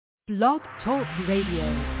Blog Talk Radio.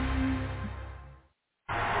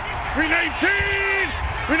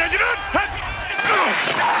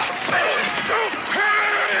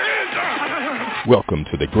 319! Welcome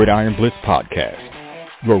to the Gridiron Blitz Podcast,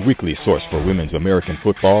 your weekly source for women's American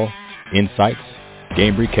football, insights,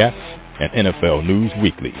 game recaps, and NFL news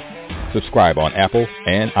weekly. Subscribe on Apple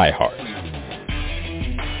and iHeart.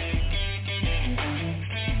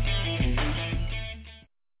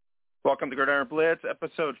 Welcome to Gridiron Blitz,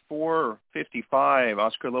 episode 455.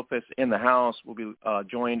 Oscar Lopez in the house. We'll be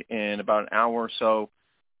joined in about an hour or so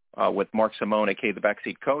with Mark Simone, a.k.a. the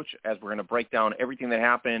backseat coach, as we're going to break down everything that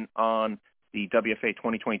happened on the WFA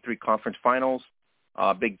 2023 conference finals.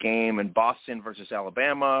 Big game in Boston versus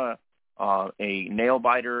Alabama, a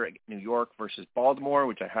nail-biter, New York versus Baltimore,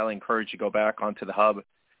 which I highly encourage you to go back onto the hub.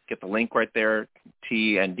 Get the link right there,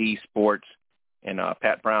 T&D Sports. And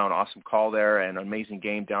Pat Brown, awesome call there, and an amazing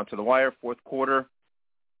game down to the wire, fourth quarter.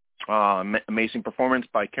 Amazing performance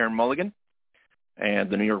by Karen Mulligan and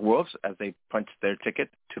the New York Wolves as they punched their ticket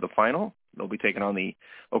to the final. They'll be taking on the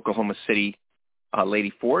Oklahoma City Lady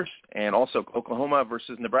Force, and also Oklahoma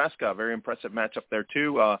versus Nebraska. Very impressive matchup there,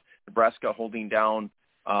 too. Nebraska holding down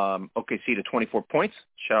OKC to 24 points.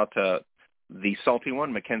 Shout out to the salty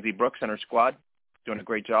one, Mackenzie Brooks and her squad, doing a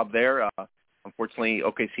great job there. Unfortunately,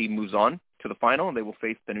 OKC moves on to the final, and they will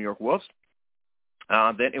face the New York Wolves.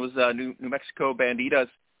 Then it was New Mexico Banditas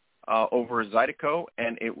over Zydeco,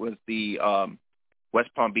 and it was the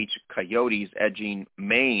West Palm Beach Coyotes edging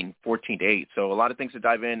Maine 14-8. So a lot of things to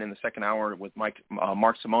dive in the second hour with Mark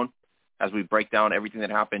Simone as we break down everything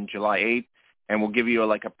that happened July 8th, and we'll give you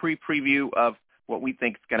a pre-preview of what we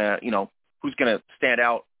think is going to, who's going to stand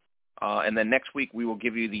out. And then next week we will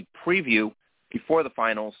give you the preview before the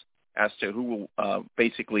finals as to who will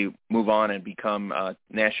basically move on and become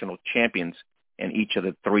national champions in each of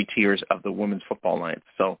the three tiers of the Women's Football Alliance.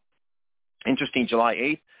 So, interesting July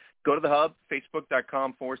 8th. Go to the hub,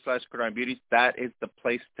 facebook.com/Gridiron Beauties. That is the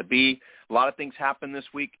place to be. A lot of things happen this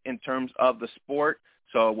week in terms of the sport.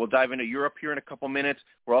 So we'll dive into Europe here in a couple minutes.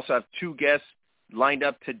 We'll also have two guests lined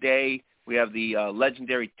up today. We have the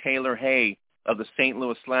legendary Taylor Hay of the St.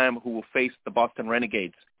 Louis Slam, who will face the Boston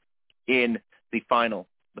Renegades in the final,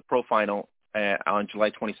 the pro final, on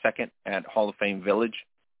July 22nd at Hall of Fame Village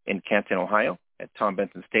in Canton, Ohio, at Tom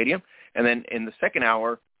Benson Stadium. And then in the second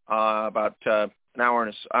hour, about an hour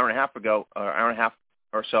and a half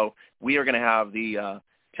or so, we are going to have the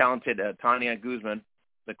talented Tania Guzman,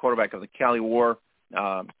 the quarterback of the Cali War,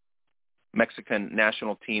 Mexican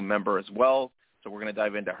national team member as well. So we're going to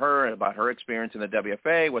dive into her and about her experience in the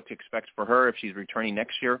WFA, what to expect for her if she's returning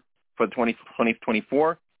next year for the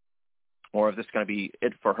 2024. Or if this is going to be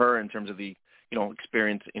it for her in terms of the,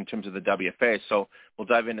 experience in terms of the WFA. So we'll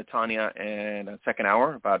dive into Tania in a second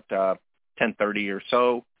hour, about 10:30 or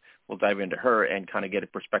so. We'll dive into her and kind of get a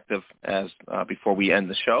perspective as before we end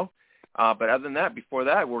the show. But other than that, before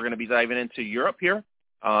that, we're going to be diving into Europe here.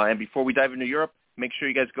 And before we dive into Europe, make sure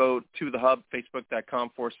you guys go to the hub,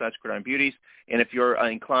 facebook.com/Gridiron Beauties. And if you're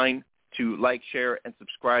inclined to like, share, and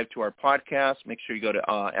subscribe to our podcast, make sure you go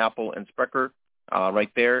to Apple and Spreaker.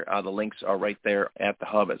 Right there. The links are right there at the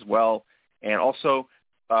hub as well. And also,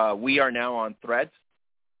 we are now on Threads,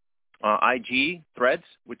 IG Threads,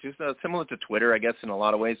 which is similar to Twitter, I guess, in a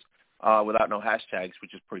lot of ways, without no hashtags,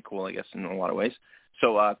 which is pretty cool, I guess, in a lot of ways.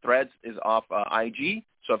 So Threads is off IG.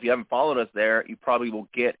 So if you haven't followed us there, you probably will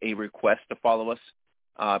get a request to follow us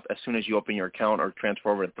as soon as you open your account or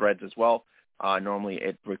transfer over to Threads as well. Normally,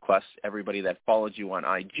 it requests everybody that follows you on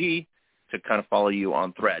IG to kind of follow you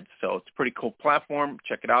on Threads. So it's a pretty cool platform.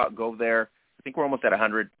 Check it out. Go there. I think we're almost at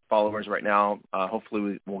 100 followers right now.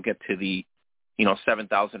 Hopefully we'll get to the,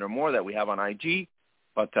 7,000 or more that we have on IG.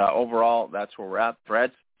 But overall, that's where we're at,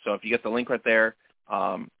 Threads. So if you get the link right there,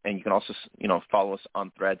 and you can also, follow us on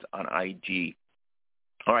Threads on IG.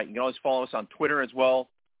 All right. You can always follow us on Twitter as well,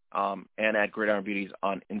 and at Gridiron Beauties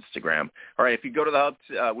on Instagram. All right, if you go to the hub,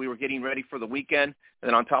 we were getting ready for the weekend. And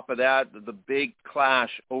then on top of that, the big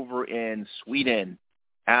clash over in Sweden,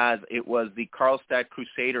 as it was the Karlstad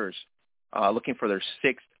Crusaders looking for their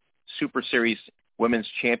sixth Super Series Women's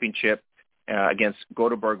Championship against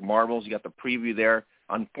Gothenburg Marbles. You got the preview there.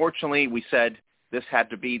 Unfortunately, we said this had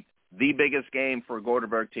to be the biggest game for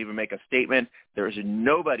Gothenburg to even make a statement. There is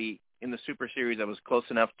nobody in the Super Series that was close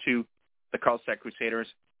enough to the Karlstad Crusaders,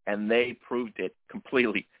 and they proved it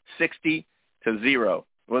completely. 60-0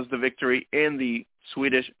 was the victory in the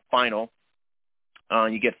Swedish final.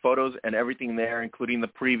 You get photos and everything there, including the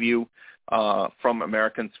preview from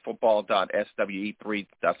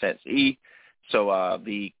americansfootball.swe3.se. So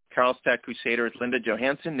the Karlstad Crusaders, Linda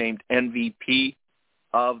Johansson, named MVP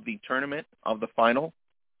of the tournament, of the final.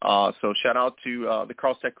 So shout out to the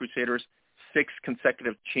Karlstad Crusaders, 6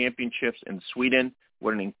 consecutive championships in Sweden.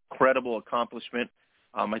 What an incredible accomplishment.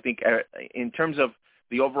 I think in terms of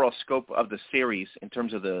the overall scope of the series, in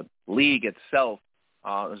terms of the league itself,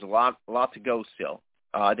 there's a lot to go still.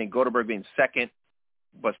 I think Gothenburg being second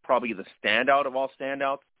was probably the standout of all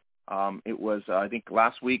standouts. It was, I think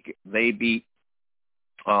last week they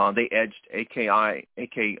edged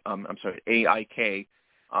AIK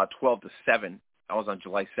 12-7. That was on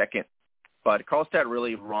July 2nd. But Karlstad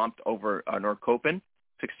really romped over Norrköping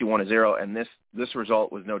 61-0, and this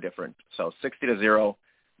result was no different. So 60-0.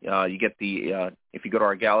 You get the if you go to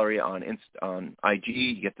our gallery on IG,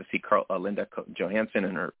 you get to see Linda Johansson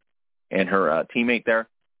and her teammate there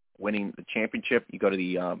winning the championship. You go to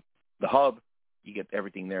the hub, you get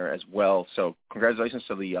everything there as well. So congratulations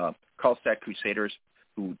to the Karlstad Crusaders,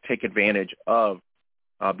 who take advantage of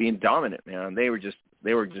being dominant. Man, they were just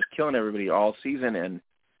killing everybody all season, and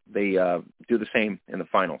they do the same in the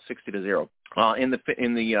final, 60-0. In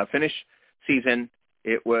the Finnish season,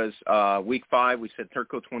 it was week 5. We said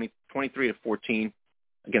Turku 23-14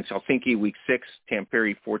 against Helsinki. Week 6,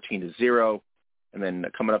 Tampere 14-0, and then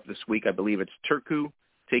coming up this week, I believe it's Turku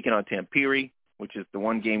taking on Tampere, which is the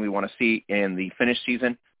one game we want to see in the Finnish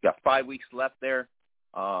season. We've got 5 weeks left there.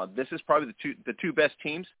 This is probably the two best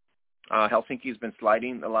teams. Helsinki has been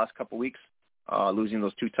sliding the last couple weeks, losing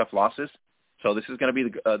those 2 tough losses. So this is going to be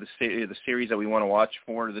the series that we want to watch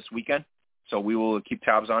for this weekend. So we will keep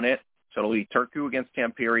tabs on it. So it'll be Turku against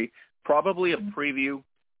Tampere, probably a preview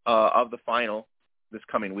of the final this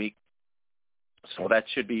coming week. So that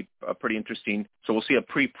should be pretty interesting. So we'll see a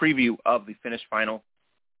preview of the Finnish final.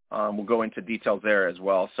 We'll go into details there as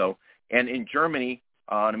well. So, and in Germany,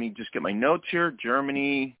 let me just get my notes here.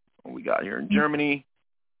 Germany, what we got here in Germany?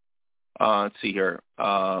 Let's see here.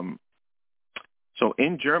 So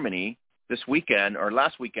in Germany, this weekend, or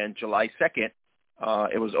last weekend, July 2nd,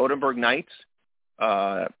 it was Oldenburg Knights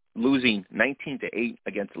losing 19-8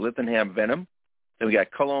 against Lithenham Venom. Then we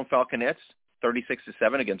got Cologne Falconets,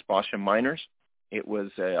 36-7 against Bochum Miners. It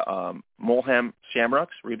was Mulham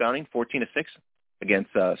Shamrocks rebounding 14-6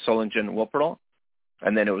 against Solingen Wilperdal.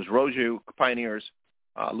 And then it was Roju Pioneers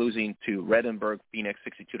losing to Redenburg Phoenix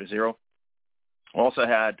 62-0. Also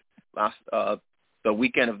had the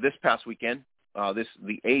weekend of this past weekend,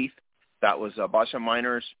 the 8th, that was Bochum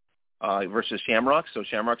Miners versus Shamrocks. So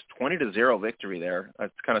Shamrocks 20-0 victory there.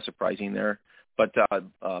 That's kind of surprising there. But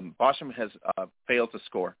Bochum has failed to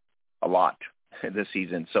score a lot this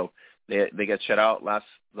season. So they got shut out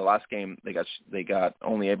the last game. They got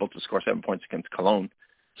only able to score 7 points against Cologne.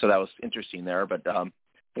 So that was interesting there. But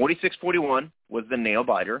 46-41 was the nail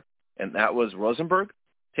biter, and that was Rosenborg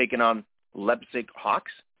taking on Leipzig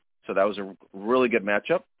Hawks. So that was a really good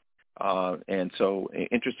matchup. And so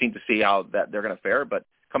interesting to see how that they're going to fare. But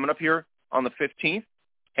coming up here on the 15th,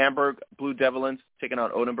 Hamburg Blue Devils taking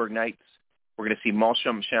on Oldenburg Knights. We're going to see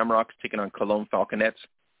Malsham Shamrocks taking on Cologne Falconets.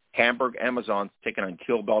 Hamburg Amazons taking on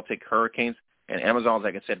Kiel Baltic Hurricanes. And Amazons,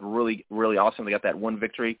 like I said, really, really awesome. They got that one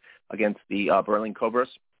victory against the Berlin Cobras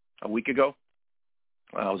a week ago.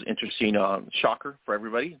 It was an interesting shocker for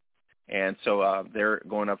everybody. And so they're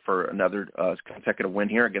going up for another consecutive win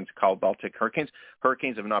here against Kiel Baltic Hurricanes.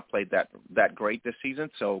 Hurricanes have not played that great this season,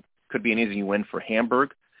 so could be an easy win for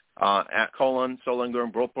Hamburg. At Cologne, Solingen,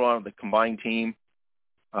 and Wilperdal, the combined team.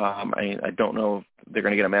 I don't know if they're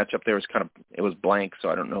going to get a matchup there. It was blank, so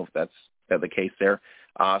I don't know if that's the case there.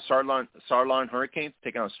 Saarland Hurricanes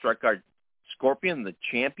taking on Stuttgart Scorpion, the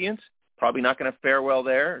champions. Probably not going to fare well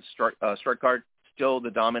there. Stuttgart still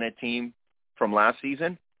the dominant team from last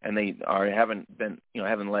season, and they haven't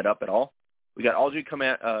let up at all. We got Algi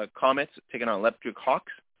Comets taking on Leipzig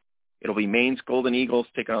Hawks. It'll be Mainz Golden Eagles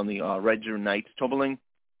taking on the Red Deer Knights Tobelling,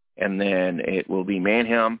 and then it will be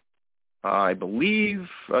Mannheim, I believe,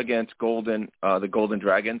 against the Golden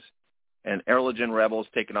Dragons, and Erlangen Rebels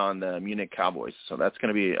taking on the Munich Cowboys. So that's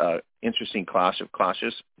going to be an interesting clash of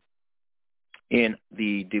clashes in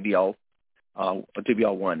the DBL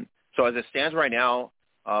 1. So as it stands right now,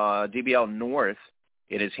 DBL North,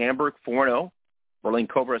 it is Hamburg 4-0, Berlin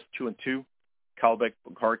Cobras 2-2, Kalbeck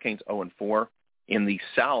Hurricanes 0-4. In the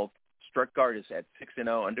South, Stuttgart is at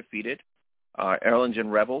 6-0, undefeated.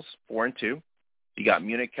 Erlangen Rebels 4-2. You got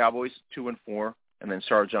Munich Cowboys 2-4, and then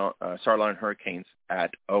Saarland Hurricanes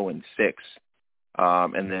at 0-6.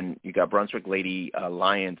 And then you got Brunswick Lady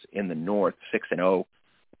Lions in the North 6-0.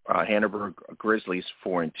 Hannover Grizzlies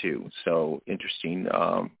 4-2. So interesting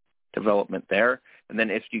development there. And then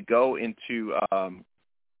if you go into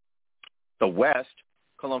the West,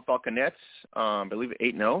 Cologne Falconets, I believe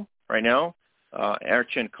 8-0 right now.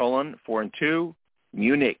 Erchen Cologne 4-2.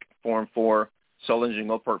 Munich 4-4.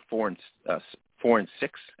 Solingen-Lopert 4-6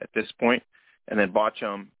 at this point, and then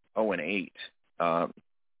Bochum 0-8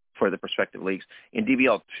 for the respective leagues. In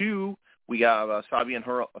DBL 2, we got Sabian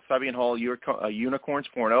Hall Unicorns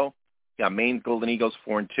 4-0. Got Maine Golden Eagles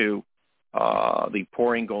 4-2. The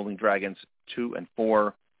Pouring Golden Dragons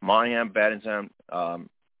 2-4. Monaghan Badingham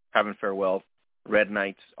having farewell. Red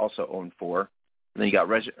Knights also 0-4. And then you got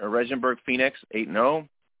Regenburg Phoenix 8-0.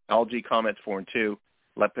 LG Comets 4-2.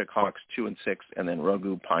 Leipzig Hawks 2-6, and then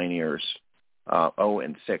Rogu Pioneers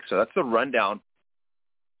 0-6. So that's the rundown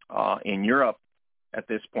in Europe at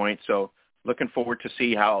this point. So looking forward to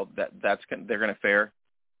see how they're going to fare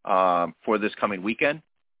for this coming weekend.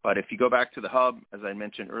 But if you go back to the hub, as I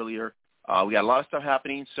mentioned earlier, we got a lot of stuff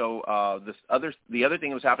happening. So the other thing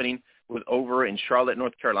that was happening was over in Charlotte,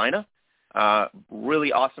 North Carolina.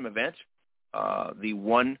 Really awesome event. The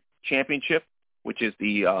One Championship, which is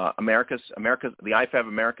the the IFAB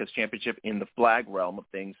Americas Championship in the flag realm of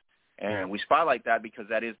things. And we spotlight that because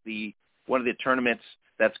that is one of the tournaments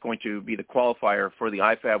that's going to be the qualifier for the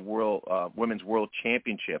IFAB Women's World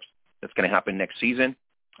Championships that's going to happen next season.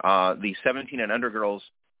 The 17 and under girls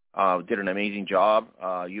did an amazing job.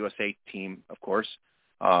 USA team, of course.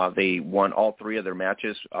 They won all three of their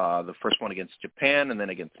matches, the first one against Japan and then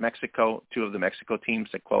against Mexico, two of the Mexico teams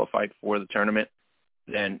that qualified for the tournament.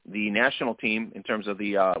 Then the national team, in terms of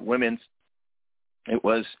the women's, it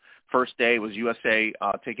was first day was USA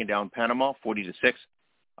taking down Panama 40-6.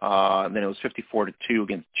 And then it was 54-2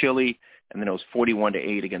 against Chile, and then it was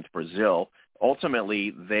 41-8 against Brazil.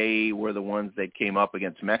 Ultimately, they were the ones that came up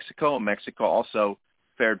against Mexico. Mexico also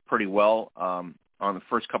fared pretty well on the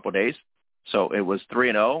first couple of days. So it was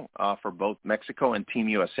 3-0 for both Mexico and Team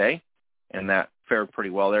USA, and that fared pretty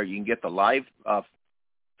well there. You can get the live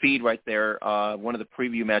feed right there. One of the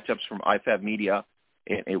preview matchups from IFAB Media,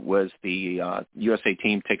 it was the USA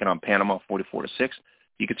team taking on Panama 44-6.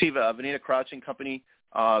 You can see Vanita Crouch and company.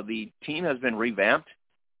 The team has been revamped,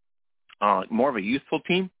 more of a youthful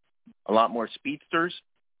team, a lot more speedsters,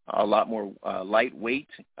 a lot more lightweight,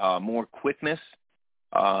 more quickness.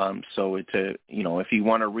 So it's if you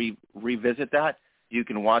want to revisit that, you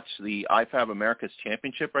can watch the IFAB Americas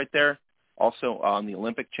Championship right there, also on the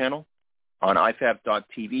Olympic Channel on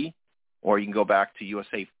ifab.tv, or you can go back to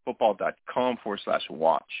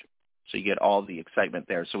usafootball.com/watch. So you get all the excitement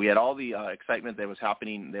there. So we had all the excitement that was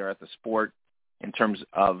happening there at the sport in terms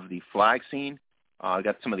of the flag scene.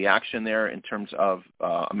 Got some of the action there in terms of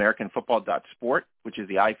AmericanFootball.sport, which is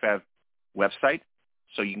the IFAB website.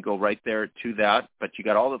 So you can go right there to that. But you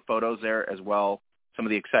got all the photos there as well. Some of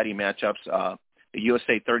the exciting matchups. The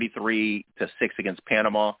USA 33-6 against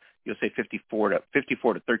Panama. USA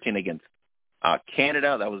 54-13 against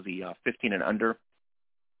Canada. That was the 15 and under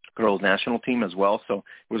girls national team as well. So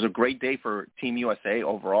it was a great day for Team USA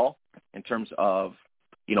overall in terms of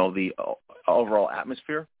the overall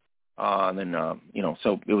atmosphere. And then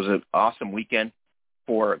so it was an awesome weekend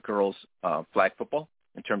for girls flag football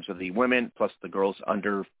in terms of the women plus the girls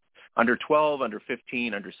under 12, under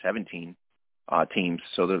 15, under 17 teams.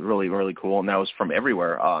 So they're really, really cool. And that was from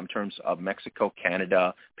everywhere in terms of Mexico,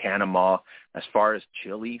 Canada, Panama, as far as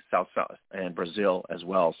Chile, South, and Brazil as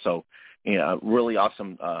well. So, really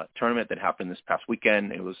awesome tournament that happened this past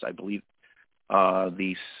weekend. It was, I believe,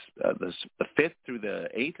 the 5th through the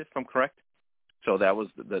 8th, if I'm correct. So that was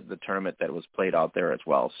the tournament that was played out there as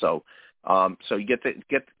well. So, so you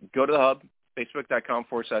go to the hub,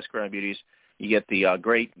 facebook.com/GridironBeauties. You get the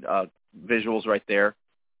great visuals right there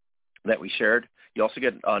that we shared. You also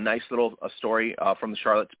get a nice little story from the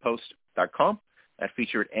charlottespost.com that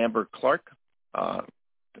featured Amber Clark of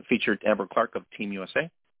Team USA,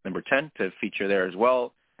 number 10, to feature there as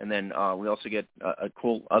well. And then we also get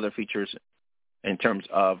cool other features in terms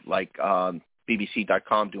of like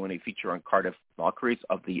BBC.com doing a feature on Cardiff Valkyries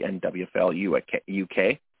of the NWFL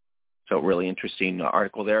UK. So really interesting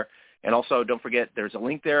article there. And also don't forget there's a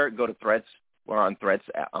link there. Go to Threads. We're on Threads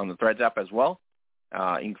on the Threads app as well. You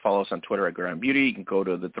can follow us on Twitter at Gridiron Beauty. You can go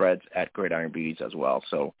to the Threads at Gridiron Beauties as well.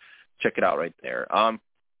 So check it out right there.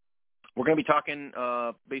 We're going to be talking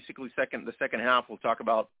basically the second half. We'll talk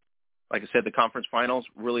about, like I said, the conference finals.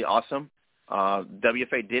 Really awesome.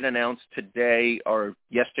 WFA did announce today or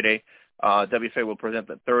yesterday, WFA will present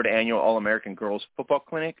the 3rd annual All-American Girls Football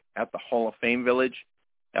Clinic at the Hall of Fame Village.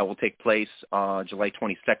 That will take place July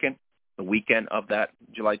 22nd, the weekend of that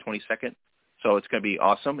July 22nd. So it's going to be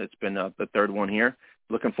awesome. It's been the 3rd one here.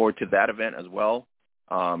 Looking forward to that event as well.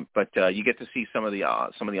 But you get to see some of the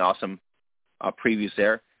awesome previews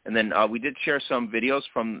there. And then we did share some videos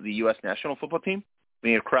from the U.S. national football team.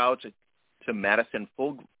 We had a crowd to Madison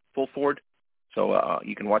Fulford. So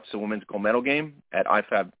you can watch the women's gold medal game at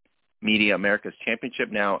IFAB Media America's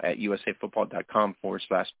Championship now at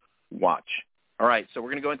usafootball.com/watch. All right, so we're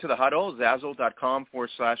going to go into the huddle,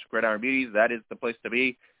 Zazzle.com/gridironbeauties. That is the place to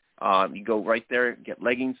be. You go right there, get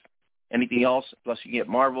leggings, anything else, plus you get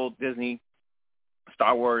Marvel, Disney,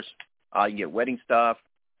 Star Wars, you get wedding stuff,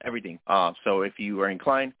 everything. So if you are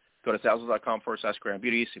inclined, go to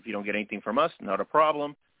Zazzle.com/gridironbeauties. If you don't get anything from us, not a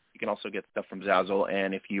problem. You can also get stuff from Zazzle.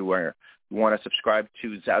 And if you want to subscribe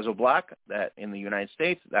to Zazzle Black, that in the United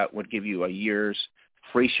States, that would give you a year's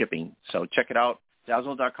free shipping. So check it out,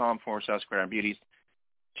 Zazzle.com/gridironbeauties.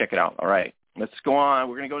 Check it out. All right, let's go on.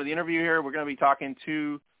 We're going to go to the interview here. We're going to be talking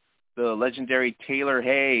to the legendary Taylor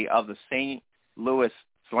Hay of the St. Louis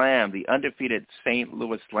Slam, the undefeated St.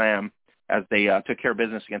 Louis Slam, as they took care of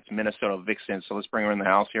business against Minnesota Vixens. So let's bring her in the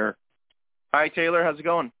house here. Hi, Taylor. How's it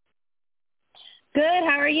going? Good.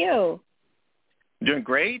 How are you? Doing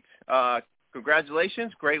great.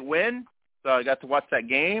 Congratulations. Great win. So I got to watch that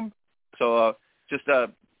game. So just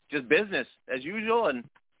business as usual, and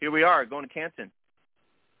here we are going to Canton.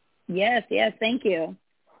 Yes. Thank you.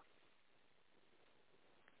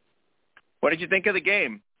 What did you think of the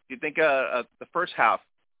game? Did you think the first half?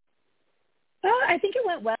 I think it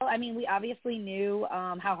went well. I mean, we obviously knew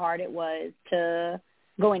how hard it was to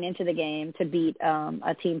going into the game to beat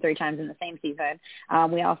a team 3 times in the same season.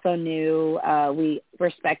 We also knew we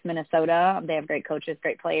respect Minnesota. They have great coaches,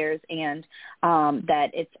 great players, and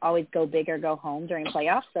that it's always go big or go home during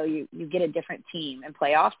playoffs. So you get a different team in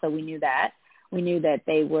playoffs. So we knew that. We knew that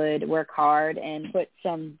they would work hard and put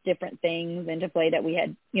some different things into play that we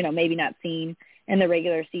had, maybe not seen in the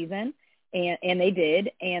regular season. And they did.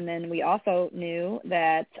 And then we also knew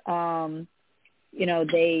that,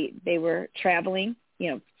 they were traveling,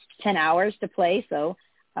 10 hours to play. So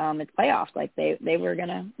it's playoffs. Like they were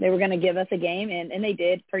gonna give us a game, and they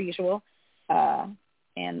did, per usual.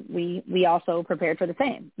 And we also prepared for the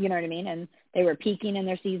same. You know what I mean? And they were peaking in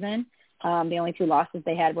their season. The only 2 losses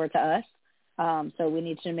they had were to us. So we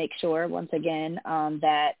need to make sure once again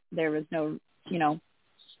that there was no,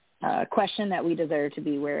 question that we deserve to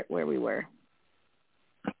be where we were.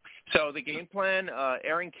 So the game plan,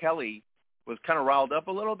 Aaron Kelly was kind of riled up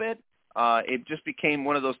a little bit. It just became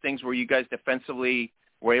one of those things where you guys defensively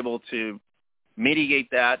were able to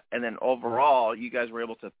mitigate that, and then overall you guys were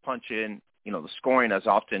able to punch in, the scoring as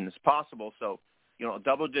often as possible. So, a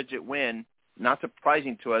double-digit win, not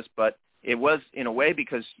surprising to us, but it was in a way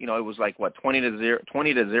because, it was like,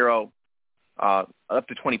 20-0, up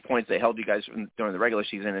to 20 points. They held you guys during the regular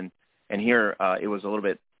season, and here it was a little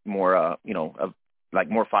bit more,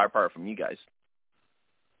 more firepower from you guys.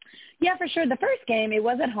 Yeah, for sure. The first game, it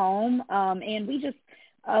was at home, and we just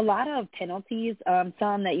a lot of penalties,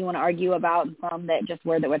 some that you want to argue about, and some that just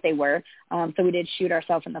were what they were. So we did shoot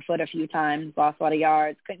ourselves in the foot a few times, lost a lot of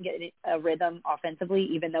yards, couldn't get a rhythm offensively,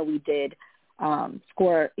 even though we did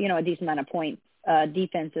score, a decent amount of points.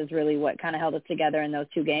 Defense is really what kind of held us together in those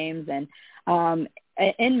 2 games. And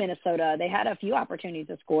in Minnesota, they had a few opportunities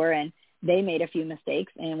to score, and they made a few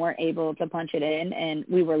mistakes and weren't able to punch it in. And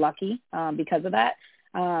we were lucky because of that.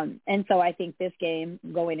 And so I think this game,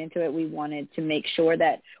 going into it, we wanted to make sure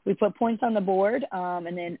that we put points on the board,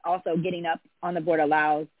 and then also getting up on the board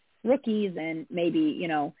allows rookies and maybe,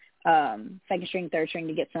 second string, third string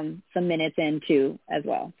to get some minutes in too as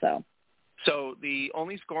well. So the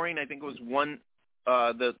only scoring, I think, was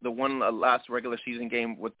the one last regular season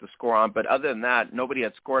game with the score on. But other than that, nobody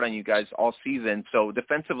had scored on you guys all season. So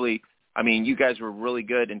defensively, I mean, you guys were really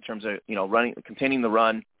good in terms of, containing the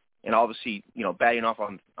run, and obviously, batting off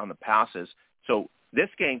on the passes. So this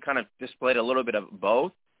game kind of displayed a little bit of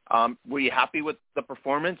both. Were you happy with the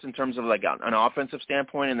performance in terms of like an offensive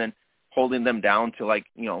standpoint, and then holding them down to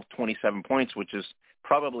 27 points, which is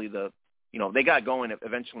probably they got going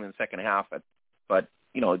eventually in the second half, but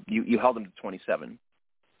you held them to 27.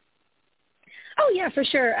 Oh yeah, for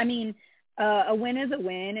sure. I mean, a win is a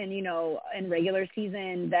win, and in regular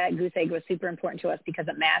season that goose egg was super important to us because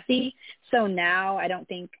of Massey. So now I don't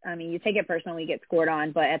think, you take it personally, get scored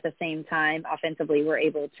on, but at the same time, offensively, we're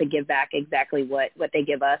able to give back exactly what they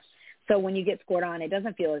give us. So when you get scored on, it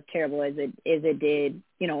doesn't feel as terrible as it did,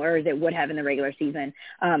 or as it would have in the regular season.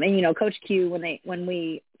 And Coach Q, when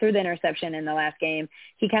we threw the interception in the last game,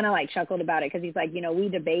 he kind of chuckled about it because he's like, we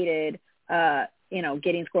debated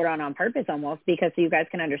getting scored on purpose almost because so you guys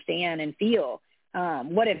can understand and feel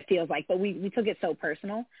what it feels like. But we took it so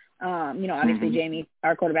personal. Obviously Jamie,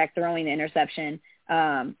 our quarterback, throwing the interception,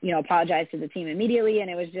 apologized to the team immediately. And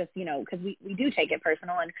it was just, because we do take it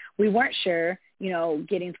personal, and we weren't sure,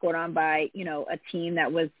 getting scored on by, a team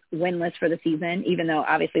that was winless for the season, even though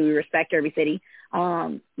obviously we respect Derby City,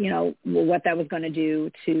 what that was going to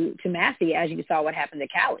do to Massey, as you saw what happened to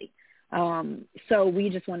Cali. So we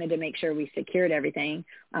just wanted to make sure we secured everything,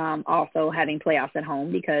 also having playoffs at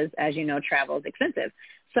home because, as you know, travel is expensive.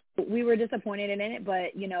 So we were disappointed in it,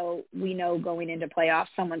 but, you know, we know going into playoffs,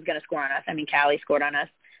 someone's going to score on us. I mean, Cali scored on us,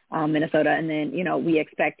 Minnesota, and then, you know, we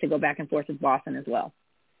expect to go back and forth with Boston as well.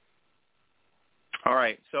 All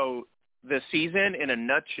right. So the season in a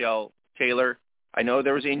nutshell, Taylor, I know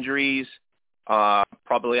there was injuries,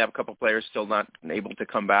 probably have a couple players still not able to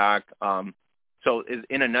come back. So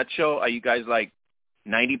in a nutshell, are you guys like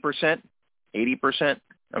 90%, 80%?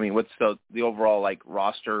 I mean, what's the overall like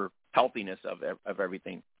roster healthiness of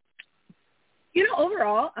everything? You know,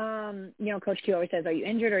 overall, you know, Coach Q always says, are you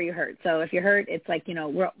injured or are you hurt? So if you're hurt, it's like, you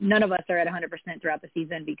know, none of us are at 100% throughout the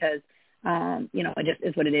season because, you know, it just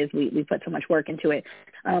is what it is. We put so much work into it.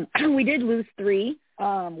 We did lose 3.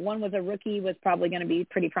 One was a rookie, was probably going to be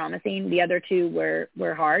pretty promising. The other 2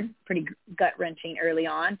 were hard, pretty gut-wrenching early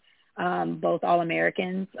on. Both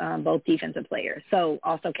All-Americans, both defensive players, so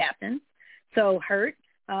also captains. So hurt,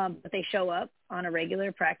 but they show up on a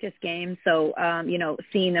regular practice game. So, you know,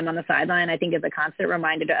 seeing them on the sideline, I think is a constant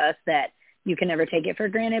reminder to us that you can never take it for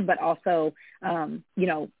granted, but also, you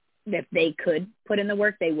know, if they could put in the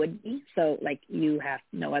work, they would be. So, like, you have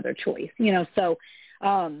no other choice, you know. So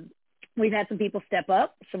we've had some people step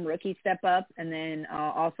up, some rookies step up, and then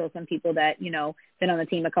also some people that, you know, been on the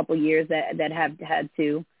team a couple years that have had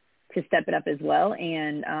to step it up as well.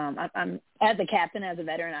 And I'm as a captain, as a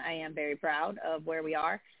veteran, I am very proud of where we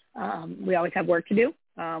are. We always have work to do.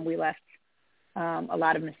 We left a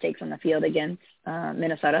lot of mistakes on the field against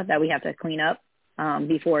Minnesota that we have to clean up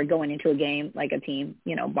before going into a game like a team,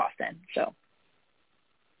 you know, Boston. So.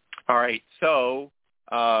 All right. So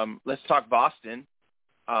let's talk Boston.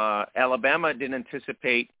 Alabama didn't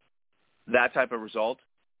anticipate that type of result.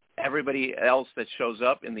 Everybody else that shows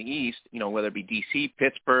up in the East, you know, whether it be D.C.,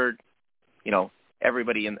 Pittsburgh, you know,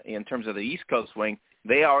 everybody in terms of the East Coast wing,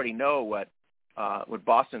 they already know what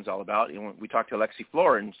Boston's all about. You know, we talked to Alexi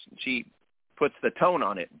Fleur, and she puts the tone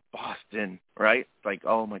on it. Boston, right? Like,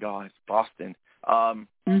 oh, my God, it's Boston.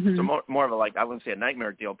 So more of a, like, I wouldn't say a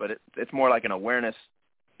nightmare deal, but it's more like an awareness,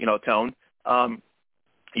 you know, tone.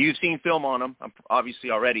 You've seen film on them,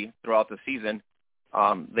 obviously, already throughout the season.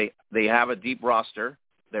 They have a deep roster.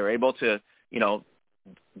 They're able to, you know,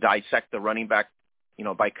 dissect the running back, you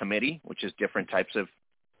know, by committee, which is different types of,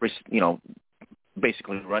 you know,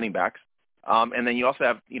 basically running backs. And then you also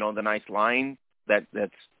have, you know, the nice line that's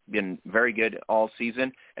been very good all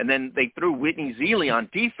season. And then they threw Whitney Zealy on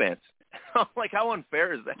defense. Like, how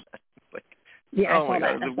unfair is that? Like, yeah, oh my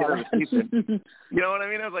God, the winner of the season. You know what I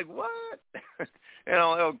mean? I was like, what? You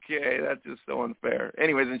know, okay, that's just so unfair.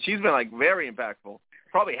 Anyways, and she's been, like, very impactful.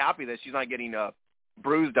 Probably happy that she's not getting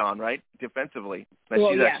bruised on, right, defensively, that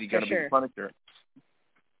she's actually going to be punished her.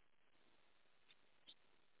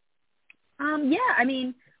 Yeah, I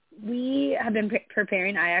mean, we have been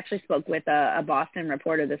preparing. I actually spoke with a Boston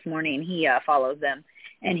reporter this morning. He follows them,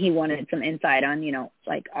 and he wanted some insight on, you know,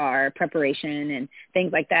 like our preparation and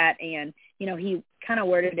things like that. And, you know, he kind of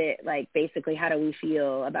worded it like basically how do we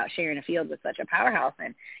feel about sharing a field with such a powerhouse.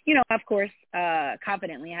 And, you know, of course,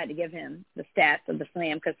 confidently I had to give him the stats of the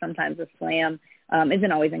Slam because sometimes the Slam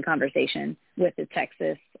isn't always in conversation with the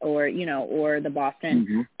Texas or, you know, or the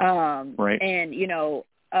Boston. Right. And, you know,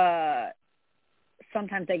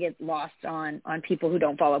 sometimes they get lost on people who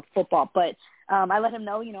don't follow football. But I let him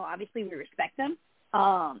know, you know, obviously we respect them.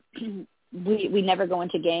 We never go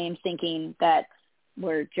into games thinking that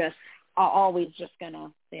we're just always just going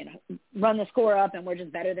to, you know, run the score up and we're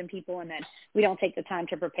just better than people and that we don't take the time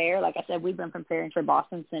to prepare. Like I said, we've been preparing for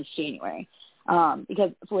Boston since January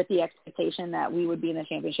because with the expectation that we would be in the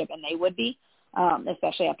championship and they would be,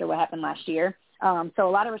 especially after what happened last year. So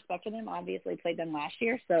a lot of respect to them, obviously played them last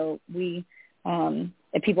year. So we,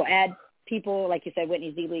 if people add people, like you said,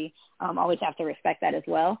 Whitney Zealy, always have to respect that as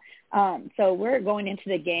well. So we're going into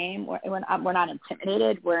the game. We're not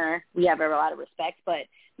intimidated. We have a lot of respect, but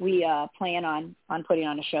we plan on putting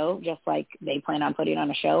on a show, just like they plan on putting on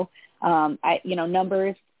a show. You know,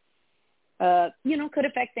 numbers, you know, could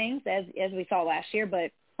affect things as we saw last year,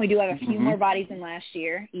 but we do have a few more bodies than last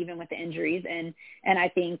year, even with the injuries, and I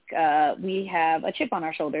think we have a chip on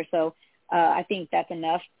our shoulder. So I think that's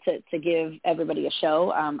enough to give everybody a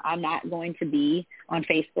show. I'm not going to be on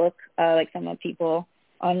Facebook like some of the people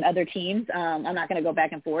on other teams. I'm not going to go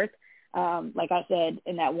back and forth. Like I said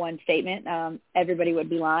in that one statement, everybody would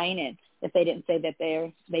be lying and if they didn't say that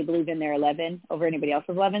they believe in their 11 over anybody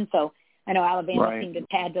else's 11. So I know Alabama seemed a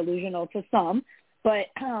tad delusional to some, but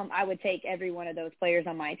I would take every one of those players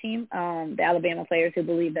on my team, the Alabama players who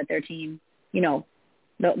believe that their team, you know,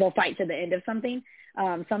 they'll fight to the end of something.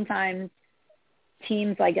 Sometimes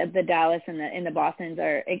teams like the Dallas and the Bostons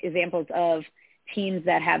are examples of teams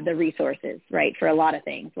that have the resources, right, for a lot of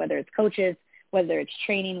things, whether it's coaches, whether it's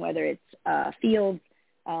training, whether it's fields,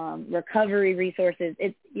 recovery resources.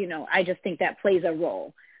 It's, I just think that plays a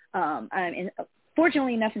role. And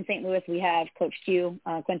fortunately enough in St. Louis, we have Coach Q,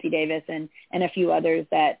 Quincy Davis, and a few others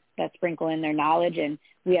that sprinkle in their knowledge, and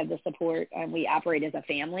we have the support, and we operate as a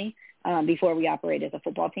family before we operate as a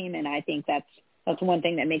football team, and I think that's one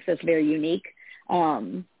thing that makes us very unique.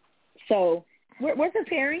 So we're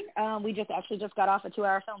preparing. We just got off a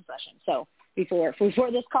 2-hour film session, so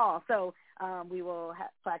before this call. So we will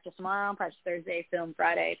practice tomorrow, practice Thursday, film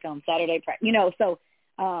Friday, film Saturday. So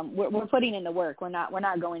we're putting in the work. We're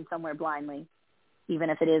not going somewhere blindly, even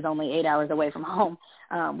if it is only 8 hours away from home.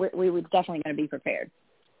 We're definitely going to be prepared.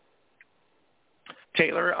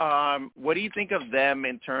 Taylor, what do you think of them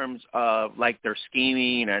in terms of like their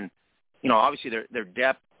scheming and, obviously their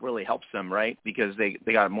depth really helps them, right? Because they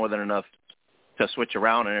got more than enough to switch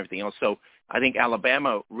around and everything else. So I think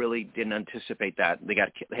Alabama really didn't anticipate that. They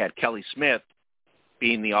had Kelly Smith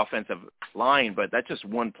being the offensive line, but that's just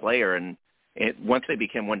one player. And once they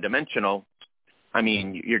became one-dimensional, I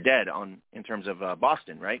mean, you're dead in terms of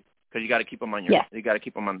Boston, right? Because you got to keep them on you got to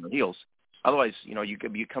keep them on their heels. Otherwise, you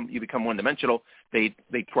become one-dimensional. They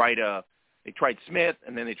tried Smith,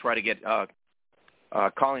 and then they try to get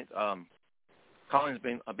Collins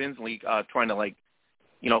Binsley trying to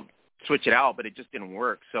switch it out, but it just didn't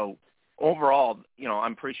work. So overall,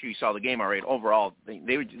 I'm pretty sure you saw the game already. Overall,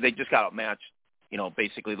 they just got outmatched,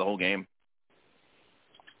 basically the whole game.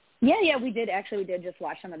 Yeah, we did just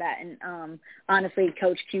watch some of that, and honestly,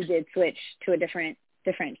 Coach Q did switch to a different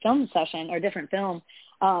film session or different film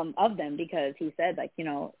of them, because he said,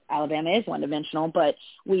 Alabama is one-dimensional, but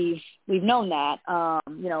we've known that.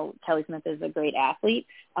 Kelly Smith is a great athlete,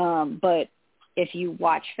 but if you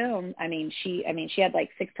watch film, she had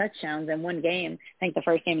 6 touchdowns in one game, I think the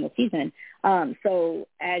first game of the season. So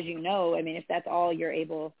as if that's all you're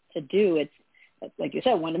able to do, it's like you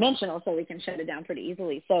said, one-dimensional, so we can shut it down pretty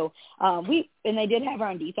easily. So and they did have our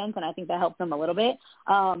own defense, and I think that helped them a little bit.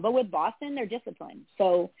 But with Boston, they're disciplined.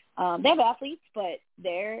 So they have athletes, but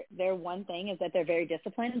their one thing is that they're very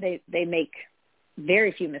disciplined. They make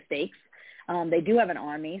very few mistakes. They do have an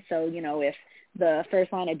army, so if the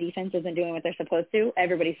first line of defense isn't doing what they're supposed to,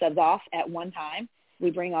 everybody subs off at one time. We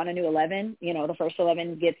bring on a new 11. The first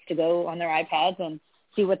 11 gets to go on their iPads and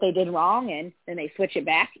see what they did wrong, and then they switch it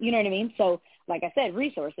back. You know what I mean? So, like I said,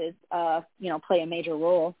 resources, play a major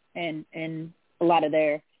role in a lot of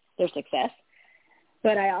their success.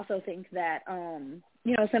 But I also think that,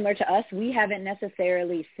 similar to us, we haven't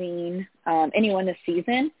necessarily seen anyone this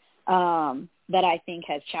season that I think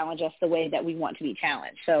has challenged us the way that we want to be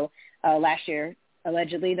challenged. So last year,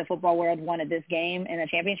 allegedly, the football world wanted this game in a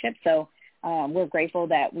championship. So we're grateful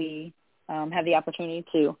that we have the opportunity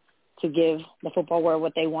to give the football world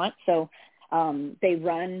what they want. So they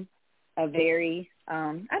run a very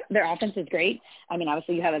their offense is great.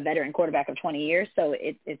 Obviously you have a veteran quarterback of 20 years, so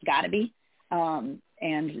it's got to be.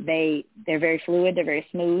 And they're very fluid. They're very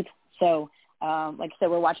smooth. So like I said,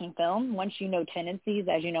 we're watching film. Once you know tendencies,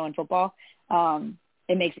 as you know in football,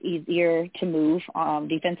 it makes it easier to move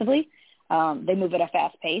defensively. They move at a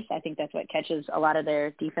fast pace. I think that's what catches a lot of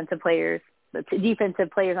their defensive players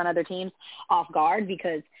on other teams off guard,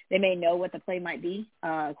 because they may know what the play might be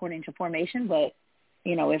according to formation, but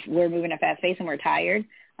if we're moving at a fast pace and we're tired,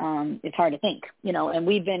 it's hard to think, and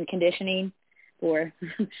we've been conditioning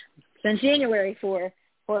since January for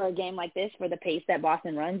a game like this, for the pace that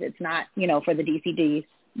Boston runs. It's not, for the DCDs,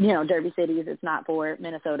 Derby cities. It's not for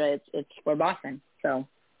Minnesota. It's for Boston. So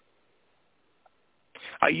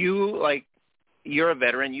are you you're a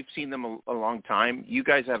veteran. You've seen them a long time. You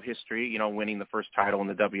guys have history, winning the first title in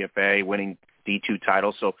the WFA, winning D2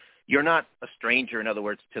 titles. So you're not a stranger, in other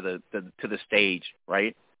words, to the stage,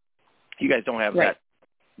 right? You guys don't have that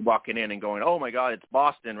walking in and going, oh my God, it's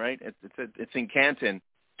Boston, right? It's in Canton.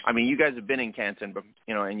 You guys have been in Canton, but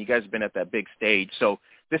and you guys have been at that big stage. So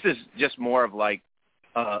this is just more of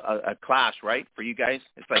a clash, right? For you guys,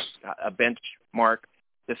 it's like a benchmark.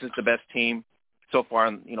 This is the best team so far,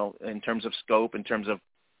 in terms of scope, in terms of,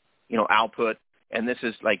 output. And this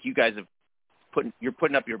is you guys have you're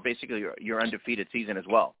putting up your undefeated season as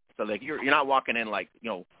well. So you're not walking in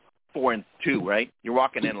 4-2, right? You're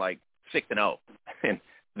walking in 6-0, and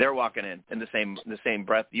they're walking in the same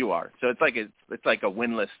breath you are. So it's like a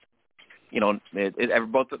winless.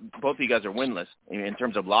 Both of you guys are winless in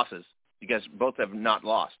terms of losses. You guys both have not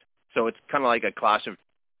lost. So it's kind of like a clash of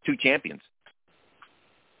two champions.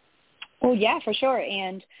 Well, yeah, for sure.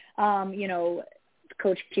 And,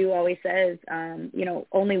 Coach Q always says,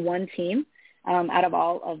 only one team out of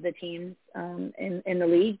all of the teams in the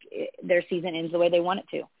league, their season ends the way they want it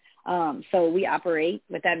to. So we operate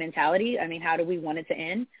with that mentality. I mean, how do we want it to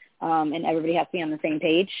end? And everybody has to be on the same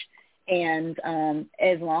page. And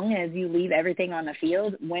as long as you leave everything on the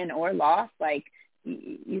field, win or loss, like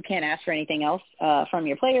you can't ask for anything else from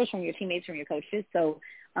your players, from your teammates, from your coaches. So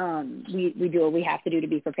we do what we have to do to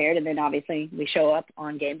be prepared. And then obviously we show up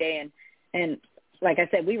on game day. And like I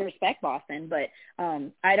said, we respect Boston, but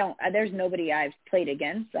there's nobody I've played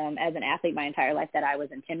against as an athlete my entire life that I was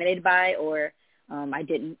intimidated by or I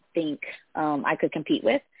didn't think I could compete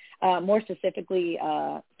with. More specifically,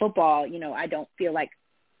 football, I don't feel like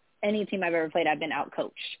any team I've ever played, I've been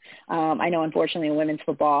out-coached. I know, unfortunately, in women's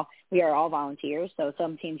football, we are all volunteers. So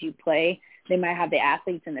some teams you play, they might have the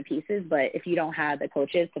athletes and the pieces, but if you don't have the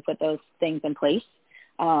coaches to put those things in place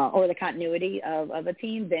or the continuity of a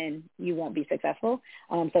team, then you won't be successful.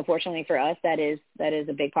 So fortunately for us, that is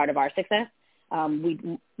a big part of our success.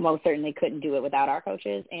 We most certainly couldn't do it without our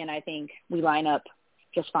coaches, and I think we line up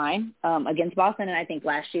just fine against Boston. And I think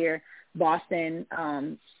last year Boston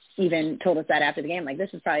even told us that after the game, like, this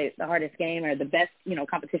is probably the hardest game or the best,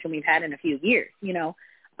 competition we've had in a few years,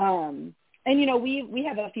 And, we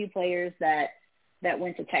have a few players that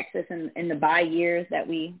went to Texas in the bye years that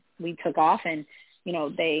we took off and,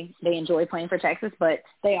 they enjoy playing for Texas, but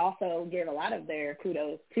they also give a lot of their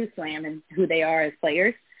kudos to Slam and who they are as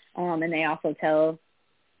players. And they also tell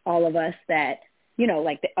all of us that,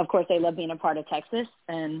 of course they love being a part of Texas.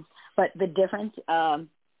 But the difference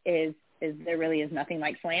is there really is nothing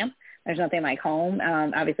like Slam. There's nothing like home.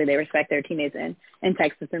 Obviously they respect their teammates in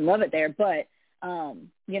Texas and love it there. But,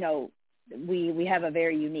 we have a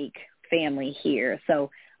very unique family here.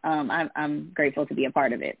 So I'm grateful to be a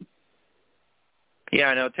part of it. Yeah,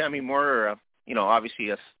 I know Tammy Moore,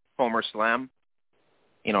 obviously a former Slam,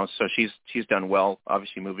 so she's done well,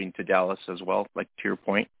 obviously moving to Dallas as well, like to your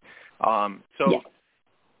point. Yes.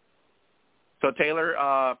 So Taylor,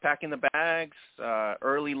 packing the bags,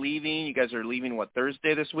 early leaving. You guys are leaving,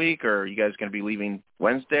 Thursday this week, or are you guys going to be leaving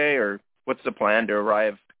Wednesday, or what's the plan to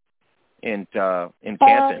arrive in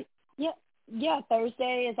Canton? Yeah,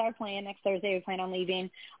 Thursday is our plan. Next Thursday we plan on leaving.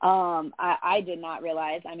 I did not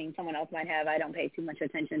realize, someone else might have. I don't pay too much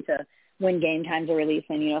attention to when game times are released,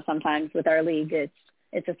 and, sometimes with our league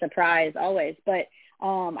it's a surprise always. But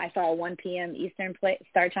I saw a 1 p.m. Eastern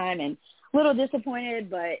start time, and a little disappointed,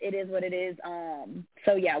 but it is what it is.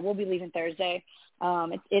 So yeah, we'll be leaving Thursday.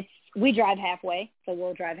 We drive halfway, so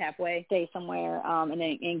we'll drive halfway, stay somewhere,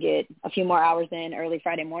 and get a few more hours in early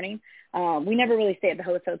Friday morning. We never really stay at the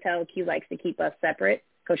host hotel. Q likes to keep us separate.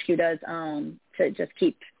 Coach Q does, to just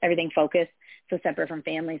keep everything focused, so separate from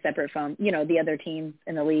family, separate from, the other teams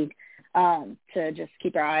in the league, to just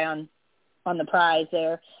keep our eye on the prize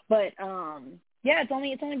there. But, yeah, it's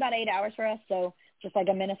only about 8 hours for us, so just like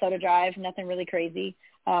a Minnesota drive, nothing really crazy,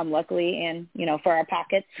 luckily, and, for our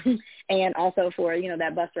pockets and also for,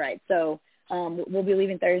 that bus ride. So we'll be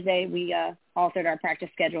leaving Thursday. We altered our practice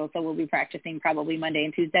schedule, so we'll be practicing probably Monday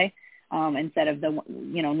and Tuesday instead of the,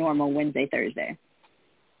 normal Wednesday, Thursday.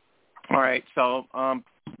 All right. So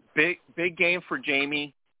big game for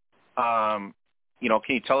Jamie. Can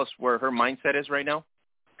you tell us where her mindset is right now?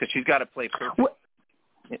 Because she's got to play perfect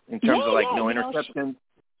in terms of, no interceptions.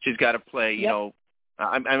 She's got to play,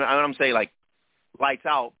 I'm saying, lights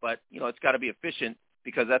out, but, it's got to be efficient,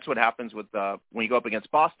 because that's what happens with when you go up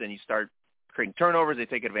against Boston. You start creating turnovers, they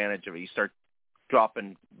take advantage of it. You start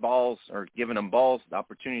dropping balls or giving them balls, the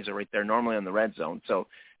opportunities are right there normally in the red zone. So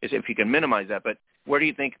if you can minimize that. But where do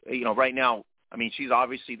you think, right now, she's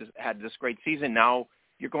obviously had this great season. Now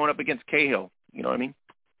you're going up against Cahill. You know what I mean?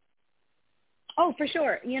 Oh, for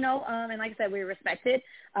sure. And like I said, we respect it.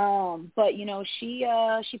 But,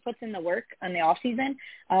 she puts in the work in the off season.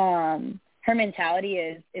 Her mentality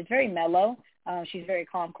is very mellow. She's very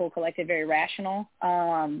calm, cool, collected, very rational.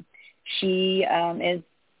 She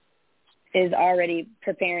is already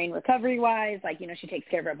preparing recovery-wise. She takes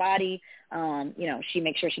care of her body. She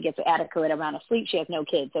makes sure she gets an adequate amount of sleep. She has no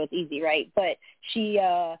kids, so it's easy, right? But she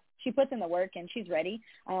puts in the work, and she's ready.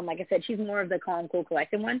 Like I said, she's more of the calm, cool,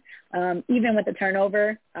 collected one. Even with the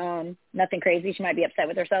turnover, nothing crazy. She might be upset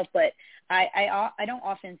with herself, but I don't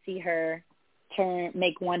often see her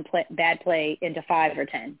make one bad play into 5 or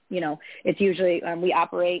 10. It's usually we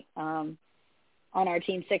operate on our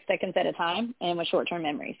team 6 seconds at a time and with short-term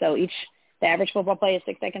memory. So the average football play is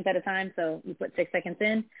 6 seconds at a time. So you put 6 seconds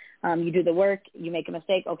in, you do the work, you make a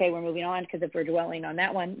mistake. Okay, we're moving on, because if we're dwelling on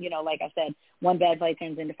that one, like I said, one bad play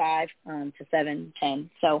turns into 5 to 7, 10.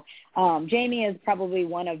 So Jamie is probably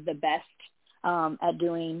one of the best at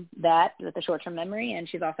doing that with the short-term memory, and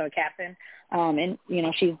she's also a captain. And, you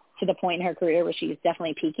know, she's to the point in her career where she's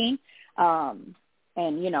definitely peaking. And,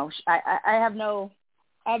 you know, I have no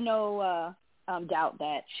doubt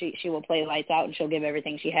that she will play lights out and she'll give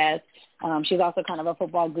everything she has. She's also kind of a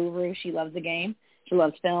football guru. She loves the game. She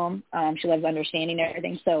loves film. She loves understanding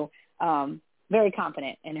everything. So very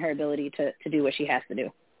confident in her ability to do what she has to do.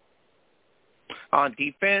 On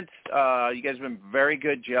defense, you guys have been very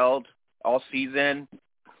good gelled all season.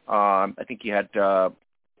 I think you had, I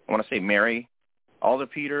want to say Mary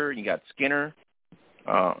Alderpeter. You got Skinner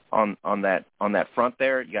on that front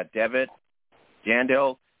there. You got Devitt,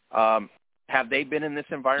 Jandel. Have they been in this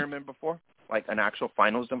environment before, like an actual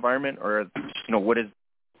finals environment, or, you know, what is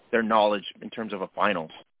their knowledge in terms of a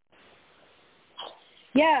finals?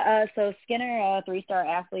 Yeah, so Skinner, a three-star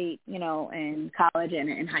athlete, you know, in college and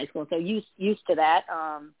in high school, so used to that,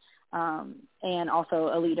 and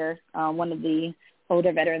also a leader, one of the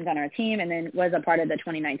older veterans on our team, and then was a part of the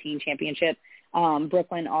 2019 championship.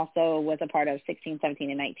 Brooklyn also was a part of 16, 17,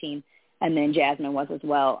 and 19, and then Jasmine was as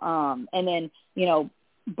well. And then, you know,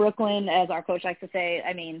 Brooklyn, as our coach likes to say,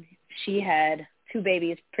 I mean, she had two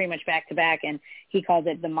babies pretty much back-to-back, and he calls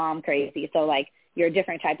it the mom crazy. So, like, you're a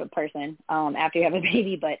different type of person after you have a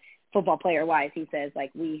baby, but football player-wise, he says,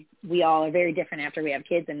 like, we all are very different after we have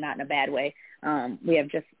kids, and not in a bad way. We have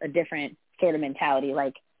just a different sort of mentality,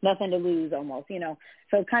 like nothing to lose almost, you know.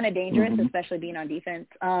 So kind of dangerous, especially being on defense.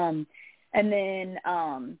 And then,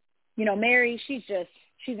 you know, Mary, she's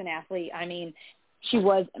an athlete. I mean, she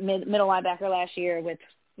was middle linebacker last year with,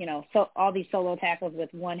 you know, so all these solo tackles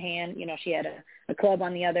with one hand. You know, she had a club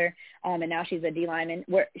on the other, and now she's a D lineman.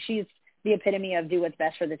 Where she's the epitome of do what's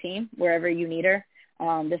best for the team wherever you need her.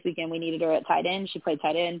 This weekend we needed her at tight end. She played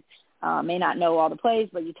tight end. May not know all the plays,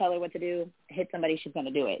 but you tell her what to do, hit somebody, she's going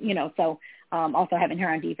to do it. You know, so also having her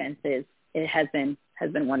on defense has been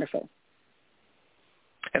wonderful.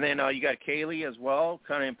 And then you got Kaylee as well,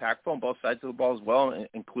 kind of impactful on both sides of the ball as well,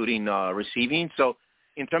 including receiving. So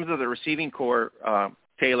in terms of the receiving core,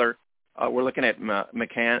 Taylor, we're looking at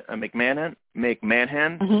McMahon,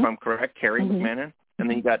 if I'm correct, Carrie McMahon. And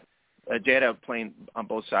then you got Jada playing on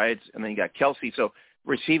both sides, and then you got Kelsey. So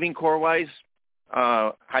receiving core-wise,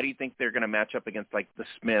 how do you think they're going to match up against, like, the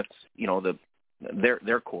Smiths, you know,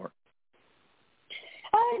 their core?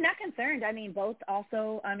 Not concerned. I mean, both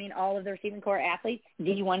also, I mean, all of the receiving core athletes,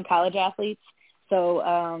 D1 college athletes. So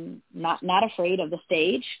not afraid of the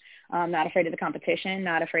stage, not afraid of the competition,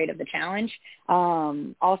 not afraid of the challenge.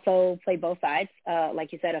 Also play both sides,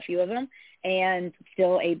 like you said, a few of them, and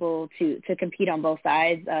still able to compete on both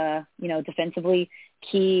sides. You know, defensively,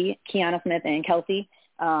 Kiana Smith and Kelsey,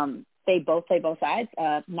 they both play both sides,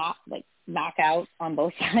 knock out on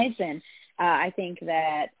both sides. And I think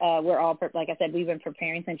that we're all, like I said, we've been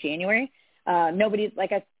preparing since January. Nobody's,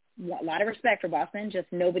 a lot of respect for Boston, just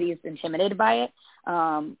nobody's intimidated by it,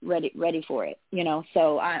 ready for it, you know.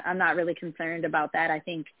 So I'm not really concerned about that. I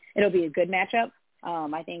think it'll be a good matchup.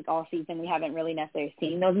 I think all season we haven't really necessarily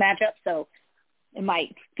seen those matchups, so it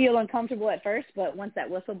might feel uncomfortable at first, but once that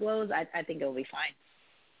whistle blows, I think it'll be fine.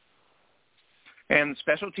 And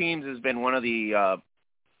special teams has been one of the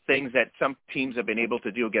things that some teams have been able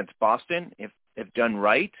to do against Boston. If done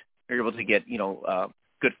right, they're able to get, you know,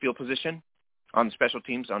 good field position on special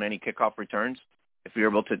teams on any kickoff returns. If you're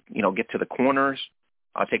able to, you know, get to the corners,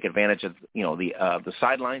 take advantage of, you know, the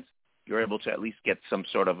sidelines, you're able to at least get some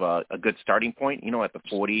sort of a good starting point, you know, at the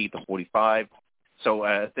 40, the 45. So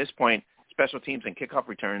at this point, special teams and kickoff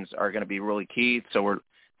returns are going to be really key. So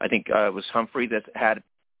I think it was Humphrey that had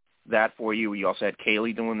that for you. You also had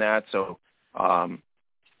Kaylee doing that. So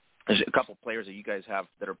there's a couple players that you guys have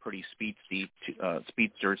that are pretty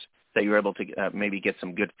speedsters that you're able to maybe get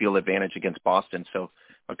some good field advantage against Boston. So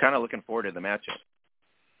I'm kind of looking forward to the matchup.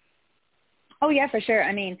 Oh, yeah, for sure.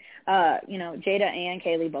 I mean, you know, Jada and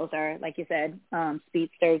Kaylee both are, like you said,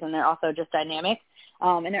 speedsters, and they're also just dynamic,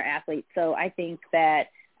 and they're athletes. So I think that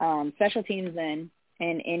special teams in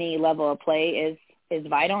any level of play is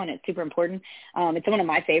vital, and it's super important. It's one of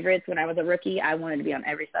my favorites. When I was a rookie, I wanted to be on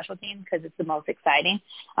every special team because it's the most exciting,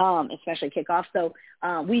 especially kickoff. So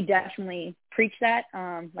we definitely preach that.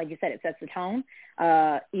 Like you said, it sets the tone,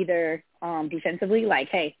 either defensively, like,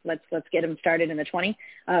 hey, let's get them started in the 20.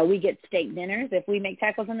 We get steak dinners if we make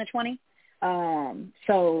tackles in the 20.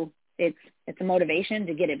 So it's a motivation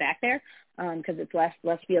to get it back there because it's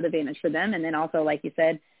less field advantage for them. And then also, like you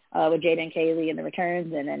said, with Jada and Kaylee and the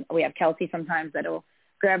returns, and then we have Kelsey sometimes that'll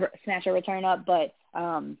snatch a return up, but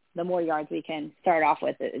the more yards we can start off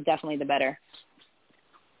with, definitely the better.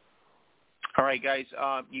 All right, guys.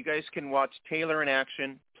 You guys can watch Taylor in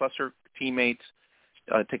action plus her teammates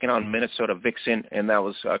taking on Minnesota Vixen, and that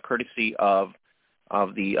was courtesy of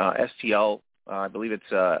the STL. I believe it's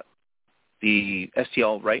the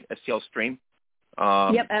STL, right? STL stream.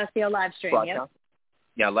 Yep, STL live stream. Broadcast. Yep.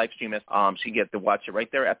 Yeah, live stream. So you get to watch it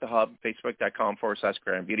right there at the hub,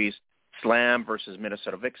 facebook.com/Great-Iron-Beauties. Slam versus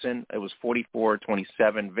Minnesota Vixen. It was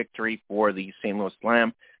 44-27 victory for the St. Louis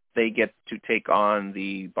Slam. They get to take on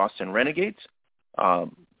the Boston Renegades,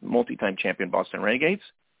 multi-time champion Boston Renegades,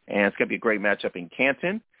 and it's going to be a great matchup in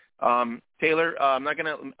Canton. Taylor, I'm not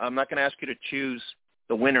gonna ask you to choose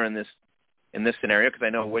the winner in this scenario because I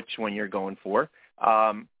know which one you're going for.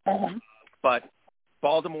 But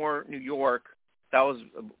Baltimore, New York, that was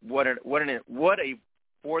what a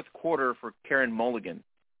fourth quarter for Karen Mulligan.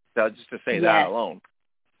 Just to say that alone,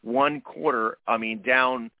 one quarter. I mean,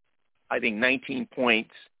 down, I think 19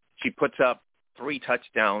 points. She puts up 3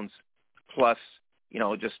 touchdowns, plus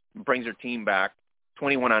just brings her team back.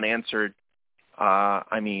 21 unanswered.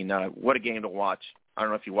 What a game to watch. I don't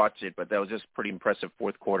know if you watched it, but that was just pretty impressive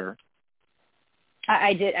fourth quarter.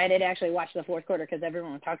 I did actually watch the fourth quarter because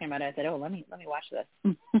everyone was talking about it. I said, let me watch this.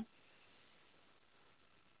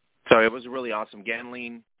 So it was really awesome.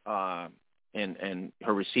 Ganleen and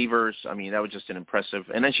her receivers. I mean, that was just an impressive.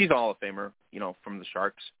 And then she's a Hall of Famer, from the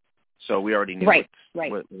Sharks. So we already knew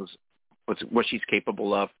what she's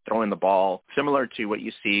capable of, throwing the ball, similar to what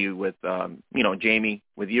you see with Jamie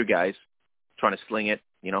with you guys, trying to sling it,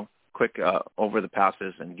 quick over the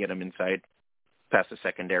passes and get them inside past the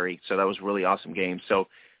secondary. So that was a really awesome game. So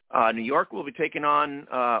New York will be taking on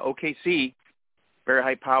OKC, very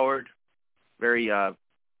high-powered, very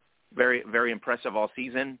very impressive all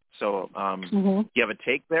season. So you have a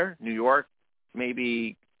take there, New York,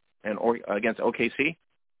 maybe against OKC?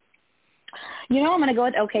 I'm going to go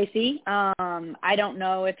with OKC. I don't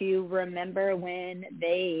know if you remember when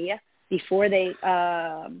before they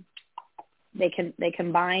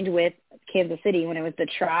combined with Kansas City, when it was the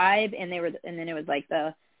Tribe and then it was like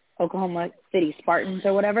the Oklahoma City Spartans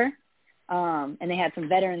or whatever. And they had some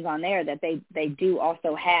veterans on there that they do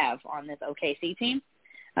also have on this OKC team.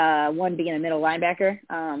 One being a middle linebacker,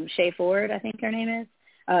 Shea Ford, I think her name is.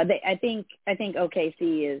 I think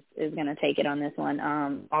OKC is going to take it on this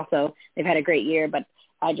one. Also, they've had a great year, but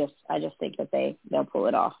I just think that they'll pull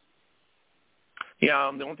it off. Yeah,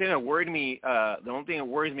 the only thing that worries me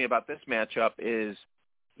about this matchup is,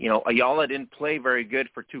 Ayala didn't play very good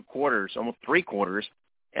for 2 quarters, almost 3 quarters,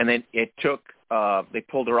 and then it took they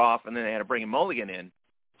pulled her off, and then they had to bring Mulligan in,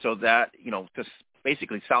 so that just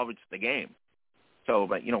basically salvaged the game. So,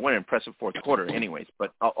 but what an impressive fourth quarter, anyways.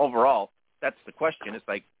 But overall, that's the question. It's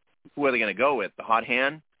like, who are they going to go with? The hot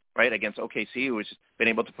hand, right, against OKC, who has been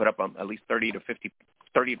able to put up at least 30 to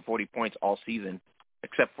 40 points all season,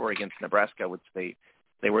 except for against Nebraska, which they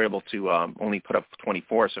were able to only put up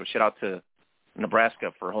 24. So shout out to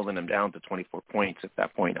Nebraska for holding them down to 24 points at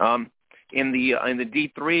that point. In the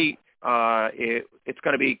D3, it's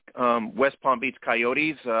going to be West Palm Beach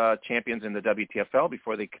Coyotes, champions in the WTFL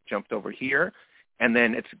before they jumped over here. And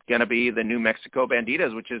then it's going to be the New Mexico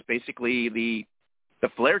Banditas, which is basically the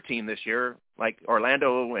Flair team this year, like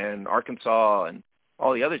Orlando and Arkansas and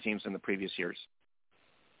all the other teams in the previous years.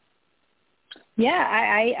 Yeah,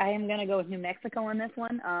 I am going to go with New Mexico on this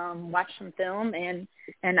one. Watch some film, and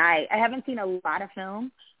I haven't seen a lot of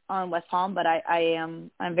film on West Palm, but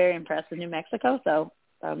I'm very impressed with New Mexico. So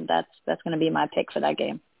that's going to be my pick for that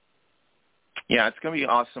game. Yeah, it's going to be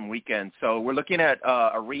an awesome weekend. So we're looking at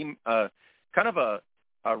kind of a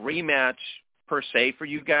rematch per se for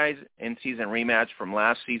you guys, in-season rematch from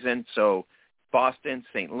last season. So Boston,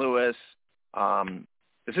 St. Louis.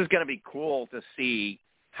 This is going to be cool to see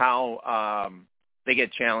how they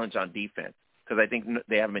get challenged on defense, because I think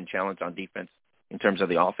they haven't been challenged on defense in terms of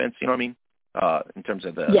the offense, you know what I mean? In terms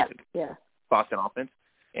of the Boston offense.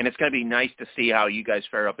 And it's going to be nice to see how you guys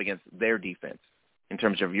fare up against their defense in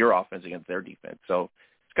terms of your offense against their defense. So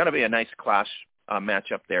it's going to be a nice clash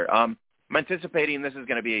matchup there. I'm anticipating this is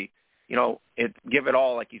going to be, give it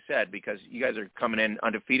all, like you said, because you guys are coming in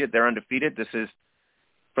undefeated. They're undefeated. This is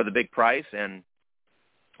for the big prize. And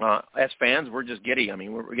as fans, we're just giddy. I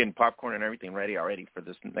mean, we're getting popcorn and everything ready already for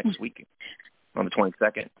this next week on the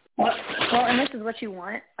 22nd. Well, and this is what you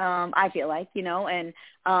want, I feel like, and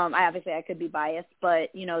I could be biased, but,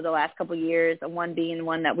 the last couple of years, one being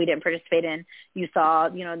one that we didn't participate in, you saw,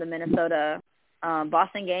 the Minnesota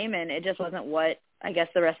Boston game, and it just wasn't what I guess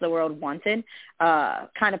the rest of the world wanted.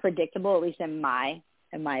 Kind of predictable, at least in my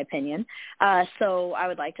opinion. So I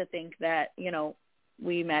would like to think that,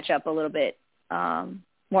 we match up a little bit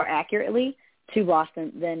more accurately to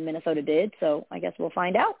Boston than Minnesota did. So I guess we'll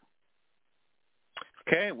find out.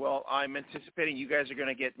 Okay, well, I'm anticipating you guys are going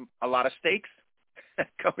to get a lot of steaks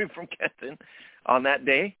coming from Kenton on that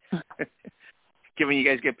day, given you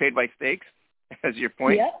guys get paid by steaks, as your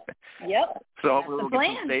point. Yep. So we'll get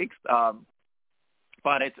some steaks.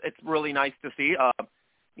 But it's really nice to see,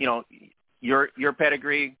 your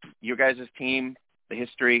pedigree, your guys' team, the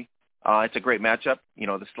history. It's a great matchup.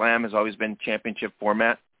 The Slam has always been championship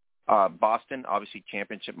format. Boston, obviously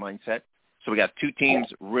championship mindset. So we got two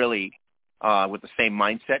teams really with the same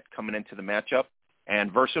mindset coming into the matchup,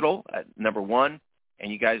 and versatile at number one.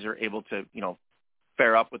 And you guys are able to,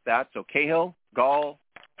 fare up with that. So Cahill, Gall,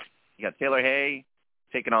 you got Taylor Hay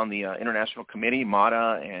taking on the international committee,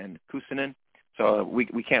 Mata and Kusanen. So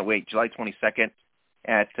we can't wait. July 22nd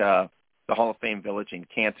at the Hall of Fame Village in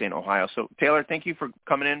Canton, Ohio. So Taylor, thank you for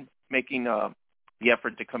coming in, making the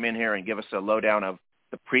effort to come in here and give us a lowdown of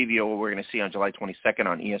the preview of what we're going to see on July 22nd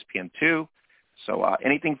on ESPN2. So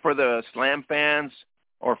anything for the Slam fans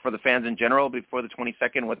or for the fans in general before the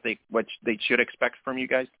 22nd, what they should expect from you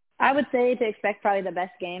guys? I would say to expect probably the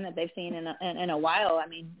best game that they've seen in a while. I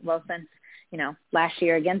mean, well, since last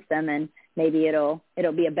year against them, and maybe it'll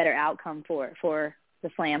be a better outcome for the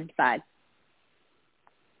Slam side.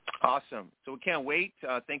 Awesome. So we can't wait.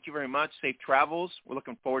 Thank you very much. Safe travels. We're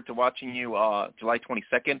looking forward to watching you July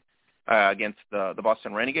 22nd against the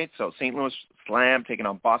Boston Renegades. So St. Louis Slam taking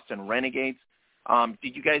on Boston Renegades.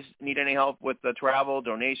 Did you guys need any help with the travel,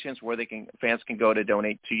 donations, where fans can go to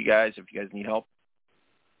donate to you guys if you guys need help?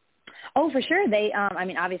 Oh, for sure. They,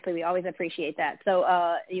 obviously we always appreciate that.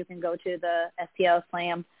 So you can go to the STL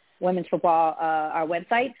Slam Women's Football, our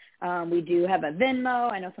website. We do have a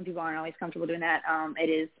Venmo. I know some people aren't always comfortable doing that. It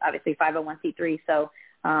is obviously 501c3, so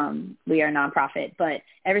we are a nonprofit. But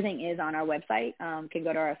everything is on our website. Can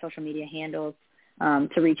go to our social media handles to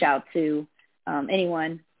reach out to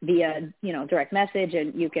anyone via, direct message,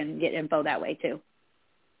 and you can get info that way too.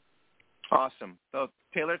 Awesome. So,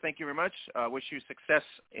 Taylor, thank you very much. Wish you success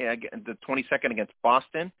the 22nd against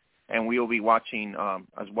Boston, and we will be watching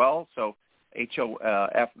as well. So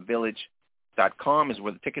hofvillage.com is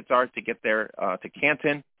where the tickets are to get there to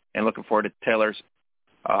Canton, and looking forward to Taylor's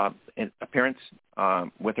appearance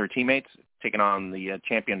with her teammates taking on the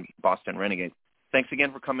champion Boston Renegades. Thanks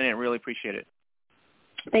again for coming in. Really appreciate it.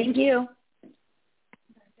 Thank you.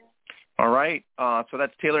 All right. So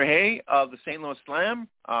that's Taylor Hay of the St. Louis Slam,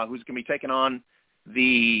 who's going to be taking on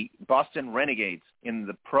the Boston Renegades in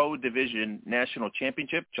the Pro Division National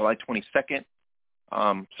Championship, July 22nd.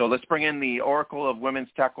 So let's bring in the Oracle of Women's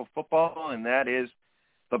Tackle Football, and that is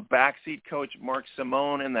the backseat coach, Mark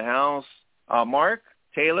Simone, in the house. Mark,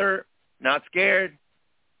 Taylor, not scared,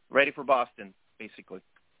 ready for Boston, basically.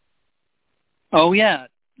 Oh, yeah.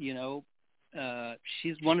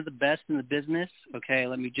 She's one of the best in the business. Okay,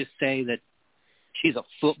 let me just say that she's a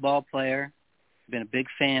football player. Been a big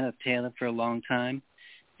fan of Taylor for a long time.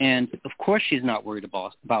 And, of course, she's not worried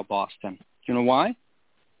about Boston. You know why?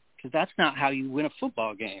 Because that's not how you win a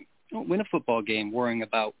football game. You don't win a football game worrying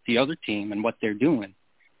about the other team and what they're doing.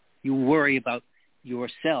 You worry about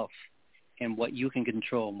yourself and what you can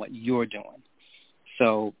control and what you're doing.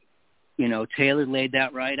 So, Taylor laid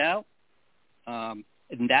that right out.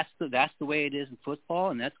 And that's the way it is in football,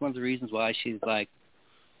 and that's one of the reasons why she's like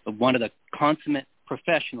one of the consummate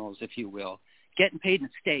professionals, if you will. Getting paid in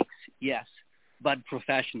steaks, yes, but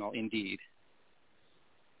professional indeed.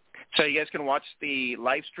 So you guys can watch the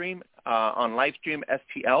live stream on Livestream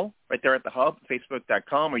STL right there at the hub,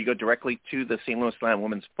 facebook.com, or you go directly to the St. Louis Slam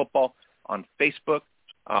Women's Football on Facebook.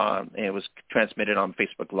 And it was transmitted on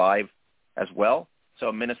Facebook Live as well. So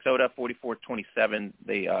Minnesota 44-27,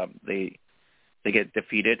 they get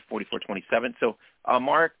defeated 44-27. So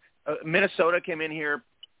Mark, Minnesota came in here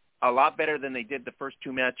a lot better than they did the first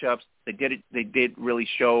two matchups. They did really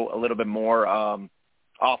show a little bit more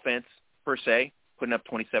offense per se, putting up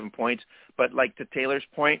 27 points. But like to Taylor's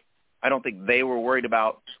point, I don't think they were worried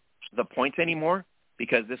about the points anymore,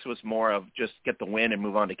 because this was more of just get the win and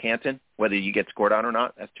move on to Canton, whether you get scored on or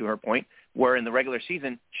not. That's to her point. Where in the regular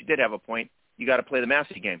season, she did have a point. You got to play the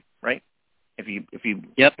Massey game, right? If you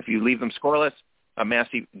leave them scoreless,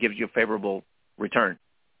 Massey gives you a favorable return.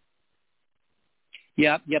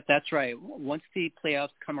 Yep, that's right. Once the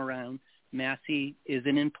playoffs come around, Massey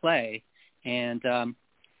isn't in play, and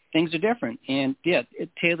things are different. And,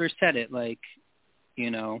 Taylor said it,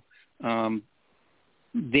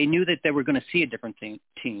 they knew that they were going to see a different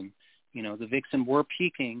team. The Vixen were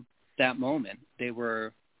peaking that moment. They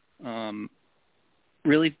were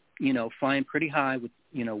really, flying pretty high with,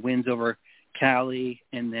 wins over Cali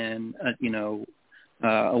and then,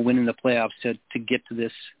 a win in the playoffs to get to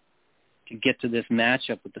this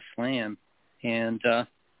matchup with the Slam. And,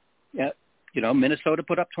 Minnesota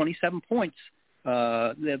put up 27 points,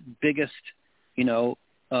 the biggest,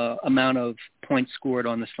 amount of points scored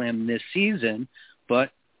on the Slam this season,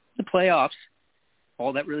 but the playoffs,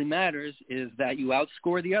 all that really matters is that you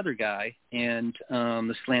outscore the other guy, and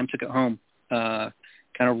the Slam took it home. Kind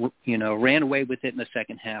of, ran away with it in the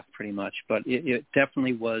second half pretty much, but it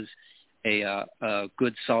definitely was a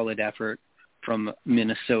good, solid effort from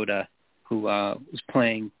Minnesota, who was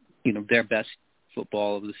playing, their best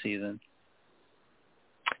football of the season.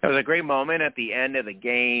 It was a great moment at the end of the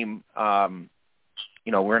game. We're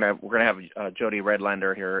gonna have Jody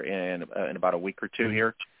Redlander here in about a week or two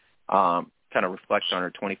here, kind of reflect on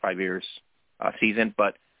her 25 years season.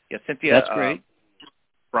 But yeah, Cynthia, that's great.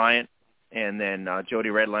 Bryant, and then Jody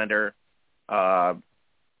Redlander,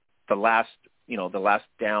 the last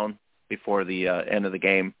down before the end of the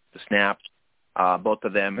game, the snap. Both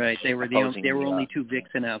of them. Right, they were only two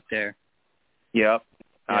Vixen out there. Yep.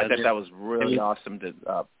 Yeah, I thought that was really awesome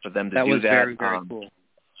for them to do that. That was very, very cool.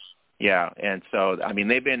 Yeah, and so,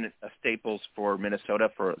 they've been staples for Minnesota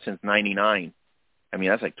since '99.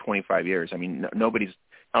 That's like 25 years. I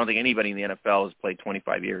don't think anybody in the NFL has played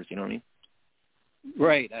 25 years, you know what I mean?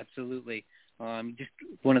 Right, absolutely. Just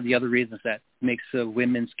one of the other reasons that makes the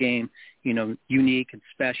women's game, unique and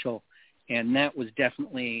special, and that was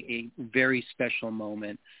definitely a very special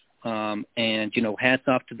moment. And, hats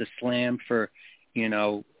off to the Slam for,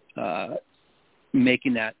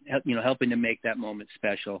 making that, helping to make that moment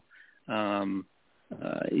special.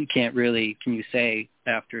 You can't really, can you say,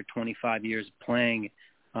 after 25 years of playing,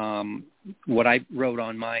 what I wrote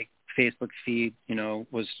on my Facebook feed,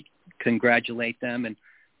 was congratulate them and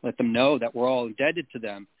let them know that we're all indebted to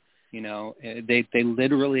them. They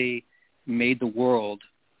literally made the world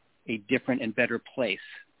a different and better place,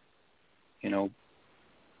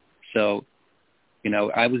 So,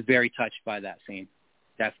 I was very touched by that scene,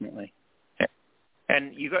 definitely.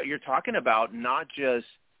 And you're talking about not just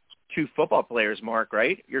two football players, Mark,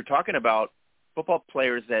 right? You're talking about football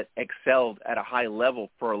players that excelled at a high level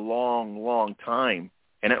for a long, long time.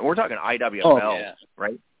 And we're talking IWFL,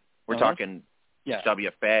 right? We're talking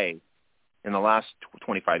WFA in the last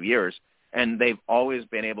 25 years. And they've always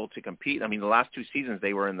been able to compete. The last two seasons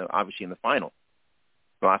they were obviously in the final.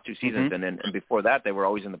 The last two seasons, and before that they were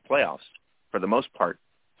always in the playoffs for the most part.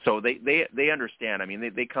 So they understand.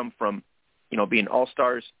 They come from, being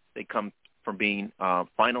all-stars. They come from being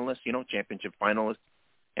finalists, championship finalists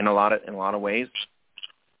in a lot of ways.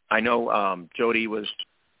 I know Jody was,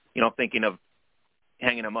 thinking of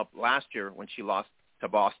hanging him up last year when she lost to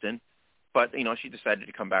Boston, but she decided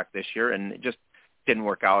to come back this year, and it just didn't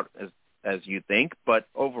work out as you think. But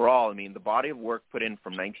overall, the body of work put in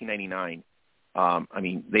from 1999.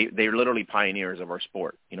 They're literally pioneers of our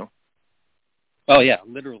sport, Oh yeah,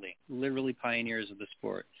 literally pioneers of the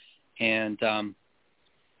sport, and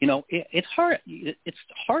it's hard. It's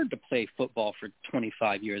hard to play football for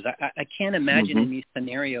 25 years. I can't imagine any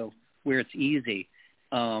scenario where it's easy,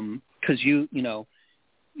 because you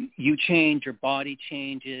change, your body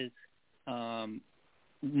changes,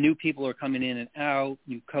 new people are coming in and out,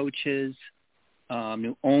 new coaches,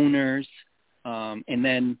 new owners, and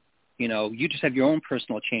then you just have your own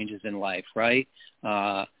personal changes in life, right?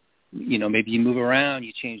 Maybe you move around,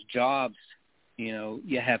 you change jobs,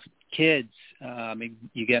 you have kids, maybe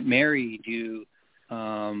you get married,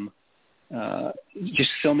 just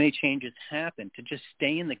so many changes happen. To just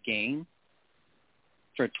stay in the game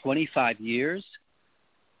for 25 years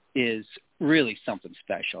is really something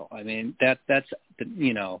special.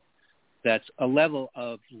 That's a level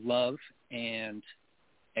of love and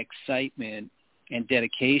excitement and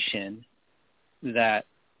dedication that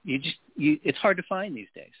it's hard to find these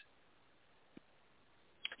days.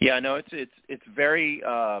 Yeah, no, it's very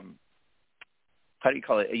how do you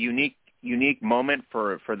call it, a unique moment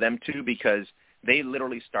for them too, because they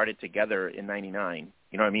literally started together in '99.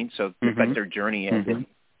 You know what I mean? So it's like their journey ended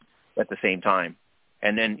at the same time.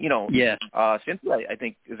 And then Cynthia, I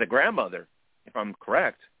think, is a grandmother, if I'm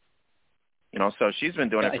correct. So she's been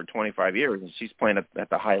doing it for 25 years, and she's playing at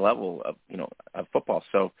the high level of football.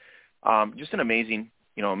 So just an amazing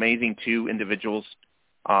two individuals.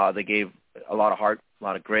 They gave a lot of heart, a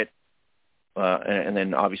lot of grit, and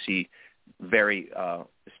then obviously very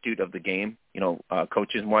astute of the game,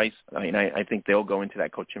 coaches-wise. I think they'll go into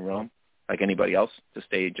that coaching realm like anybody else to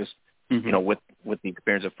stay just, with the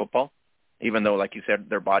experience of football, even though, like you said,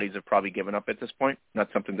 their bodies have probably given up at this point. Not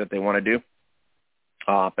something that they want to do.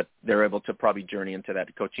 But they're able to probably journey into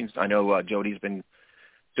that coaching. I know Jody's been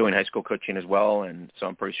doing high school coaching as well, and so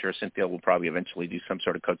I'm pretty sure Cynthia will probably eventually do some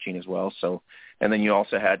sort of coaching as well. So, and then you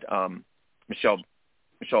also had Michelle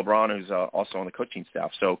Braun, who's also on the coaching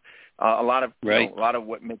staff. So a lot of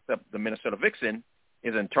what makes up the Minnesota Vixen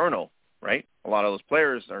is internal. right? A lot of those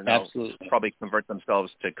players are now Absolutely. probably convert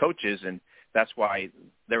themselves to coaches, and that's why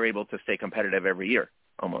they're able to stay competitive every year,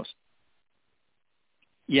 almost.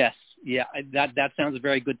 Yes, yeah, that sounds a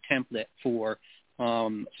very good template for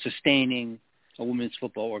sustaining a women's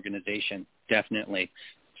football organization, definitely.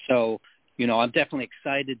 So, I'm definitely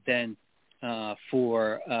excited then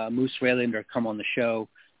for Moose Raylander to come on the show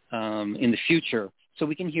in the future so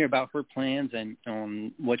we can hear about her plans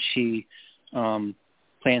and what she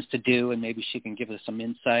plans to do, and maybe she can give us some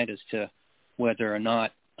insight as to whether or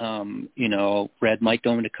not, Red might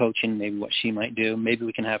go into coaching, maybe what she might do. Maybe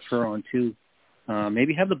we can have her on too.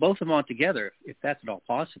 Maybe have the both of them on together if that's at all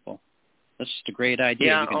possible. That's just a great idea.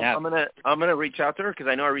 Yeah, I'm gonna reach out to her because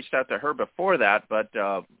I know I reached out to her before that, but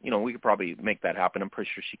we could probably make that happen. I'm pretty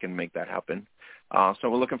sure she can make that happen. So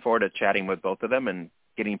we're looking forward to chatting with both of them and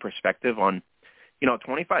getting perspective on,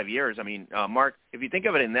 25 years. I mean, Mark, if you think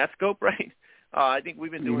of it in that scope, right? I think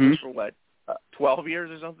we've been doing this for 12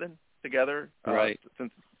 years or something together, right?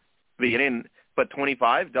 Since the beginning. But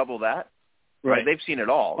 25, double that, right? They've seen it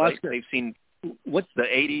all. Right? They've seen what's the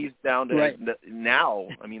 80s down to now.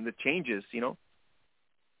 I mean, the changes.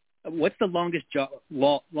 What's the longest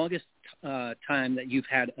time that you've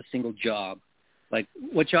had a single job? Like,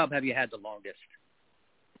 what job have you had the longest?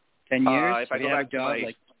 10 years? If I go back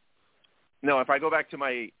if I go back to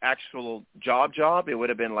my actual job, it would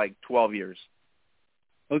have been 12 years.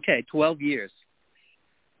 Okay, 12 years.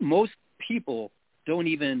 Most people don't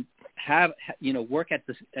even have, work at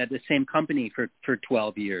the same company for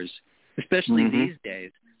 12 years, especially these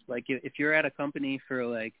days. Like, if you're at a company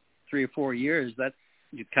for 3 or 4 years, that's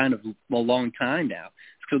kind of a long time now.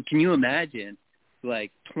 So can you imagine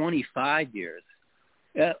 25 years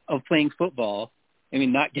of playing football? I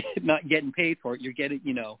mean, not getting paid for it. You're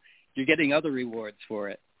getting other rewards for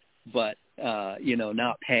it, but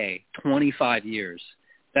not pay. 25 years.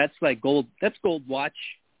 That's gold. That's gold watch.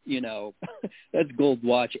 That's gold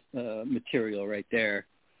watch material right there.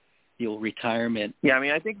 Your retirement. Yeah, I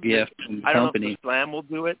mean, I think gift I don't know if the Slam will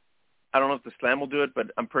do it.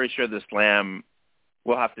 But I'm pretty sure the Slam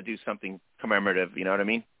will have to do something commemorative. You know what I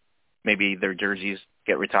mean? Maybe their jerseys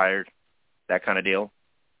get retired, that kind of deal.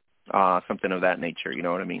 Something of that nature. You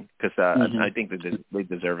know what I mean? Because I think they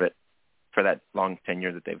deserve it for that long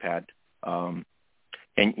tenure that they've had. And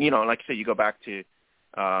like I said, you go back to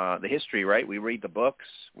the history, right? We read the books.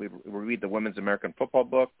 We read the Women's American Football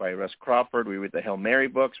book by Russ Crawford. We read the Hail Mary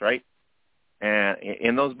books, right? And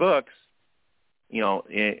in those books,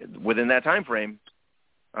 within that time frame,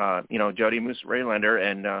 Jody Moose Raylander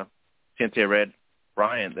and Cynthia Red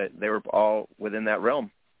Bryant, that they were all within that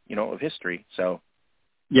realm, of history. So,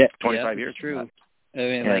 25 years. True. I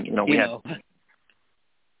mean,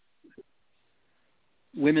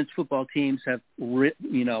 women's football teams have,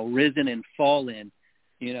 risen and fallen,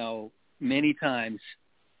 many times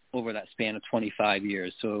over that span of 25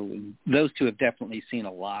 years. So those two have definitely seen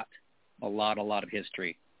a lot of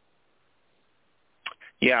history.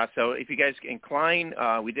 Yeah. So if you guys incline,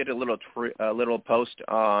 we did a little post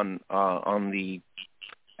at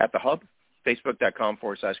the hub,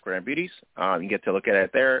 facebook.com/Grand Beauties. You can get to look at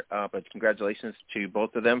it there. But congratulations to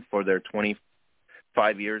both of them for their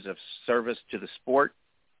 25 years of service to the sport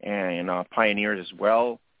and pioneers as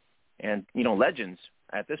well. And, legends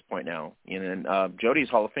at this point now. And Jody's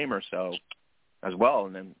Hall of Famer so as well.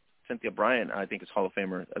 And then Cynthia Bryant, I think, is Hall of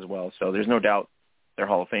Famer as well. So there's no doubt they're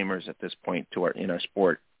Hall of Famers at this point in our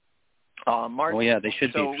sport. Mark, they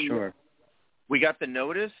should be, sure. We got the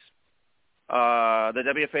notice. The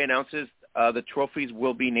WFA announces the trophies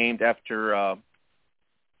will be named after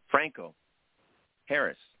Franco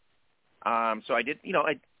Harris. So I did,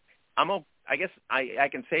 I guess I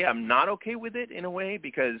can say I'm not okay with it in a way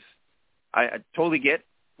because I totally get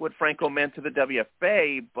what Franco meant to the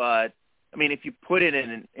WFA, but I mean, if you put it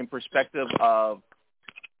in perspective of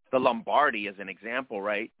the Lombardi as an example,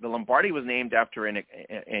 right? The Lombardi was named after an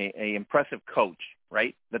impressive coach,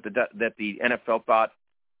 right? That the NFL thought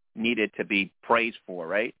needed to be praised for,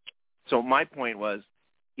 right? So my point was,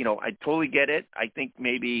 I totally get it. I think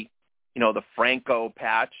maybe, the Franco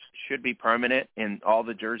patch should be permanent in all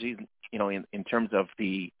the jerseys, in terms of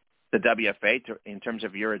the WFA. In terms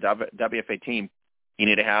of you're a WFA team, you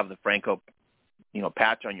need to have the Franco,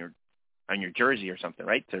 patch on your jersey or something,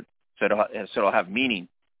 right? So it'll have meaning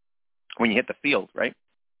when you hit the field, right?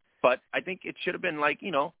 But I think it should have been like,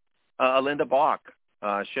 a Linda Bach.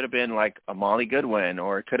 Should have been like a Molly Goodwin,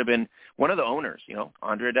 or it could have been one of the owners,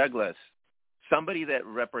 Andrea Douglas, somebody that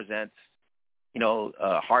represents,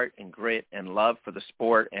 heart and grit and love for the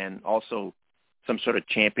sport, and also some sort of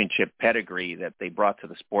championship pedigree that they brought to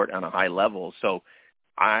the sport on a high level. So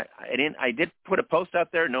I did put a post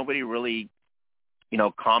out there. Nobody really,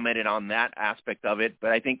 commented on that aspect of it.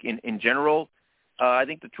 But I think in general, I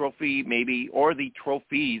think the trophy maybe, or the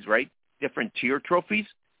trophies, right? Different tier trophies.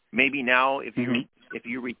 Maybe now if you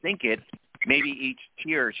rethink it, maybe each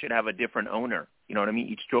tier should have a different owner. You know what I mean?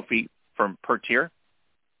 Each trophy per tier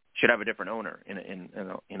should have a different owner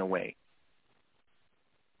in a way.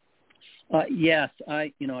 Yes,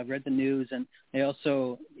 I've read the news, and I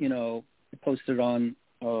also, posted on,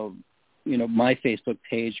 my Facebook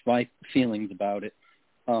page, my feelings about it.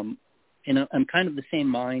 And I'm kind of the same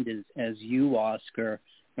mind as you, Oscar.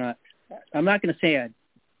 I'm not going to say I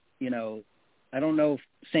don't know if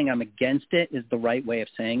saying I'm against it is the right way of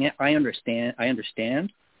saying it. I understand,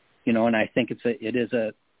 and I think it is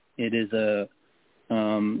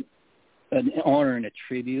an honor and a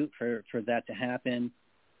tribute for that to happen.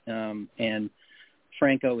 And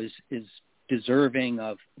Franco is deserving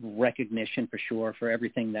of recognition for sure for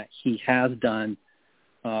everything that he has done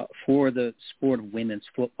for the sport of women's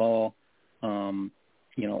football. And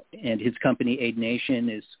his company, Aid Nation,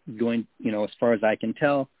 is going, as far as I can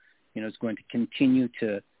tell, is going to continue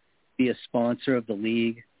to be a sponsor of the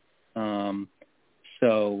league.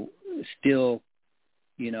 So still,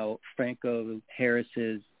 Franco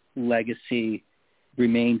Harris's legacy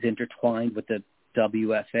remains intertwined with the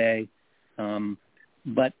WFA.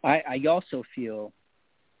 But I also feel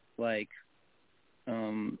like,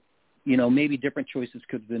 maybe different choices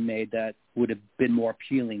could have been made that would have been more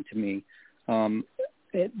appealing to me.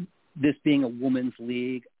 This being a women's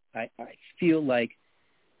league, I feel like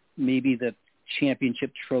maybe the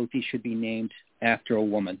championship trophy should be named after a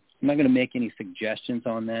woman. I'm not going to make any suggestions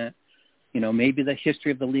on that. Maybe the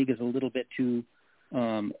history of the league is a little bit too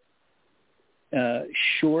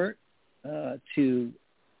short to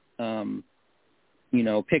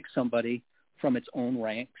pick somebody from its own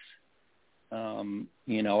ranks.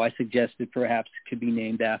 I suggested perhaps it could be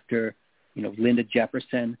named after, Linda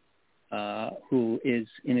Jefferson, who is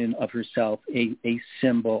in and of herself a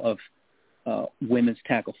symbol of women's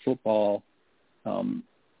tackle football,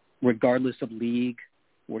 regardless of league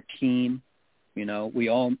or team. We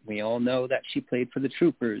all know that she played for the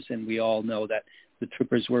Troopers, and we all know that the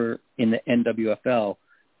Troopers were in the NWFL.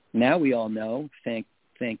 Now we all know, thanks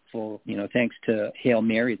to Hail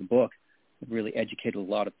Mary, the book, it really educated a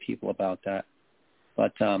lot of people about that.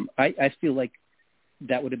 But I feel like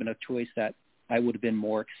that would have been a choice that I would have been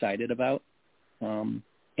more excited about.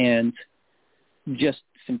 And just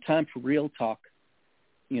some time for real talk,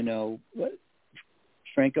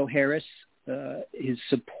 Franco Harris, his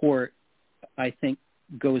support, I think,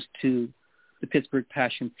 goes to the Pittsburgh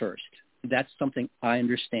Passion first. That's something I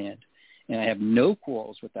understand, and I have no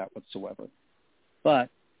quarrels with that whatsoever. But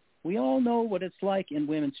we all know what it's like in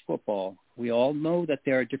women's football. We all know that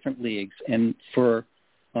there are different leagues, and for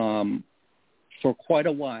quite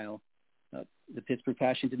a while, the Pittsburgh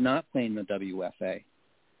Passion did not play in the WFA.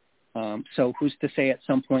 So who's to say at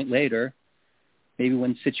some point later, maybe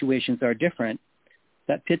when situations are different,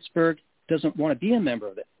 that Pittsburgh doesn't want to be a member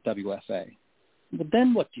of the WFA? Well,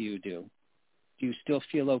 then what do? Do you still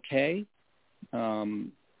feel okay,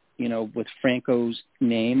 with Franco's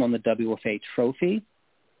name on the WFA trophy?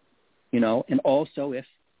 And also if,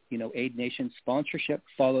 Aid Nation sponsorship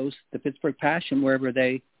follows the Pittsburgh Passion wherever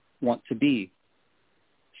they want to be.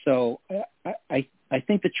 So I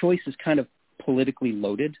think the choice is kind of politically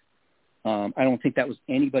loaded. I don't think that was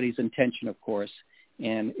anybody's intention, of course.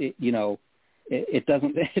 And, it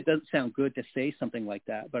doesn't sound good to say something like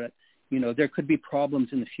that. But, there could be problems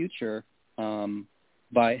in the future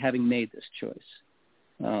by having made this choice.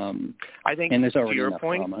 I think, and there's already to your enough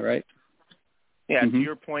point, drama, right? Yeah, to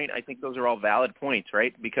your point, I think those are all valid points,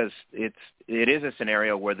 right? Because it is a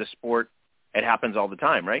scenario where the sport, it happens all the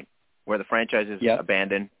time, right? Where the franchises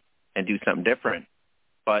abandon and do something different.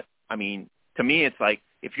 But, I mean, to me, it's like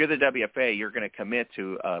if you're the WFA, you're going to commit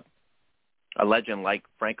to a legend like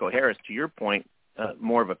Franco Harris, to your point,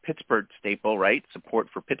 more of a Pittsburgh staple, right? Support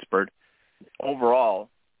for Pittsburgh. Overall,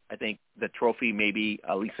 I think the trophy may be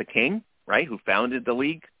Lisa King, right, who founded the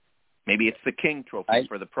league. Maybe it's the King Trophy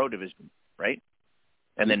for the Pro Division, right?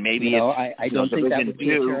 And then maybe I don't think that would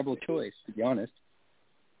be a terrible choice, to be honest.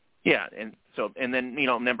 Yeah, and then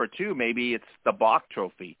number two, maybe it's the Bach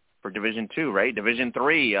Trophy for Division II, right? Division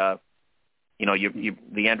III,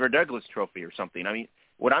 the Andrew Douglas Trophy or something. I mean,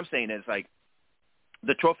 what I'm saying is like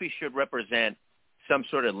the trophy should represent some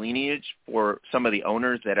sort of lineage for some of the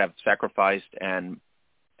owners that have sacrificed and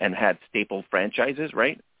had staple franchises,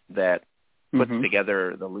 right? That puts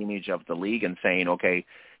together the lineage of the league and saying, okay,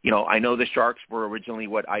 I know the Sharks were originally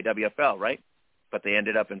IWFL, right? But they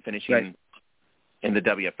ended up in finishing in the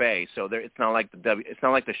WFA. So it's not like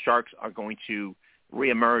the Sharks are going to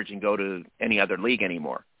reemerge and go to any other league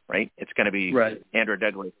anymore, right? It's going to be Andrea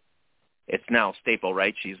Douglas. It's now staple,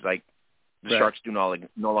 right? She's like, the Sharks do no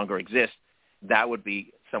longer exist. That would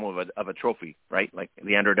be some of a trophy, right? Like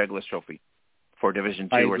the Andrea Douglas Trophy for Division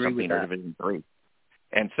II or something, or Division III.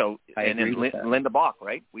 And so, and then Linda Bach,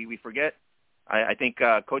 right? We forget. I think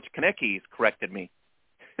Coach Konecki corrected me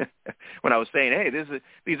when I was saying, hey,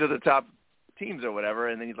 these are the top teams or whatever.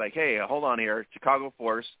 And then he's like, hey, hold on here. Chicago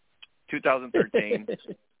Force, 2013,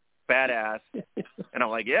 badass. And I'm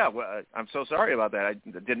like, yeah, well, I'm so sorry about that. I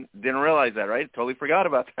didn't realize that, right? Totally forgot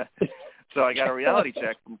about that. So I got a reality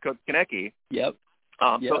check from Coach Konecki. Yep.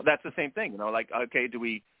 So that's the same thing, like, okay, do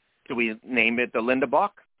we name it the Linda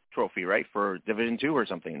Bach Trophy, right, for Division II or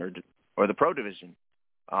something, or the Pro Division,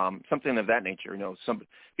 something of that nature,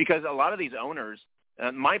 because a lot of these owners.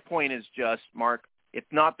 My point is just, Mark, it's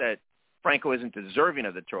not that Franco isn't deserving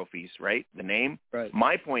of the trophies, right? The name. Right.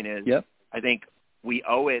 My point is, I think we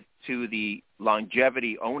owe it to the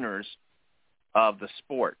longevity owners of the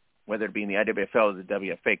sport, whether it be in the IWFL or the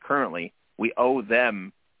WFA currently. We owe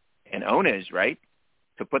them an onus, right,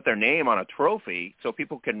 to put their name on a trophy so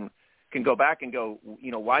people can go back and go,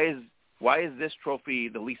 why is this trophy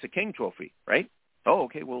the Lisa King Trophy, right? Oh,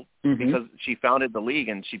 okay, well, because she founded the league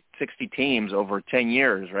and 60 teams over 10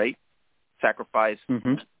 years, right, sacrificed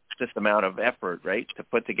this amount of effort, right, to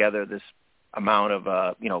put together this amount of,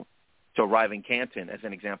 to arrive in Canton, as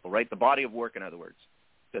an example, right? The body of work, in other words,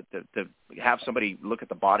 to have somebody look at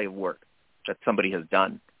the body of work that somebody has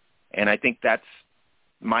done. And I think that's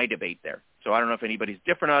my debate there. So I don't know if anybody's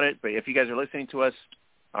different on it, but if you guys are listening to us,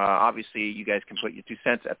 obviously you guys can put your 2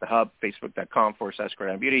 cents at the hub,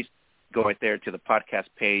 facebook.com/Beauties. Go right there to the podcast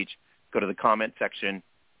page, go to the comment section,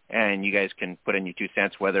 and you guys can put in your 2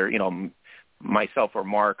 cents, whether, myself or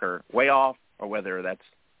Mark are way off, or whether that's,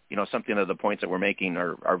 something of the points that we're making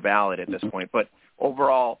are valid at this point. But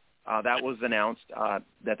overall, that was announced that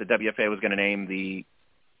the WFA was going to name the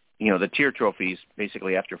tier trophies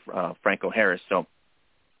basically after Franco Harris. So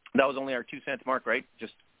that was only our 2 cents, Mark, right?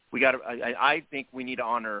 I think we need to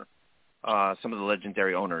honor some of the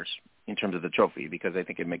legendary owners in terms of the trophy, because I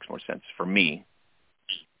think it makes more sense for me.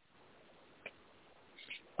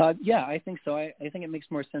 Yeah, I think so. I think it makes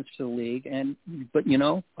more sense for the league. But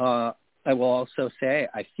I will also say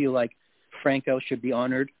I feel like Franco should be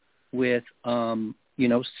honored with, some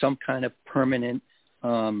kind of permanent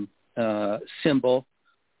symbol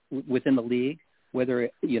within the league, whether,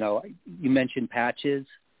 you mentioned patches,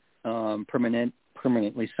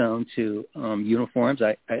 permanently sewn to uniforms.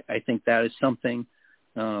 I think that is something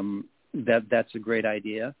that's a great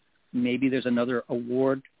idea. Maybe there's another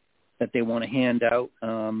award that they want to hand out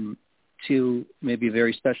to maybe a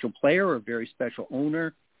very special player or a very special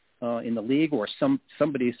owner in the league, or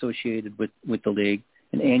somebody associated with the league,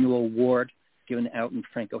 an annual award given out in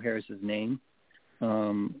Franco Harris's name.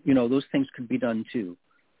 Those things could be done too.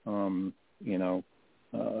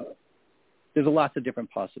 There's lots of different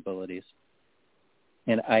possibilities.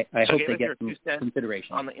 And I hope they get some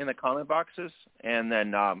consideration in the comment boxes. And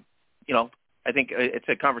then, I think it's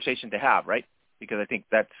a conversation to have, right? Because I think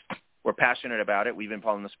we're passionate about it. We've been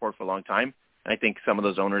following the sport for a long time. And I think some of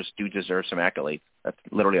those owners do deserve some accolades. That's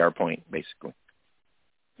literally our point, basically.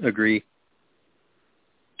 Agree.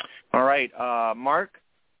 All right, Mark.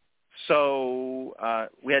 So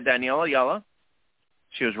we had Daniela Ayala.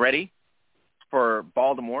 She was ready for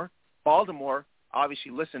Baltimore. Baltimore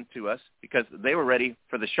obviously listened to us because they were ready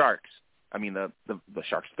for the Sharks. I mean, the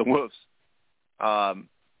Sharks, the Wolves.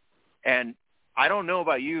 And I don't know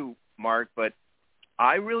about you, Mark, but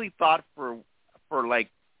I really thought for like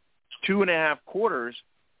 2.5 quarters,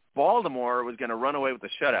 Baltimore was going to run away with the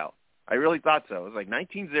shutout. I really thought so. It was like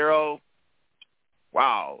 19-0.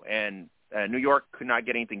 Wow. And New York could not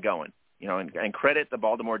get anything going, and credit the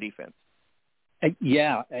Baltimore defense.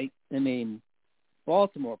 Yeah. I mean,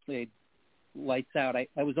 Baltimore played lights out. I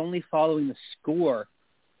was only following the score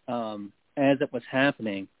as it was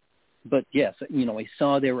happening. But yes, I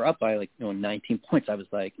saw they were up by 19 points. I was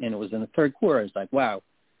like, and it was in the third quarter. I was like, wow,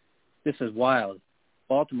 this is wild.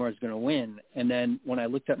 Baltimore is going to win. And then when I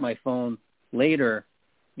looked at my phone later,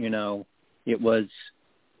 it was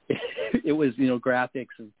graphics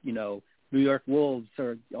of, New York Wolves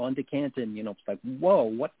or on to Canton, it's like, whoa,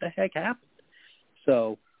 what the heck happened?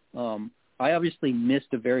 So I obviously missed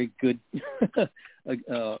a very good,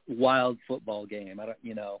 wild football game.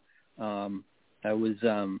 I was,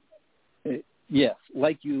 yes,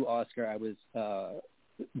 like you, Oscar, I was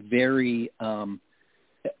very,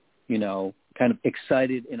 kind of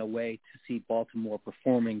excited in a way to see Baltimore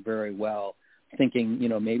performing very well, thinking,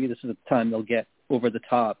 maybe this is the time they'll get over the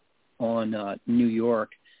top on New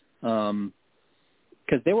York,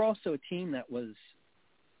 because they were also a team that was,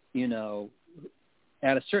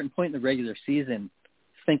 at a certain point in the regular season,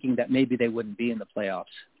 thinking that maybe they wouldn't be in the playoffs,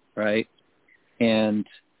 right? And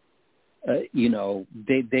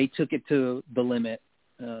they took it to the limit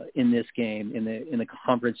in this game in the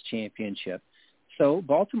conference championship. So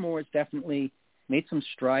Baltimore has definitely made some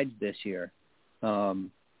strides this year.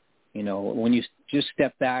 When you just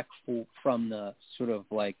step back from the sort of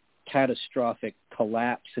like catastrophic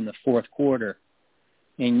collapse in the fourth quarter,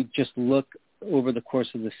 and you just look over the course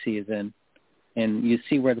of the season, and you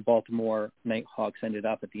see where the Baltimore Nighthawks ended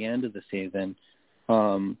up at the end of the season,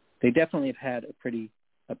 they definitely have had a pretty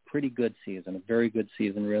good season, a very good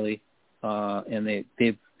season, really. And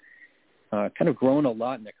they've kind of grown a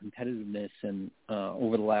lot in their competitiveness and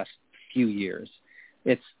over the last few years.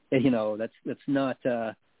 It's that's not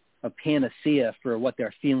a panacea for what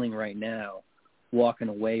they're feeling right now, walking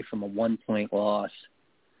away from a 1-point loss.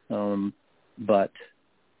 But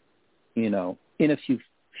in a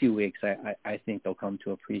few weeks, I think they'll come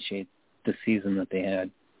to appreciate the season that they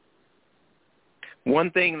had.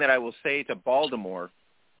 One thing that I will say to Baltimore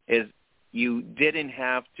is you didn't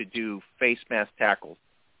have to do face mask tackles.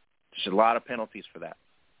 There's a lot of penalties for that.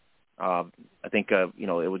 I think it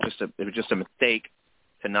was just a mistake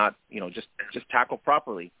to not just tackle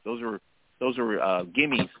properly. Those were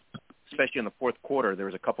gimmies, especially in the fourth quarter. There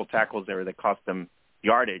was a couple tackles there that cost them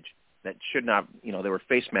yardage that should not. They were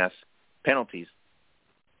face mask penalties.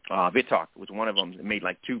 Vitok was one of them that made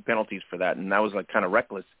like 2 penalties for that, and that was like kind of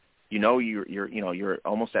reckless. You're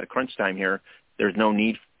almost at a crunch time here. There's no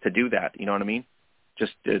need to do that. You know what I mean?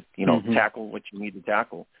 Just to, tackle what you need to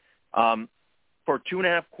tackle. For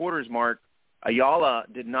 2.5 quarters, Mark, Ayala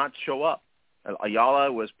did not show up.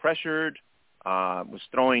 Ayala was pressured, was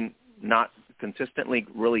throwing not consistently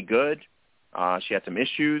really good. She had some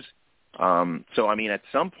issues. So, I mean, at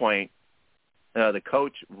some point, the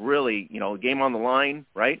coach really, game on the line,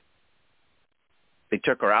 right? They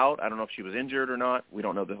took her out. I don't know if she was injured or not. We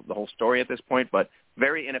don't know the whole story at this point, but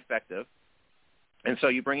very ineffective. And so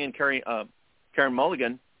you bring in Karen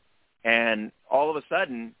Mulligan, and all of a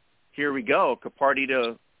sudden, here we go, Capardi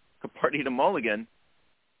to Mulligan,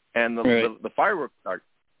 and the fireworks start.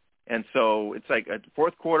 And so it's like a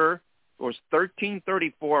fourth quarter. It was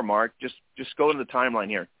 13-34, Mark. Just go to the timeline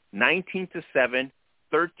here. 19-7,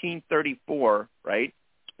 13-34, right?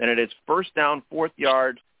 And it is first down, 4th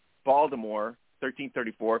yard, Baltimore,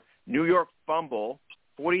 13-34. New York fumble,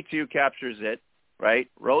 42 captures it, right?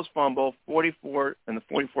 Rose fumble, 44 in the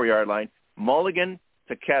 44-yard line. Mulligan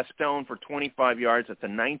to Castone for 25 yards. That's a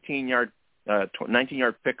 19-yard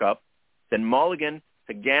pickup. Then Mulligan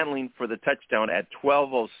to Gantling for the touchdown at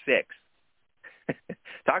 12:06.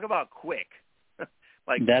 Talk about quick.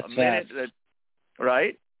 Like that's a minute, fast.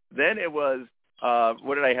 Right? Then it was,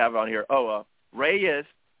 what did I have on here? Reyes,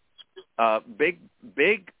 big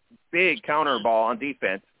counter ball on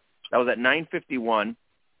defense. That was at 9:51.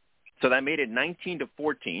 So that made it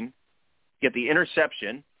 19-14. Get the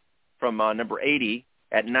interception from number 80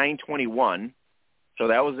 at 9:21. So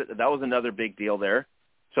that was another big deal there.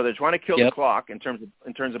 So they're trying to kill the clock in terms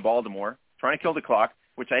of Baltimore, trying to kill the clock,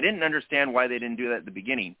 which I didn't understand why they didn't do that at the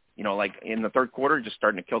beginning. Like in the third quarter, just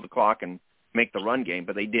starting to kill the clock and make the run game,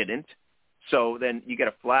 but they didn't. So then you get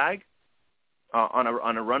a flag on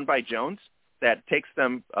a run by Jones that takes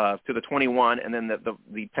them to the 21, and then the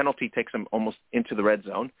penalty takes them almost into the red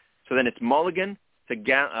zone. So then it's Mulligan to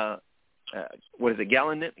Gallinen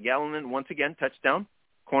once again, touchdown,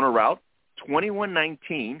 corner route,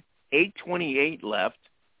 21-19, 8:28 left.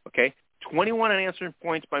 Okay, 21 unanswered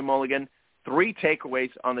points by Mulligan, 3 takeaways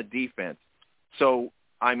on the defense. So,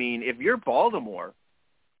 I mean, if you're Baltimore,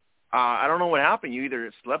 I don't know what happened. You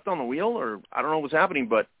either slept on the wheel or I don't know what's happening.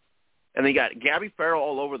 And they got Gabby Farrell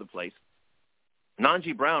all over the place,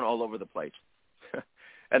 Nanji Brown all over the place.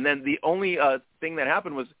 And then the only thing that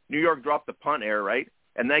happened was New York dropped the punt error, right?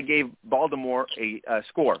 And that gave Baltimore a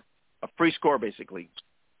score, a free score basically.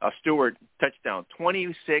 Stewart touchdown,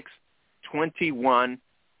 26-21,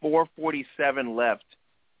 4:47 left.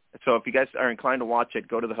 So if you guys are inclined to watch it,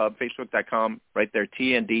 go to the hub, facebook.com, right there,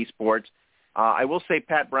 TND Sports. I will say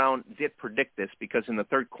Pat Brown did predict this because in the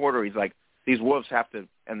third quarter he's like, these Wolves have to,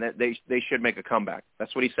 and they should make a comeback.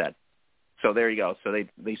 That's what he said. So there you go. So they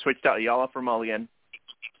switched out Ayala for Mulligan,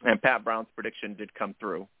 and Pat Brown's prediction did come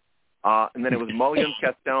through. And then it was Mulligan,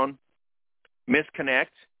 Castone, misconnect,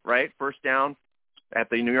 right? First down at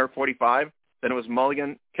the New York 45. Then it was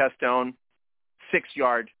Mulligan, Castone,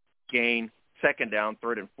 6-yard gain, second down,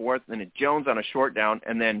 3rd and 4th. Then it's Jones on a short down,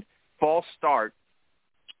 and then false start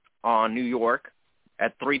on New York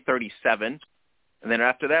at 3:37. And then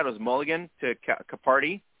after that, it was Mulligan to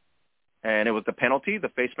Capardi, and it was the penalty, the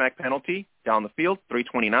face mask penalty down the field,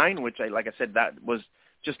 329, which, like I said, that was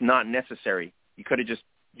just not necessary. You could have just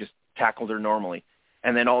tackled her normally.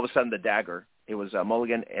 And then all of a sudden, the dagger. It was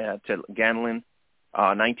Mulligan to Ganlin,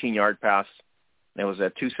 19-yard pass. There was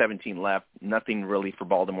a 2:17 left. Nothing really for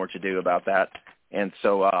Baltimore to do about that. And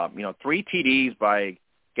so, 3 TDs by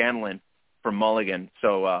Ganlin for Mulligan.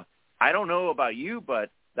 So I don't know about you,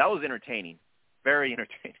 but that was entertaining. Very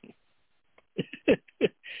entertaining.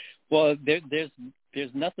 Well,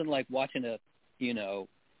 there's nothing like watching a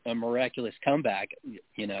miraculous comeback.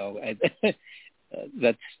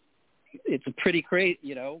 It's a pretty crazy.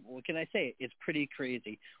 What can I say? It's pretty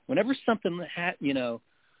crazy. Whenever something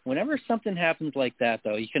happens like that,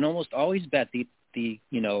 though, you can almost always bet the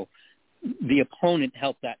opponent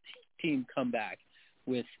helped that team come back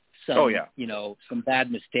with some some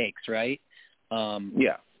bad mistakes, right?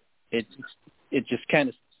 It just kind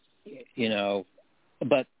of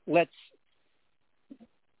but let's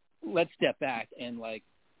step back and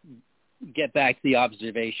get back to the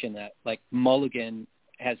observation that Mulligan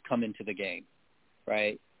has come into the game,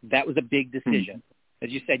 right? That was a big decision. Mm-hmm.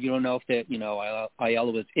 As you said, you don't know if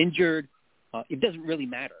Ayala was injured. It doesn't really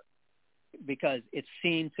matter because it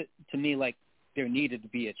seemed to me like there needed to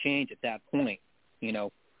be a change at that point,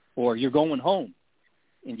 or you're going home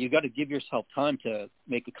and you got to give yourself time to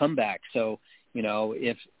make a comeback. So,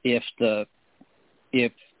 if the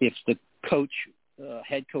coach,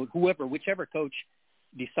 head coach, whichever coach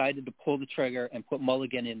decided to pull the trigger and put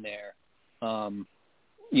Mulligan in there,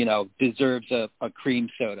 deserves a cream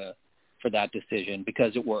soda for that decision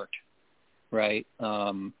because it worked, right?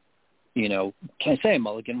 Can I say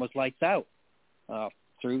Mulligan was lights out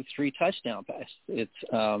through 3 touchdown passes. It's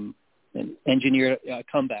an engineered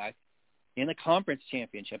comeback in a conference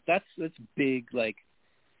championship. That's big,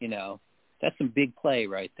 that's some big play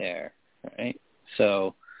right there, right?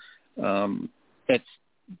 So that's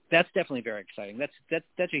definitely very exciting.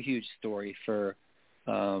 That's a huge story for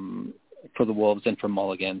the Wolves and for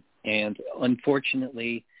Mulligan. And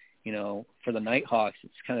unfortunately, for the Nighthawks,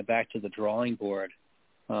 it's kind of back to the drawing board,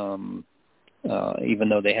 even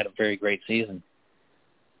though they had a very great season.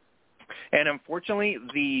 And unfortunately,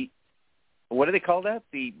 what do they call that?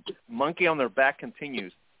 The monkey on their back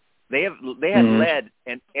continues. They had led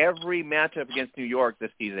in every matchup against New York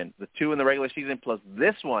this season, the 2 in the regular season plus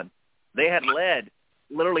this one. They had led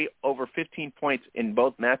literally over 15 points in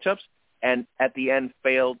both matchups, and at the end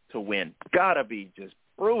failed to win. Gotta be just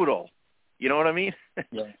brutal. You know what I mean?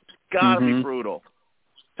 Yeah. Gotta be brutal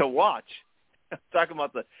to watch. I'm talking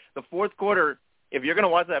about the fourth quarter. If you're going to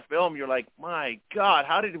watch that film, you're like, my God,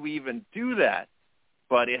 how did we even do that?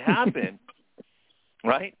 But it happened,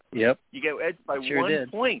 right? Yep. You get edged by 1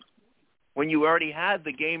 point when you already had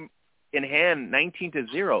the game in hand,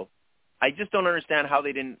 19-0. I just don't understand how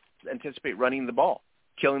they didn't anticipate running the ball,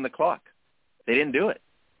 killing the clock. They didn't do it.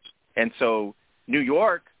 And so New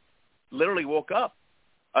York literally woke up.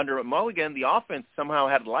 Under Mulligan, the offense somehow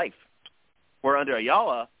had life, where under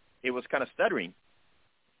Ayala, it was kind of stuttering.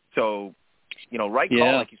 So, right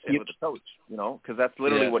call, like you said, with the coach, because that's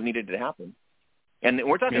literally what needed to happen. And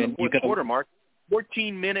we're talking the fourth quarter, Mark.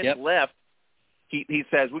 14 minutes left. He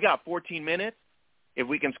says, we got 14 minutes. If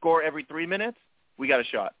we can score every 3 minutes, we got a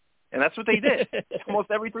shot. And that's what they did. Almost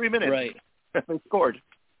every 3 minutes. Right. They scored.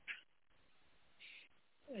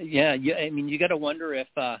 Yeah, I mean, you got to wonder if,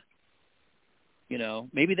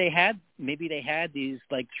 maybe they had these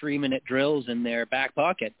 3-minute drills in their back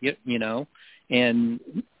pocket, and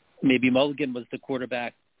maybe Mulligan was the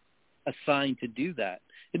quarterback assigned to do that.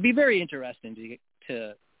 It'd be very interesting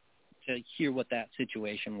to hear what that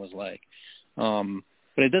situation was like.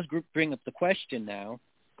 But it does bring up the question now,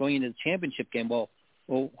 going into the championship game. Well,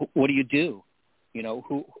 what do you do?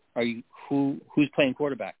 Who's playing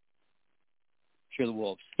quarterback? Sure, the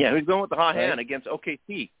Wolves. Yeah, who's going with the hot hand against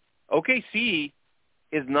OKC? OKC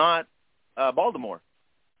is not Baltimore.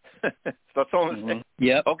 That's all I'm saying.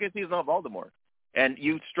 Yep. OKC is not Baltimore. And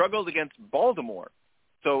you struggled against Baltimore.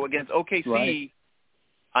 So against OKC,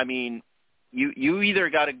 I mean, you either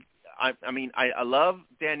got to – I love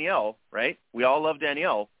Danielle, right? We all love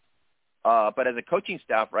Danielle. But as a coaching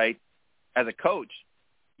staff, right, as a coach,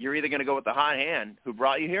 you're either going to go with the hot hand who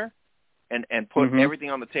brought you here and put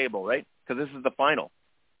everything on the table, right? Because this is the final.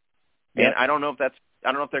 Yep. And I don't know if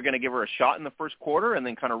they're going to give her a shot in the first quarter and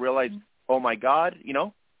then kind of realize, oh, my God,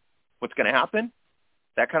 what's going to happen,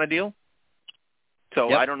 that kind of deal.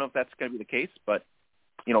 So I don't know if that's going to be the case, but,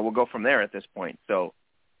 we'll go from there at this point. So,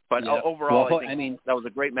 but overall, I think that was a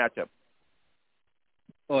great matchup.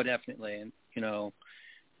 Oh, definitely. And,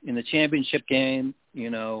 in the championship game,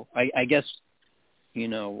 I guess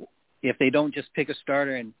if they don't just pick a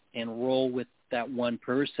starter and roll with that one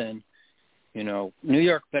person, New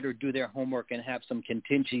York better do their homework and have some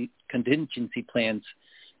contingency plans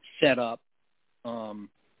set up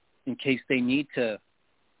in case they need to,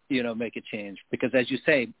 make a change. Because as you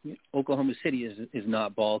say, Oklahoma City is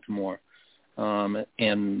not Baltimore.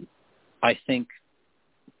 And I think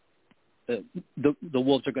the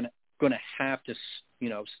Wolves are going to have to,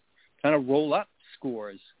 kind of roll up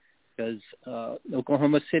scores, because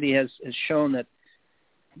Oklahoma City has shown that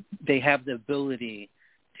they have the ability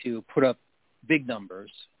to put up big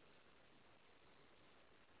numbers.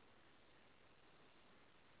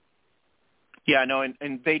 Yeah, no, and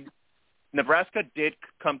Nebraska did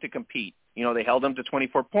come to compete. They held them to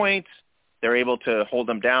 24 points. They're able to hold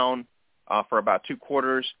them down for about 2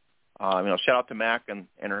 quarters. Shout out to Mac and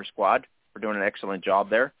her squad for doing an excellent job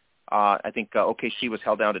there. I think OKC was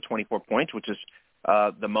held down to 24 points, which is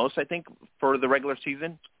the most, I think, for the regular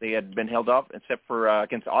season. They had been held off, except for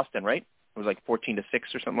against Austin, right? It was like 14-6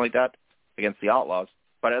 or something like that against the Outlaws.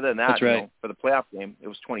 But other than that, that's right. For the playoff game, it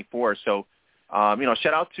was 24. So,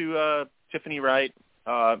 shout out to Tiffany Wright,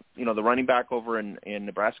 the running back over in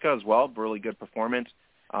Nebraska as well. Really good performance.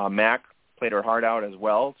 Mac played her heart out as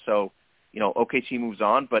well. So, OKC moves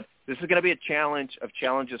on. But this is going to be a challenge of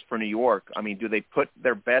challenges for New York. I mean, do they put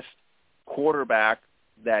their best quarterback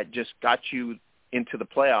that just got you into the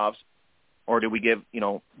playoffs, or do we give,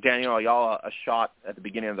 Danielle Ayala a shot at the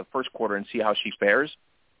beginning of the first quarter and see how she fares?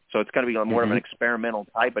 So it's going to be more of an experimental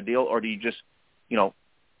type of deal, or do you just,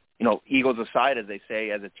 egos aside, as they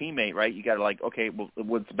say, as a teammate, right? You got to okay, well,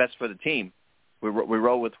 what's best for the team? We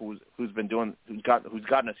roll with who's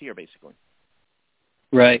gotten us here, basically.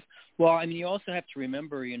 Right. Well, I mean, you also have to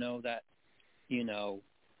remember, that,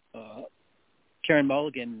 Karen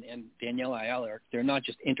Mulligan and Danielle Ayala, they're not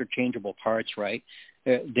just interchangeable parts, right?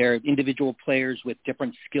 They're individual players with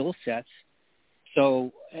different skill sets.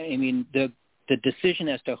 So, I mean, the decision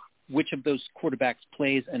as to which of those quarterbacks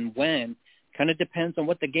plays and when kind of depends on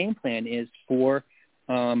what the game plan is for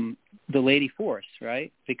the Lady Force,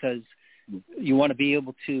 right? Because you want to be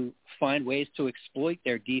able to find ways to exploit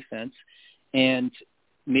their defense, and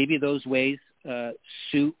maybe those ways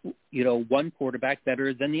suit, one quarterback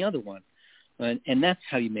better than the other one. And that's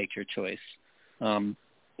how you make your choice.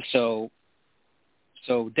 So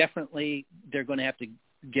definitely they're going to have to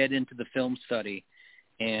get into the film study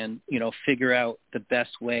and, figure out the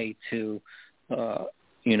best way to,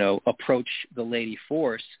 approach the Lady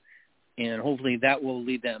Force. And hopefully that will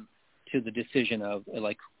lead them to the decision of,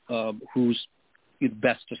 who's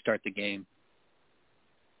best to start the game.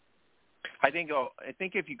 I think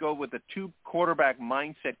if you go with a 2-quarterback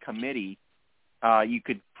mindset committee, you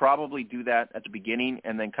could probably do that at the beginning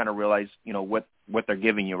and then kind of realize, what they're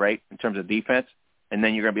giving you, right, in terms of defense. And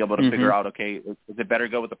then you're going to be able to figure out, okay, is it better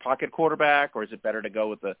to go with the pocket quarterback, or is it better to go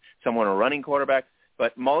with a running quarterback?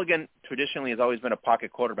 But Mulligan traditionally has always been a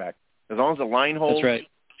pocket quarterback. As long as the line holds, that's right.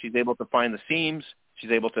 She's able to find the seams. She's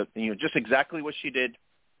able to, just exactly what she did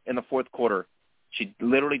in the fourth quarter. She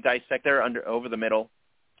literally dissected there over the middle.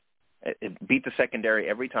 It beat the secondary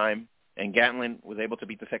every time, and Gatlin was able to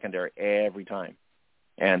beat the secondary every time.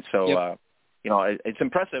 And so, it's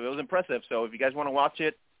impressive. It was impressive. So if you guys want to watch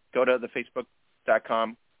it, go to the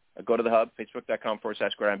Facebook.com, go to the hub,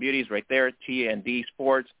 Facebook.com/Gridiron Beauties, right there, T&D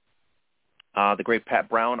Sports. The great Pat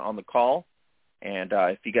Brown on the call. And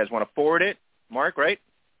if you guys want to forward it, Mark, right?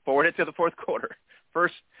 Forward it to the fourth quarter.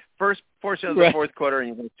 First portion of the fourth quarter, and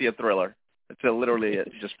you're going to see a thriller. It's literally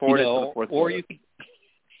it. Just forward it to the fourth quarter.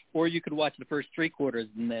 Or you could watch the first 3 quarters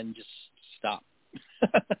and then just stop.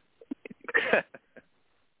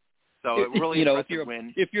 So it really impressive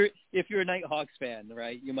win. If you're a Nighthawks fan,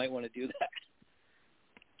 right, you might want to do that.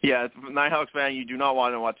 Yeah, if you're a Nighthawks fan, you do not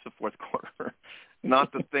want to watch the fourth quarter.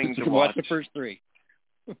 Not the thing to watch. Watch the first 3.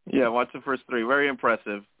 Yeah, watch the first 3. Very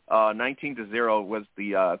impressive. 19-0 was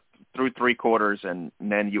the through 3 quarters, and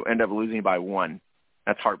then you end up losing by 1.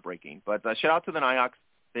 That's heartbreaking. But shout out to the Nighthawks.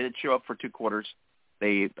 They did show up for 2 quarters.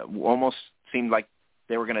 They almost seemed like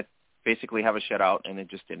they were going to basically have a shutout, and it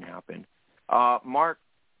just didn't happen. Mark,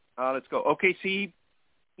 let's go. OKC,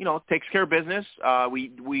 takes care of business.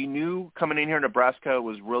 We knew coming in here Nebraska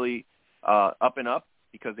was really up and up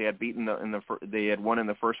because they had beaten they had won in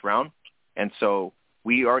the first round, and so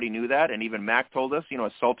we already knew that. And even Mac told us,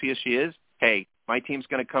 as salty as she is, hey, my team's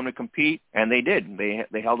going to come to compete, and they did.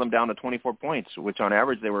 They held them down to 24 points, which on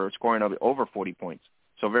average they were scoring over 40 points.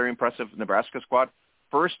 So very impressive Nebraska squad.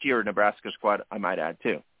 First-year Nebraska squad, I might add,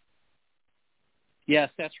 too. Yes,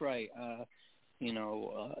 that's right.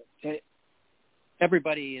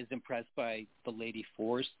 Everybody is impressed by the Lady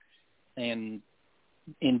Force and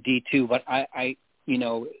in D2, but I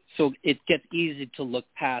so it gets easy to look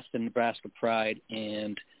past the Nebraska pride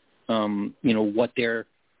and, what they're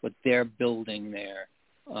building there.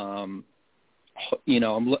 I'm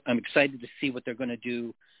excited to see what they're going to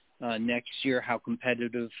do next year, how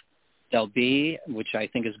competitive they'll be, which I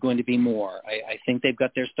think is going to be more. I think they've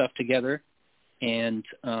got their stuff together, and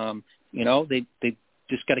they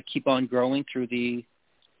just got to keep on growing through the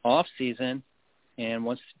off season, and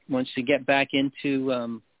once you get back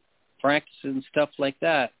into practice and stuff like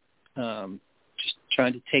that, just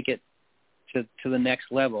trying to take it to the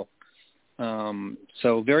next level.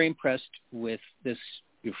 So very impressed with this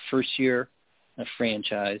first year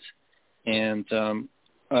franchise, and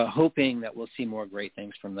hoping that we'll see more great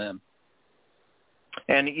things from them.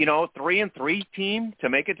 And 3-3 team to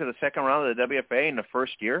make it to the second round of the WFA in the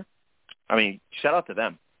first year. I mean, shout out to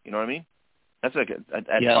them. You know what I mean? That's at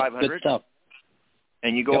 500. Good stuff.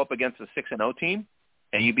 And you go up against a 6-0 team,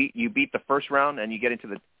 and you beat the first round, and you get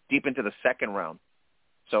deep into the second round.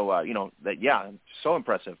 So so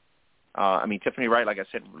impressive. Tiffany Wright, like I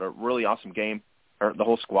said, a really awesome game. The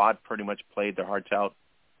whole squad pretty much played their hearts out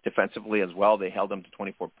defensively as well. They held them to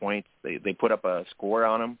 24 points. They put up a score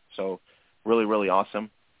on them. So really, really awesome.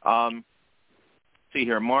 See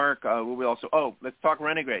here, Mark. Let's talk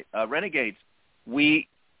Renegades. The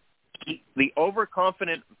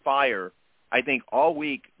overconfident Fire. I think all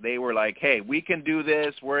week they were like, "Hey, we can do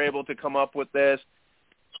this. We're able to come up with this."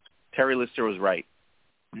 Terry Lister was right.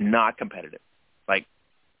 Not competitive. Like,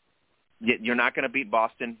 you're not going to beat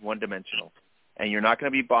Boston one-dimensional, and you're not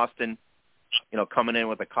going to beat Boston, coming in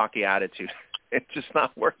with a cocky attitude. It's just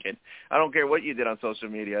not working. I don't care what you did on social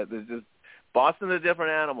media. There's just Boston's a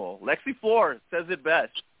different animal. Lexi Floor says it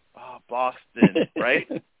best. Oh, Boston, right?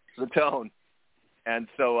 The tone. And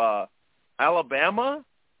so Alabama,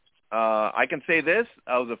 I can say this.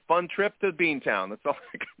 It was a fun trip to Beantown. That's all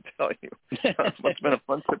I can tell you. It must have been a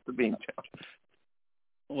fun trip to Beantown.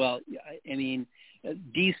 Well, I mean,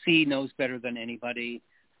 DC knows better than anybody,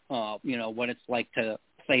 what it's like to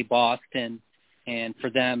play Boston. And for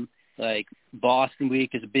them, like, Boston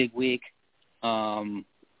week is a big week. But,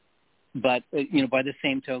 by the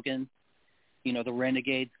same token, the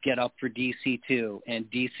Renegades get up for DC too. And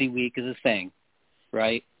DC week is a thing,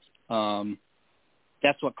 right?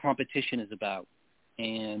 That's what competition is about.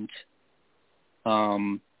 And,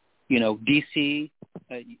 DC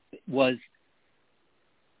was,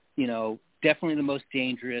 definitely the most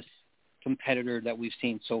dangerous competitor that we've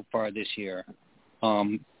seen so far this year.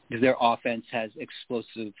 Their offense has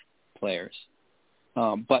explosive players.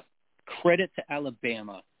 But credit to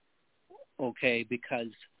Alabama, okay, because,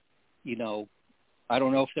 I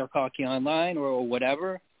don't know if they're cocky online or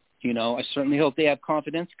whatever. I certainly hope they have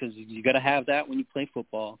confidence, because you got to have that when you play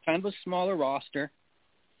football. Kind of a smaller roster,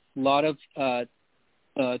 a lot of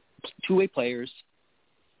two-way players,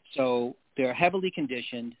 so they're heavily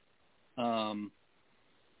conditioned, and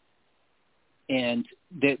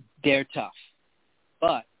they're tough.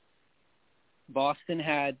 But Boston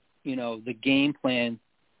had, the game plan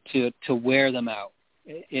to wear them out.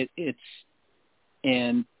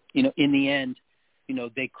 In the end,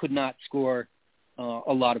 they could not score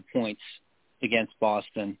a lot of points against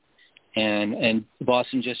Boston, and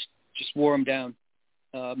Boston just wore them down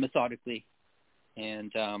methodically.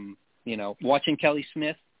 And watching Kelly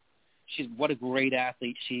Smith, what a great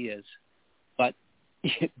athlete she is. But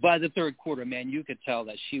by the third quarter, man, you could tell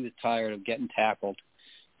that she was tired of getting tackled.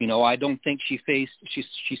 I don't think she's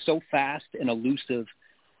so fast and elusive.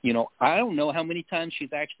 I don't know how many times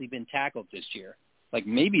she's actually been tackled this year. Like,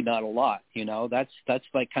 maybe not a lot. That's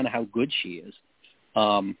like kind of how good she is.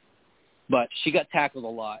 But she got tackled a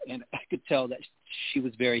lot, and I could tell that she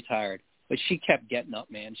was very tired. But she kept getting up,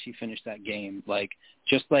 man. She finished that game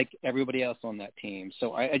just like everybody else on that team.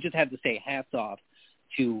 So I just have to say hats off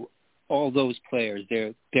to all those players.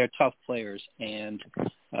 They're tough players, and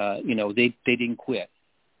they didn't quit.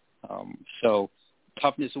 So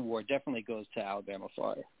toughness award definitely goes to Alabama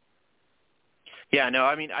Fire. Yeah, no,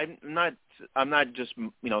 I mean, I'm not just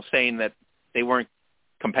saying that they weren't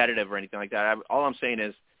competitive or anything like that. All I'm saying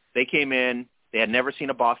is they came in. They had never seen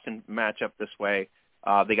a Boston matchup this way.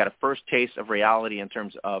 They got a first taste of reality in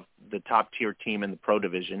terms of the top tier team in the pro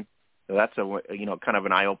division. So that's kind of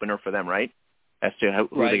an eye opener for them, right? As to who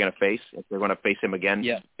they're going to face, if they're going to face him again,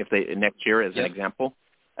 if they next year, as an example.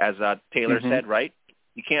 As Taylor said, right?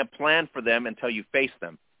 You can't plan for them until you face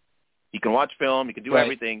them. You can watch film, you can do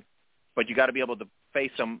everything, but you got to be able to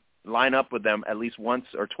face them, line up with them at least once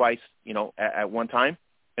or twice, at one time,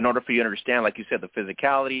 in order for you to understand, like you said, the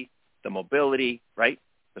physicality, the mobility, right?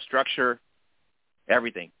 The structure,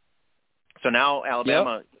 everything. So now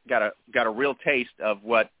Alabama got a real taste of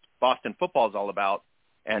what Boston football is all about.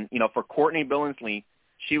 And, for Courtney Billingsley,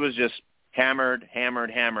 she was just hammered,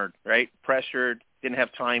 right? Pressured, didn't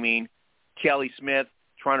have timing. Kelly Smith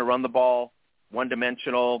trying to run the ball,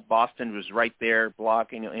 one-dimensional. Boston was right there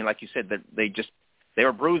blocking. And like you said, they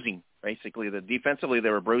were bruising, basically. Defensively, they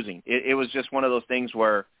were bruising. It was just one of those things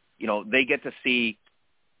where, they get to see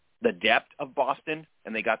the depth of Boston,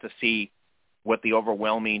 and they got to see what the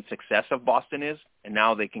overwhelming success of Boston is. And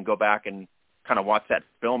now they can go back and kind of watch that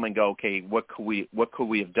film and go, okay, what could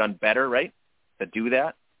we have done better, right, to do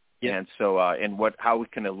that? Yeah. And so, how we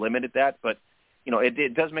can eliminate that. But,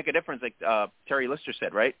 it does make a difference, like Terry Lister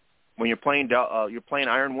said, right? When you're playing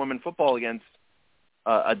Iron Woman football against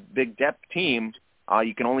a big depth team,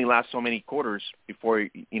 you can only last so many quarters before,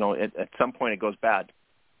 at some point it goes bad.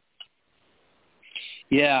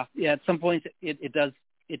 Yeah. At some point it does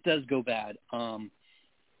go bad. And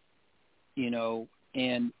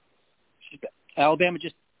Alabama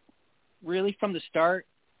just really from the start,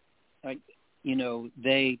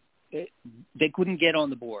 they couldn't get on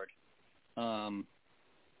the board. And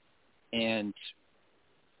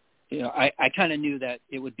I kind of knew that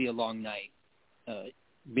it would be a long night.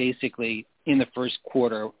 Basically, in the first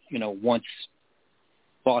quarter, once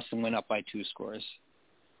Boston went up by 2 scores.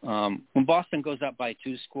 When Boston goes up by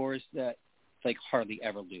 2 scores, that's like hardly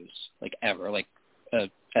ever lose, like ever, like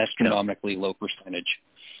astronomically low percentage.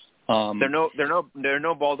 They're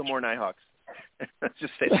no Baltimore Nighthawks. Let's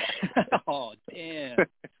just say that. Oh, damn.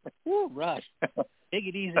 Woo, Russ. Take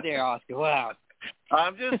it easy there, Oscar. Wow.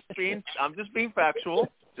 I'm just being factual.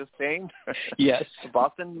 Just saying. Yes.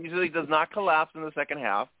 Boston usually does not collapse in the second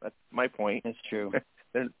half. That's my point. That's true.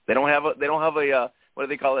 They don't have a what do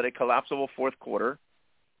they call it? A collapsible fourth quarter.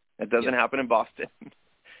 That doesn't happen in Boston.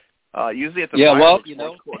 Usually it's a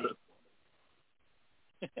fourth quarter.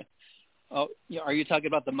 Oh, are you talking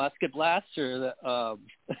about the musket blasts or the?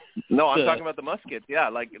 No, I'm talking about the muskets. Yeah,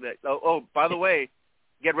 like by the way,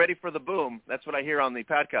 get ready for the boom. That's what I hear on the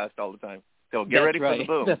podcast all the time. So get ready for the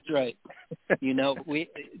boom. That's right.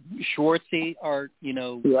 Schwartzy, our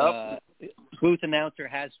booth announcer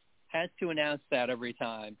has to announce that every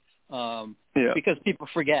time because people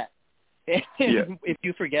forget. If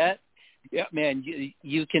you forget, man,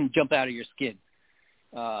 you can jump out of your skin.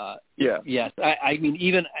 Yes. I mean,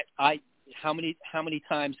 even how many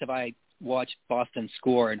times have I watched Boston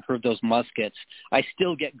score and heard those muskets? I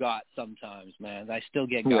still get got sometimes, man. I still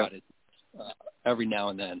get got it every now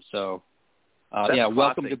and then. So,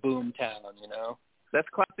 welcome to Boomtown, That's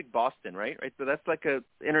classic Boston, right? So that's like a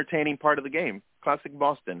entertaining part of the game. Classic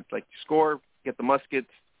Boston. It's like score, get the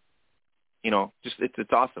muskets,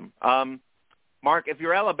 it's awesome. Mark, if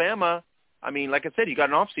you're Alabama, I mean, like I said, you got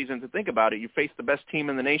an off season to think about it. You faced the best team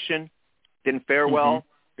in the nation, didn't fare well.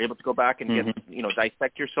 You're able to go back and get,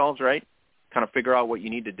 dissect yourselves, right? Kind of figure out what you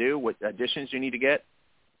need to do, what additions you need to get,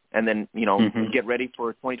 and then, get ready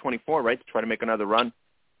for 2024, right, to try to make another run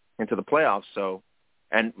into the playoffs. So,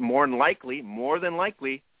 and more than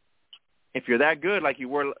likely, if you're that good like you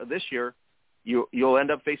were this year, you'll end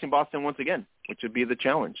up facing Boston once again, which would be the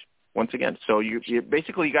challenge once again. So you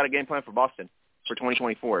basically you got a game plan for Boston for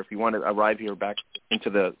 2024 if you want to arrive here back into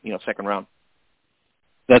the second round.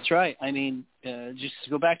 That's right. I mean, just to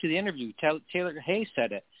go back to the interview, Taylor Hayes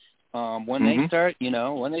said it when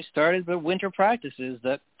they started the winter practices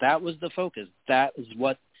that was the focus. That is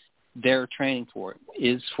what they're training for,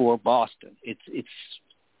 is for Boston. It's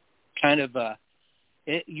kind of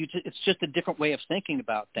it's just a different way of thinking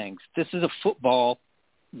about things. This is a football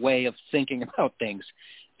way of thinking about things.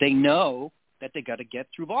 They know that they got to get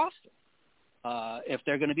through Boston if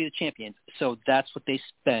they're going to be the champions. So that's what they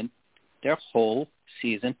spent their whole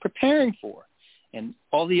season preparing for. And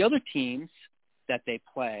all the other teams that they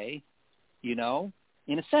play, in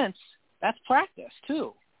a sense, that's practice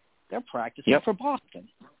too. They're practicing for Boston.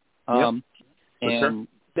 That's the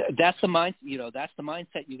that's the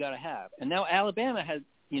mindset you got to have. And now Alabama has,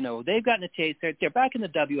 they've gotten a taste. They're back in the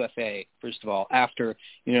WFA, first of all, after,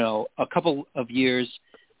 a couple of years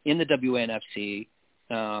in the WNFC.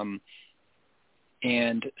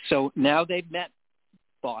 And so now they've met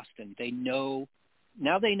Boston. They know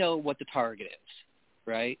what the target is,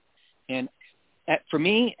 right? And for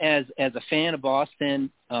me, as a fan of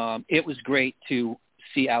Boston, it was great to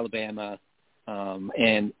see Alabama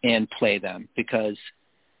and play them because,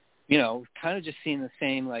 kind of just seeing the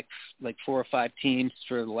same like 4 or 5 teams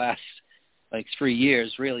for the last 3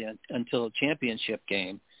 years, really, until the championship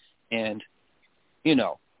game. And,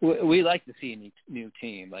 we like to see a new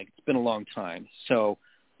team. Like, it's been a long time. So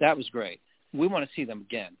that was great. We want to see them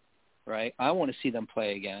again, right? I want to see them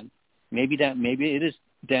play again. Maybe it is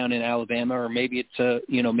down in Alabama, or maybe it's a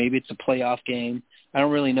playoff game. I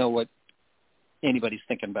don't really know what anybody's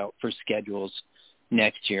thinking about for schedules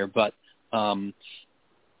next year, but as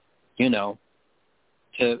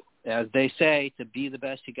they say, to be the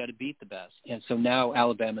best, you got to beat the best. And so now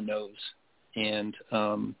Alabama knows, and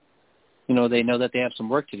they know that they have some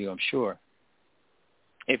work to do, I'm sure.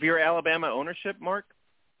 If you're Alabama ownership, Mark,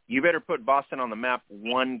 you better put Boston on the map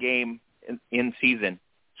one game in season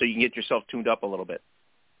so you can get yourself tuned up a little bit.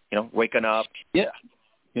 Waking up. Yeah.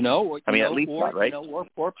 At least that, right?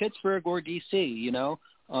 Or Pittsburgh or DC.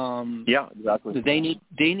 Yeah, exactly. They need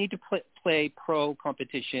to play pro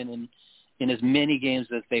competition in as many games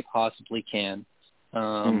as they possibly can.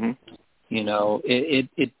 It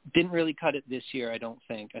didn't really cut it this year, I don't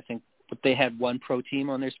think. I think they had one pro team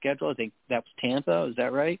on their schedule. I think that was Tampa. Is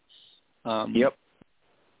that right? Yep.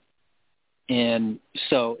 And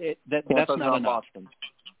so that's not enough. Boston.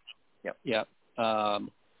 Yep. Yep.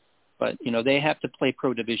 But they have to play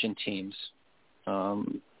pro division teams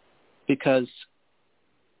because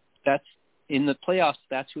that's in the playoffs.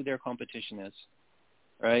 That's who their competition is,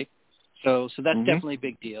 right? So that's definitely a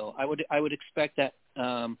big deal. I would expect that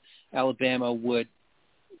Alabama would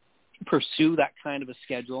pursue that kind of a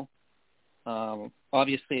schedule.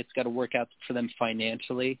 Obviously, it's got to work out for them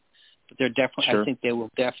financially, but they're definitely. Sure. I think they will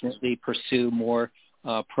definitely pursue more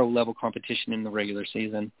pro level competition in the regular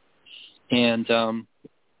season, and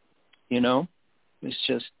it's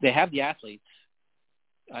just they have the athletes.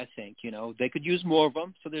 I think they could use more of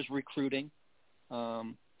them. So there's recruiting.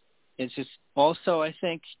 It's just also I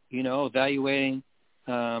think evaluating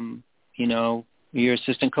your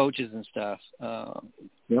assistant coaches and stuff.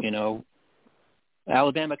 Yep.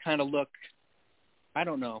 Alabama kind of look, I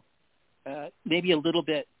don't know, maybe a little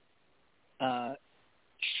bit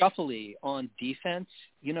shuffly on defense.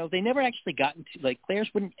 They never actually got into, players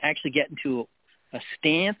wouldn't actually get into a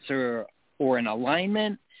stance or an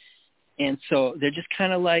alignment. And so they're just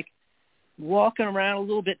kind of walking around a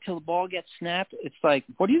little bit till the ball gets snapped. It's like,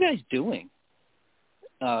 what are you guys doing?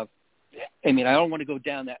 I don't want to go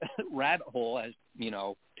down that rabbit hole as,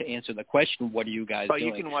 to answer the question, what are you guys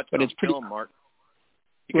doing? You can watch it on film, Mark.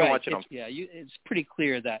 You can watch it on. Yeah, it's pretty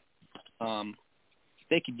clear that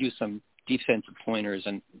they could use some defensive pointers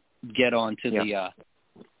and get on to get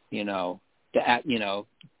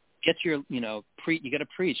your, you got to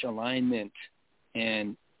preach alignment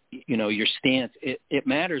and, your stance. It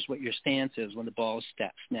matters what your stance is when the ball is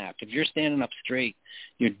snapped. If you're standing up straight,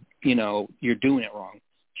 you're doing it wrong.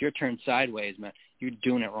 If you're turned sideways, man, you're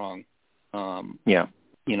doing it wrong.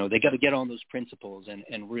 They got to get on those principles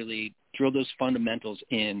and really drill those fundamentals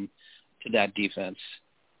in to that defense.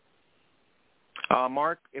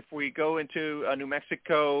 Mark, if we go into New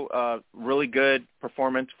Mexico, really good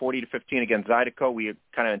performance, 40-15 against Zydeco. We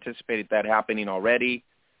kind of anticipated that happening already.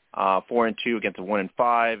 4-2 against a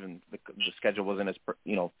 1-5, and the schedule wasn't as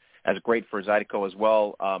great for Zydeco as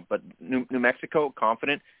well. But New Mexico,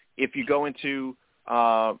 confident. If you go into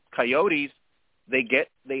Coyotes, they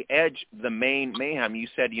edge the Maine Mayhem. You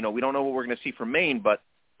said, we don't know what we're going to see from Maine, but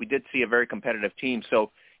we did see a very competitive team.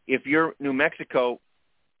 So if you're New Mexico,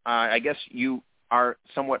 I guess you are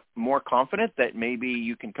somewhat more confident that maybe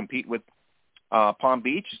you can compete with Palm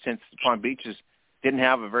Beach, since Palm Beach didn't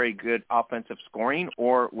have a very good offensive scoring,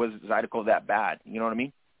 or was Zydeco that bad? You know what I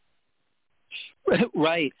mean?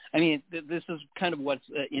 Right. This is kind of what's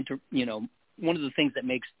one of the things that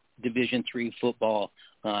makes Division III football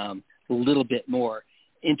a little bit more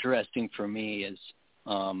interesting for me is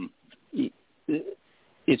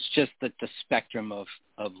it's just that the spectrum of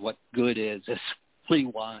what good is pretty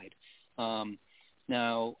wide.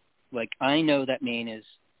 Now, I know that Maine is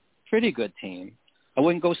a pretty good team. I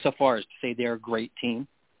wouldn't go so far as to say they're a great team.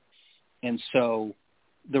 And so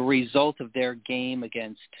the result of their game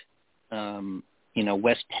against,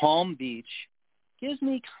 West Palm Beach gives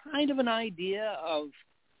me kind of an idea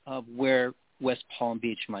of where West Palm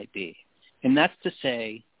Beach might be. And that's to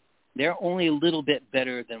say they're only a little bit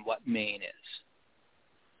better than what Maine is.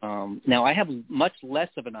 Now, I have much less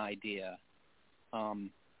of an idea, what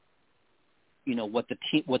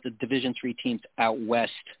the Division III teams out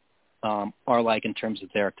west are like in terms of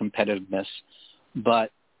their competitiveness.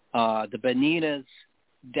 But the Bonitas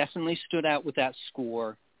definitely stood out with that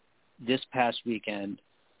score this past weekend.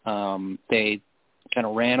 They kind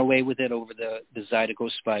of ran away with it over the Zydeco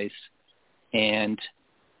Spice. And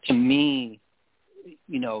to me,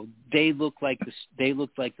 they look like the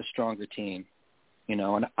stronger team.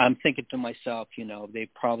 And I'm thinking to myself, they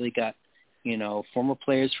probably got, former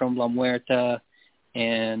players from La Muerta,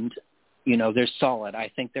 and they're solid. I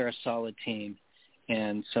think they're a solid team.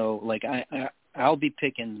 And so, I'll be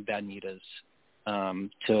picking Bonitas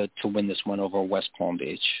to win this one over West Palm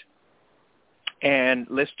Beach. And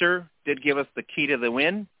Lister did give us the key to the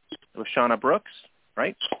win with Shauna Brooks,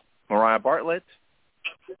 right? Mariah Bartlett.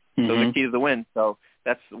 So the key to the win. So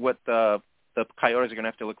that's what the Coyotes are going to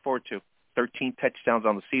have to look forward to. 13 touchdowns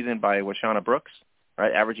on the season by Washana Brooks,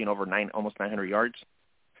 right, averaging over almost 900 yards.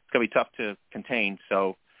 It's going to be tough to contain.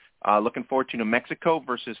 So looking forward to New Mexico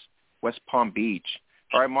versus West Palm Beach.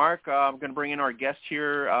 All right, Mark, I'm going to bring in our guest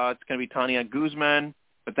here. It's going to be Tania Guzman.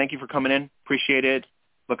 But thank you for coming in. Appreciate it.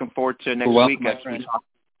 Looking forward to next week as we talk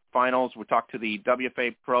finals. We'll talk to the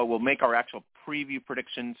WFA Pro. We'll make our actual preview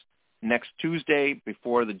predictions next Tuesday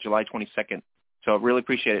before the July 22nd. So really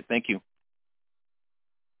appreciate it. Thank you.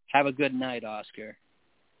 Have a good night, Oscar.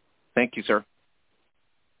 Thank you, sir.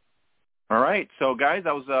 All right. So, guys,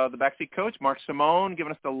 that was the backseat coach, Mark Simone,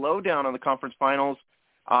 giving us the lowdown on the conference finals.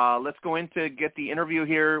 Let's go in to get the interview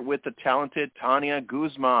here with the talented Tania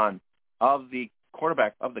Guzman of the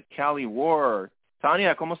quarterback of the Cali War.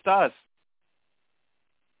 Tania, ¿cómo estás?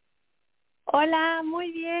 Hola,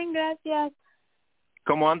 muy bien, gracias.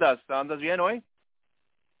 ¿Cómo andas? ¿Andas bien hoy?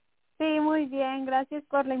 Sí, muy bien. Gracias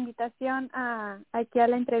por la invitación aquí a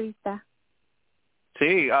la entrevista.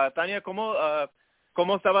 Sí, Tania, ¿cómo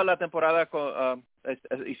estaba la temporada?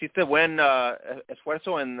 ¿Hiciste buen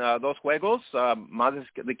esfuerzo en 2 juegos? Más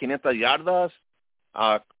de 500 yardas,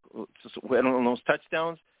 fueron unos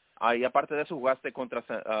touchdowns. Y aparte de eso, jugaste contra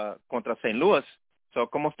St. Louis. So,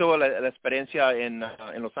 ¿cómo estuvo la experiencia en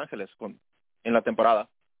Los Ángeles en la temporada?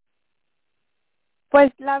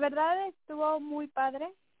 Pues la verdad estuvo muy padre.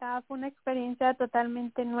 Fue una experiencia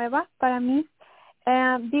totalmente nueva para mí.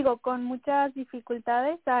 Con muchas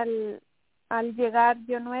dificultades al llegar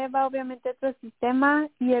yo nueva, obviamente otro sistema,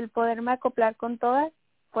 y el poderme acoplar con todas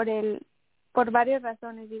por varias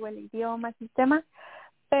razones, el idioma, sistema.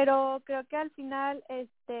 Pero creo que al final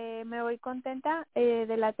me voy contenta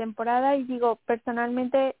de la temporada y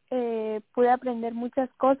personalmente pude aprender muchas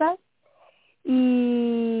cosas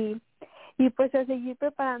y pues a seguir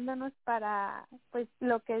preparándonos para pues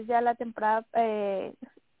lo que es ya la temporada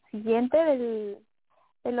siguiente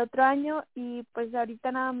del otro año, y pues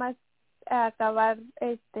ahorita nada más acabar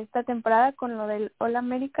esta temporada con lo del All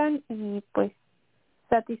American y pues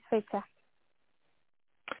satisfecha.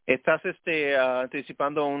 ¿Estás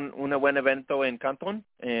anticipando un buen evento en Canton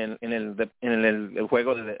en el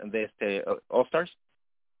juego de All Stars?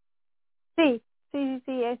 Sí,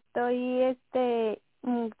 estoy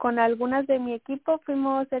con algunas de mi equipo,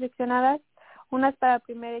 fuimos seleccionadas, unas para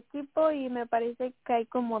primer equipo y me parece que hay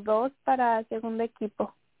como 2 para segundo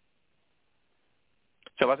equipo.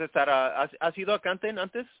 ¿Se vas a estar ¿has ido a Canton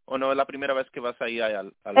antes o no es la primera vez que vas ahí a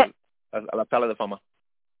la sala de fama?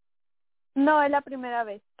 No, es la primera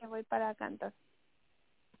vez que voy para Canton.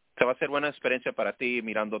 Se va a ser buena experiencia para ti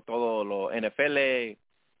mirando todo lo NFL,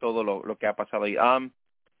 todo lo que ha pasado ahí.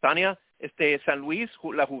 Tania, San Luis,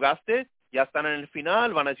 ¿la jugaste? Ya están en el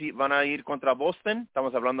final, van a ir contra Boston.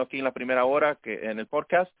 Estamos hablando aquí en la primera hora en el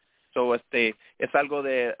podcast. So, es algo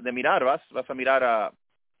de mirar, vas a mirar a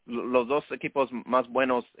los 2 equipos más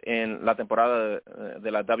buenos en la temporada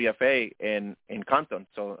de la WFA en Canton.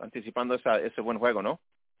 So, anticipando ese buen juego, ¿no?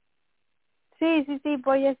 Sí,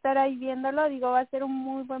 voy a estar ahí viéndolo. Va a ser un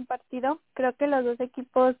muy buen partido. Creo que los 2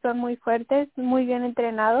 equipos son muy fuertes, muy bien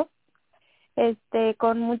entrenados,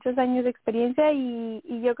 con muchos años de experiencia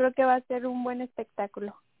y yo creo que va a ser un buen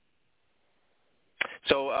espectáculo.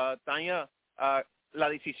 So, Tania, ¿la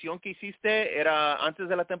decisión que hiciste era antes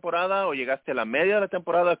de la temporada o llegaste a la media de la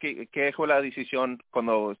temporada? ¿Qué fue la decisión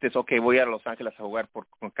cuando dices, voy a Los Ángeles a jugar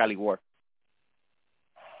con Cali War?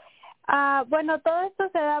 Bueno, todo esto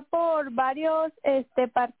se da por varios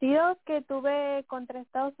partidos que tuve contra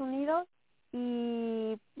Estados Unidos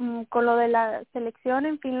y con lo de la selección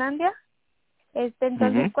en Finlandia.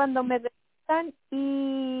 Entonces cuando me regresan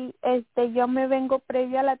y yo me vengo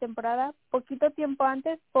previo a la temporada, poquito tiempo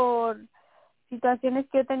antes, por situaciones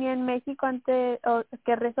que yo tenía en México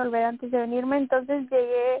que resolver antes de venirme. Entonces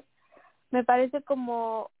llegué, me parece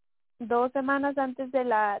como 2 semanas antes de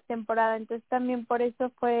la temporada, entonces también por eso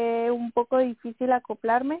fue un poco difícil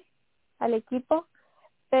acoplarme al equipo,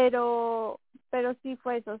 pero sí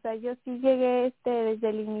fue eso, o sea, yo sí llegué desde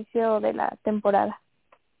el inicio de la temporada.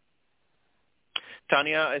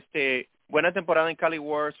 Tania, buena temporada en Cali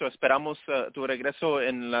War, so esperamos tu regreso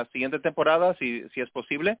en la siguiente temporada, si es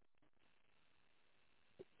posible.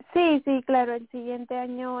 Sí, claro, el siguiente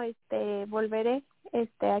año volveré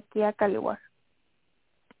aquí a Cali War.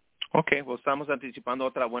 Okay, pues estamos anticipando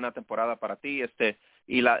otra buena temporada para ti,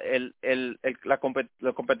 y la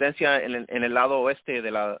competencia en el lado oeste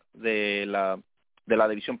de la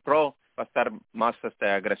división Pro va a estar más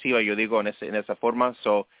agresiva, yo digo, en esa forma.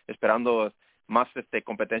 So, esperando más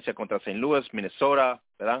competencia contra St. Louis, Minnesota,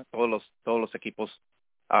 ¿verdad? Todos los equipos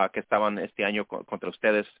que estaban este año contra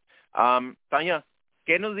ustedes. Tania,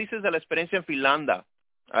 ¿qué nos dices de la experiencia en Finlandia?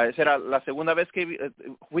 ¿Esa era la segunda vez que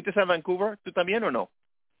fuiste a Vancouver? ¿Tú también o no?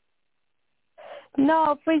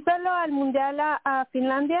 No, fui solo al Mundial a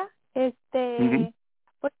Finlandia. Uh-huh.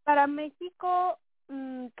 Pues para México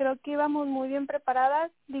creo que íbamos muy bien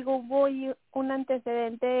preparadas. Digo, hubo un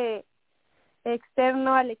antecedente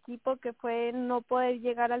externo al equipo que fue no poder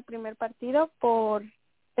llegar al primer partido por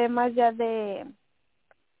temas ya de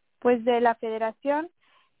la federación,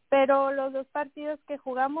 pero los 2 partidos que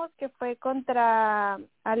jugamos, que fue contra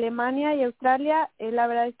Alemania y Australia, la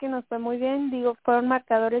verdad es que nos fue muy bien. Digo, fueron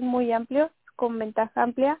marcadores muy amplios, con ventaja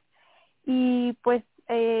amplia, y pues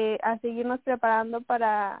a seguirnos preparando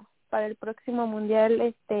para el próximo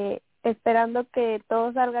mundial, esperando que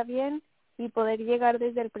todo salga bien y poder llegar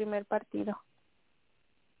desde el primer partido.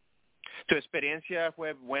 ¿Tu experiencia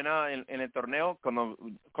fue buena en el torneo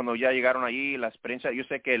cuando ya llegaron allí? La experiencia, yo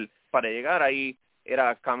sé que para llegar ahí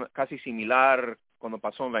era casi similar cuando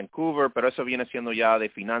pasó en Vancouver, pero eso viene siendo ya de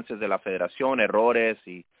finanzas de la federación, errores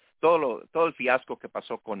y todo el fiasco que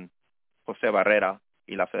pasó con José Barrera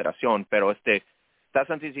y la federación. Pero ¿estás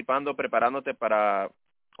anticipando, preparándote para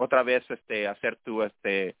otra vez hacer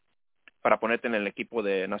para ponerte en el equipo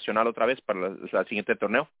de nacional otra vez para el siguiente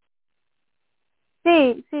torneo?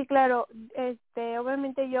 Sí, claro.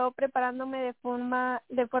 Obviamente yo preparándome de forma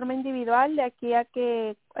individual de aquí a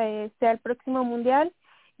que sea el próximo mundial,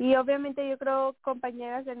 y obviamente yo creo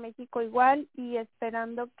compañeras en México igual, y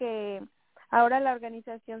esperando que ahora la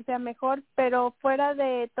organización sea mejor. Pero fuera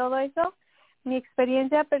de todo eso, mi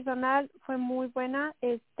experiencia personal fue muy buena,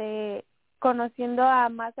 conociendo a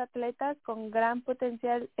más atletas con gran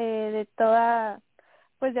potencial de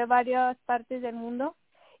varias partes del mundo.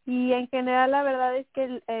 Y en general la verdad es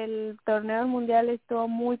que el torneo mundial estuvo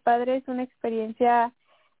muy padre. Es una experiencia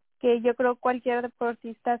que yo creo cualquier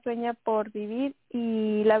deportista sueña por vivir,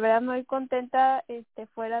 y la verdad muy contenta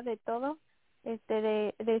fuera de todo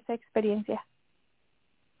de esa experiencia.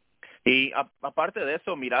 Y aparte de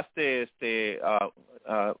eso, miraste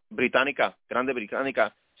Grande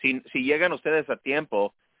Británica. Si llegan ustedes a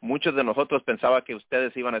tiempo, muchos de nosotros pensaban que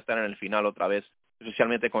ustedes iban a estar en el final otra vez,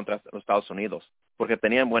 especialmente contra los Estados Unidos, porque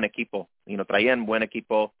tenían buen equipo y nos traían buen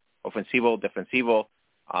equipo ofensivo, defensivo,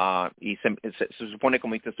 y se supone,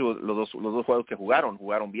 como dices tú, los dos juegos que jugaron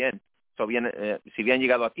bien. Si habían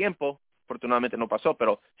llegado a tiempo, afortunadamente no pasó,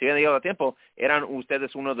 pero si habían llegado a tiempo, eran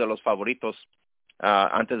ustedes uno de los favoritos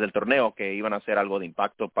antes del torneo, que iban a hacer algo de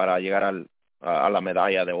impacto para llegar a la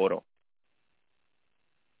medalla de oro.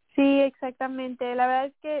 Sí, exactamente. La verdad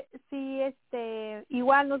es que sí,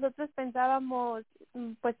 igual nosotros pensábamos,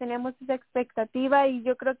 pues teníamos esa expectativa, y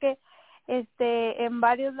yo creo que en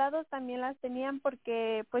varios lados también las tenían,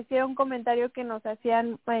 porque pues era un comentario que nos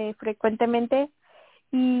hacían frecuentemente.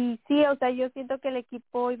 Y sí, o sea, yo siento que el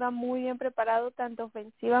equipo iba muy bien preparado, tanto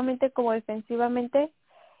ofensivamente como defensivamente,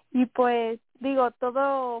 y pues digo,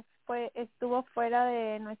 todo estuvo fuera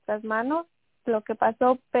de nuestras manos lo que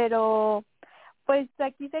pasó, pero pues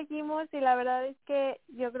aquí seguimos, y la verdad es que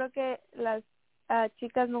yo creo que las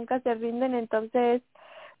chicas nunca se rinden. Entonces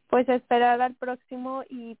pues esperar al próximo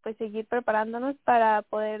y pues seguir preparándonos para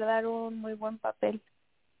poder dar un muy buen papel.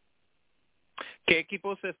 ¿Qué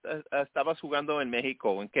equipos estabas jugando en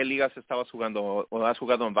México? ¿En qué ligas estabas jugando, o has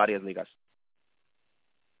jugado en varias ligas?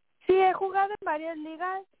 Sí, he jugado en varias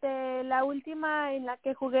ligas. La última en la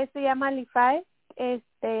que jugué se llama LIFAE,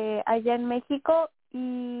 allá en México,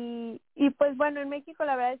 y pues bueno, en México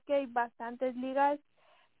la verdad es que hay bastantes ligas,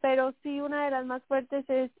 pero sí una de las más fuertes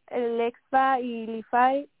es el EXFA y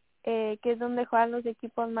LIFAE, que es donde juegan los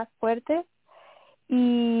equipos más fuertes.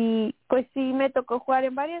 Y pues sí me tocó jugar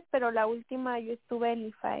en varias, pero la última yo estuve en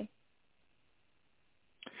LIFAE.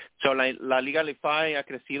 So, la liga LIFAE ha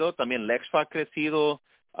crecido, también la EXFA ha crecido.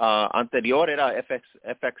 Anterior era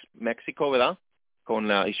FX México, ¿verdad? Con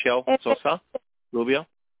Ishel Sosa Rubio.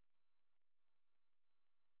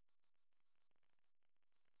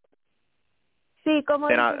 Sí, como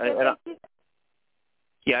era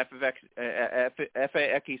ya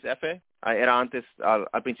FXF era antes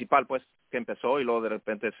al principal, pues, que empezó, y luego de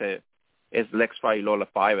repente es LEXFA y luego la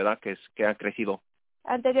FI, ¿verdad? Que ha crecido.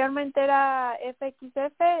 Anteriormente era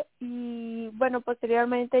FXF, y bueno,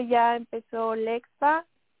 posteriormente ya empezó LEXFA,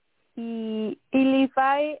 y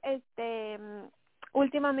LIFAE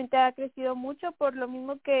últimamente ha crecido mucho, por lo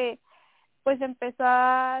mismo que pues empezó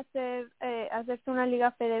a hacerse una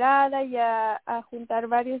liga federada y a juntar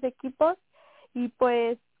varios equipos, y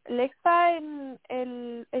pues Lexa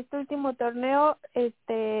en este último torneo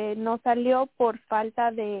no salió por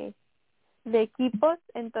falta de equipos,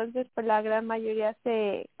 entonces pues la gran mayoría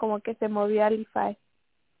se movió al IFAE.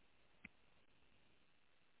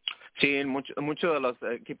 Sí, muchos de los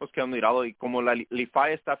equipos que han mirado, y como la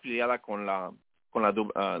IFAE está afiliada con la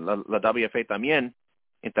WFA también,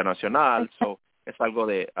 internacional, es algo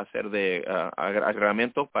de hacer de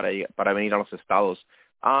agregamiento para venir a los estados.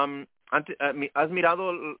 ¿Has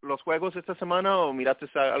mirado los juegos esta semana o miraste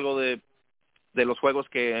algo de los juegos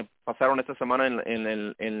que pasaron esta semana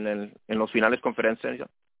en los finales conferencia?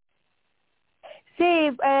 Sí,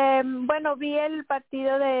 bueno, vi el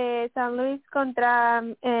partido de San Luis contra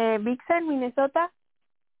Vixen, Minnesota,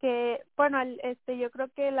 que, bueno, yo creo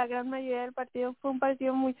que la gran mayoría del partido fue un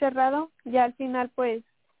partido muy cerrado. Ya al final, pues,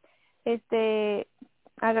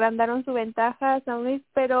 agrandaron su ventaja a San Luis,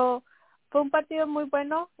 pero fue un partido muy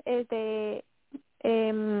bueno,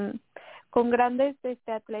 con grandes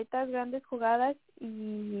atletas, grandes jugadas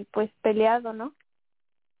y, pues, peleado, ¿no?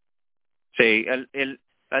 Sí,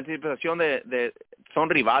 la anticipación son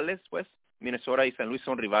rivales, pues. Minnesota y San Luis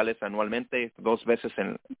son rivales anualmente, 2 veces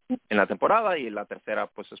en la temporada, y la tercera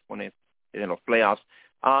pues se pone en los playoffs.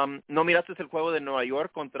 ¿No miraste el juego de Nueva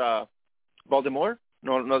York contra Baltimore?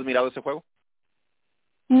 ¿No has mirado ese juego?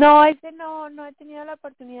 No, ese no he tenido la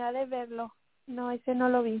oportunidad de verlo. No, ese no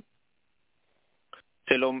lo vi.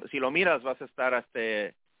 Si lo miras vas a estar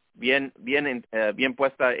bien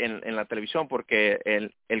puesta en la televisión, porque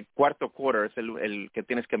el cuarto quarter es el que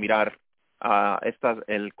tienes que mirar.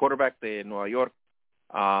 El quarterback de Nueva York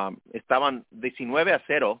estaban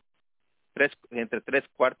 19-0 entre 3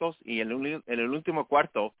 cuartos, y en el último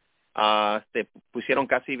cuarto pusieron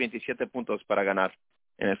casi 27 puntos para ganar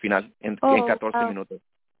en el final en 14 minutos.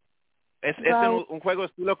 Es un juego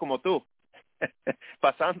estilo como tú,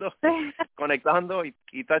 pasando, conectando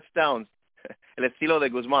y touchdowns, el estilo de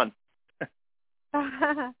Guzman.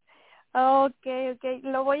 Okay,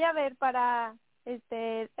 lo voy a ver para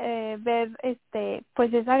ver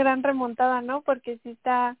pues esa gran remontada, ¿no? Porque sí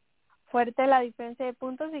está fuerte la diferencia de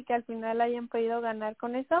puntos y que al final hayan podido ganar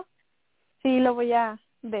con eso. Sí, lo voy a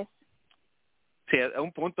ver. Sí, a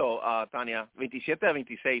un punto, Tania,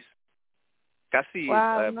 27-26. Casi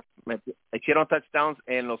me hicieron touchdowns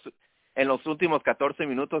en los últimos 14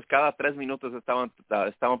 minutos. Cada 3 minutos estaban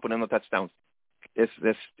poniendo touchdowns.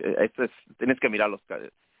 Tienes que mirarlos.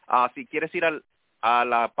 Si quieres ir a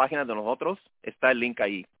la página de nosotros, está el link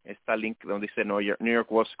ahí. Está el link donde dice New York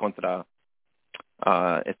Wolves contra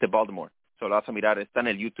Baltimore. Lo vas a mirar. Está en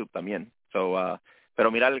el YouTube también. Pero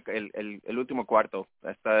mirar el último cuarto.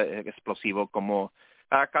 Está explosivo, como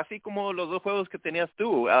casi como los 2 juegos que tenías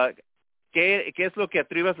tú. ¿Qué es lo que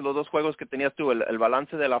atribuyes a los 2 juegos que tenías tú? ¿El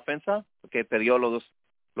balance de la ofensa que te dio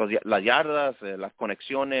las yardas, las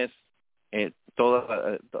conexiones,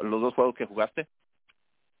 todos los 2 juegos que jugaste?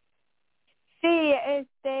 Sí,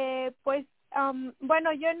 pues,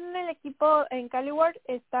 bueno, yo en el equipo en Caliwood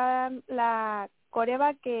está la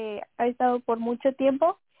coreba que ha estado por mucho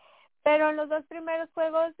tiempo, pero en los 2 primeros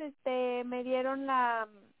juegos, me dieron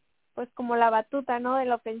pues como la batuta, ¿no? De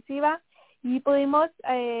la ofensiva, y pudimos,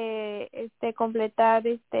 completar,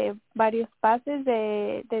 varios pases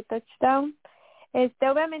de touchdown.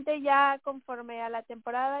 Obviamente ya conforme a la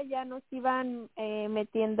temporada ya nos iban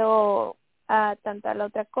metiendo a tanto a la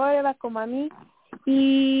otra coreba como a mí,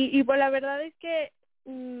 y pues la verdad es que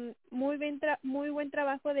muy buen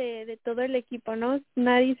trabajo de todo el equipo, ¿no?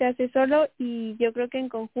 Nadie se hace solo, y yo creo que en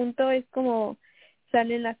conjunto es como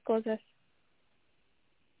salen las cosas.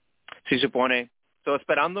 Sí, supone.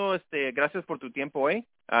 Esperando, gracias por tu tiempo hoy.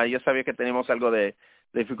 Ya sabía que tenemos algo de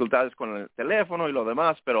dificultades con el teléfono y lo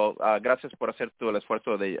demás, pero gracias por hacer todo el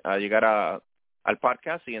esfuerzo de llegar al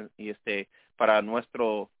podcast y para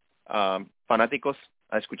nuestros fanáticos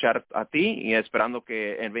a escuchar a ti, y esperando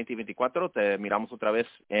que en 2024 te miramos otra vez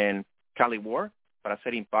en Cali War para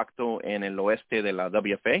hacer impacto en el oeste de la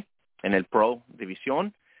WFA, en el Pro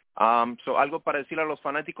División. Algo para decirle a los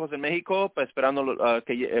fanáticos de México, pues, esperando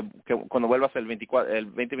que cuando vuelvas el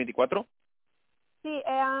 2024. Sí,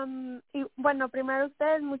 y bueno, primero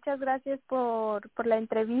ustedes, muchas gracias por la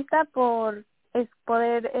entrevista, por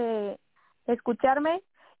poder escucharme,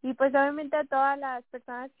 y pues obviamente a todas las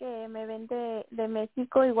personas que me ven de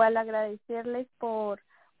México, igual agradecerles por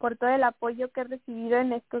todo el apoyo que he recibido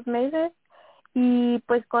en estos meses, y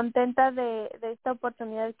pues contenta de esta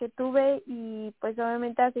oportunidad que tuve, y pues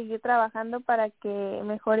obviamente a seguir trabajando para que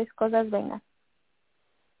mejores cosas vengan.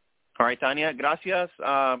 All right, Tania, gracias.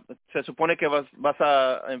 Se supone que vas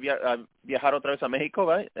a viajar otra vez a México,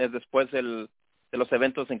 ¿verdad? Después de los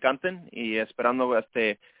eventos en Canton, y esperando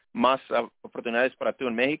más oportunidades para tú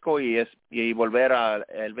en México y volver al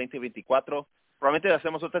 2024. Probablemente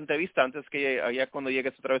hacemos otra entrevista antes que allá cuando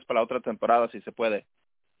llegues otra vez para la otra temporada, si se puede.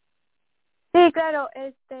 Sí, claro.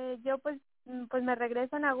 Yo pues me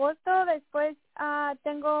regreso en agosto. Después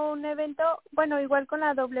tengo un evento, bueno, igual con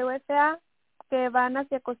la WFA, que van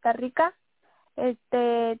hacia Costa Rica.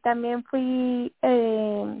 También fui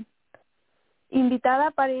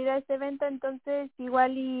invitada para ir a este evento, entonces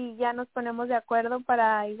igual y ya nos ponemos de acuerdo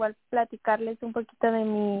para igual platicarles un poquito de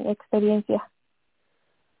mi experiencia.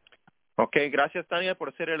 Ok, gracias Tania por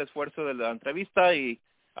hacer el esfuerzo de la entrevista y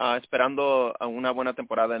esperando una buena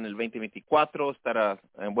temporada en el 2024, estar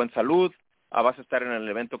en buena salud. Vas a estar en el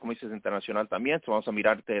evento, como dices, internacional también, vamos a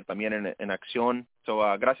mirarte también en acción.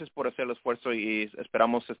 Gracias por hacer el esfuerzo y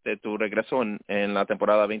esperamos tu regreso en la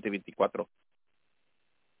temporada 2024.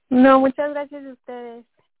 No, muchas gracias a ustedes.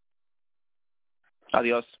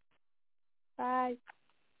 Adiós. Bye.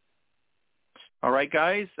 All right,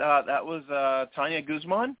 guys. That was Tania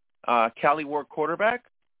Guzman, Cali War quarterback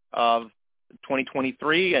of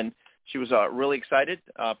 2023, and she was really excited,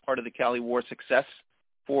 part of the Cali War success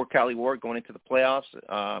for Cali War going into the playoffs.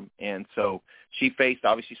 And so she faced,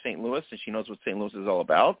 obviously, St. Louis, and she knows what St. Louis is all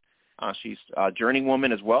about. She's a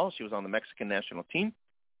journeywoman as well. She was on the Mexican national team.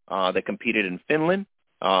 They competed in Finland.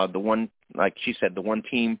 The one, like she said, the one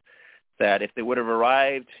team that if they would have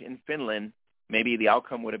arrived in Finland, maybe the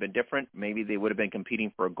outcome would have been different. Maybe they would have been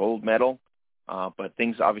competing for a gold medal. But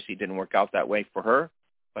things obviously didn't work out that way for her.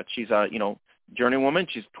 But she's a, journeywoman.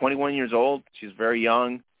 She's 21 years old. She's very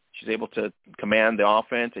young. She's able to command the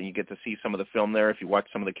offense, and you get to see some of the film there if you watch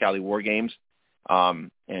some of the Cali War games.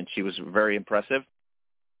 And she was very impressive.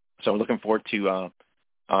 So we're looking forward to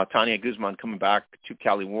Tania Guzman coming back to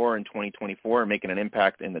Cali War in 2024 and making an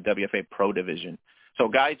impact in the WFA Pro Division. So,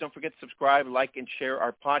 guys, don't forget to subscribe, like, and share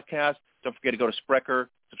our podcast. Don't forget to go to Spreaker,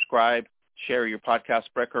 subscribe, share your podcast,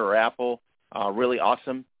 Spreaker or Apple. Really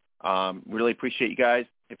awesome. Really appreciate you guys.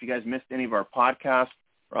 If you guys missed any of our podcasts,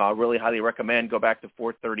 really highly recommend go back to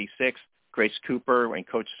 436, Grace Cooper and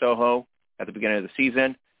Coach Soho at the beginning of the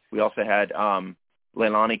season. We also had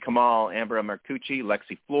Leilani Kamal, Amber Marcucci,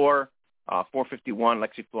 Lexi Floor, 451,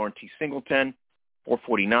 Lexi Floor and T. Singleton,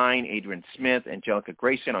 449, Adrian Smith, Angelica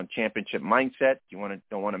Grayson on Championship Mindset. You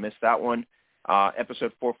don't want to miss that one.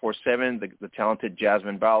 Episode 447, the talented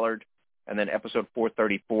Jasmine Ballard, and then episode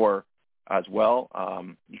 434 as well.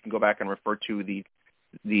 You can go back and refer to the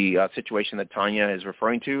situation that Tania is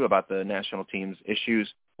referring to about the national team's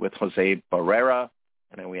issues with Jose Barrera,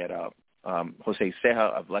 and then we had Jose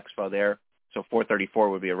Ceja of Lexfa there. So 434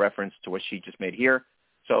 would be a reference to what she just made here.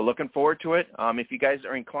 So looking forward to it. If you guys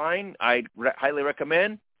are inclined, I'd highly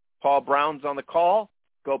recommend Paul Brown's on the call.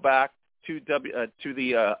 Go back to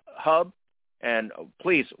the hub, and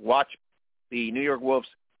please watch the New York Wolves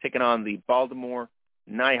taking on the Baltimore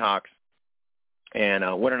Nighthawks. And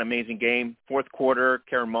what an amazing game. Fourth quarter,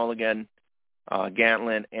 Karen Mulligan,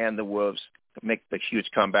 Gantlin, and the Wolves make the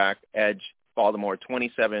huge comeback. Edge Baltimore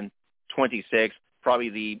 27-26, probably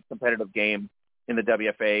the competitive game in the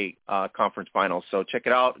WFA conference finals. So check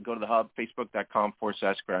it out. Go to the hub,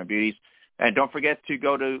 facebook.com/Gridiron Beauties. And don't forget to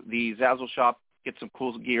go to the Zazzle shop, get some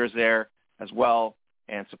cool gears there as well,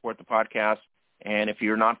 and support the podcast. And if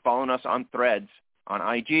you're not following us on Threads on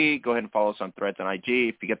IG, go ahead and follow us on Threads on IG.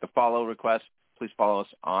 If you get the follow request, please follow us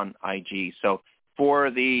on IG. So for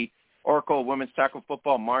the Oracle Women's Tackle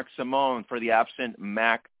Football, Mark Simone. For the absent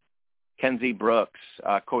Mac, Kenzie Brooks,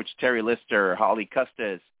 Coach Terry Lister, Holly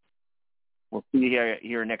Custis. We'll see you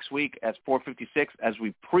here next week at 4:56 as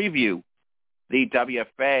we preview the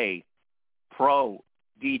WFA Pro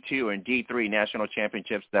D2 and D3 national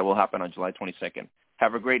championships that will happen on July 22nd.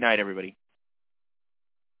 Have a great night, everybody.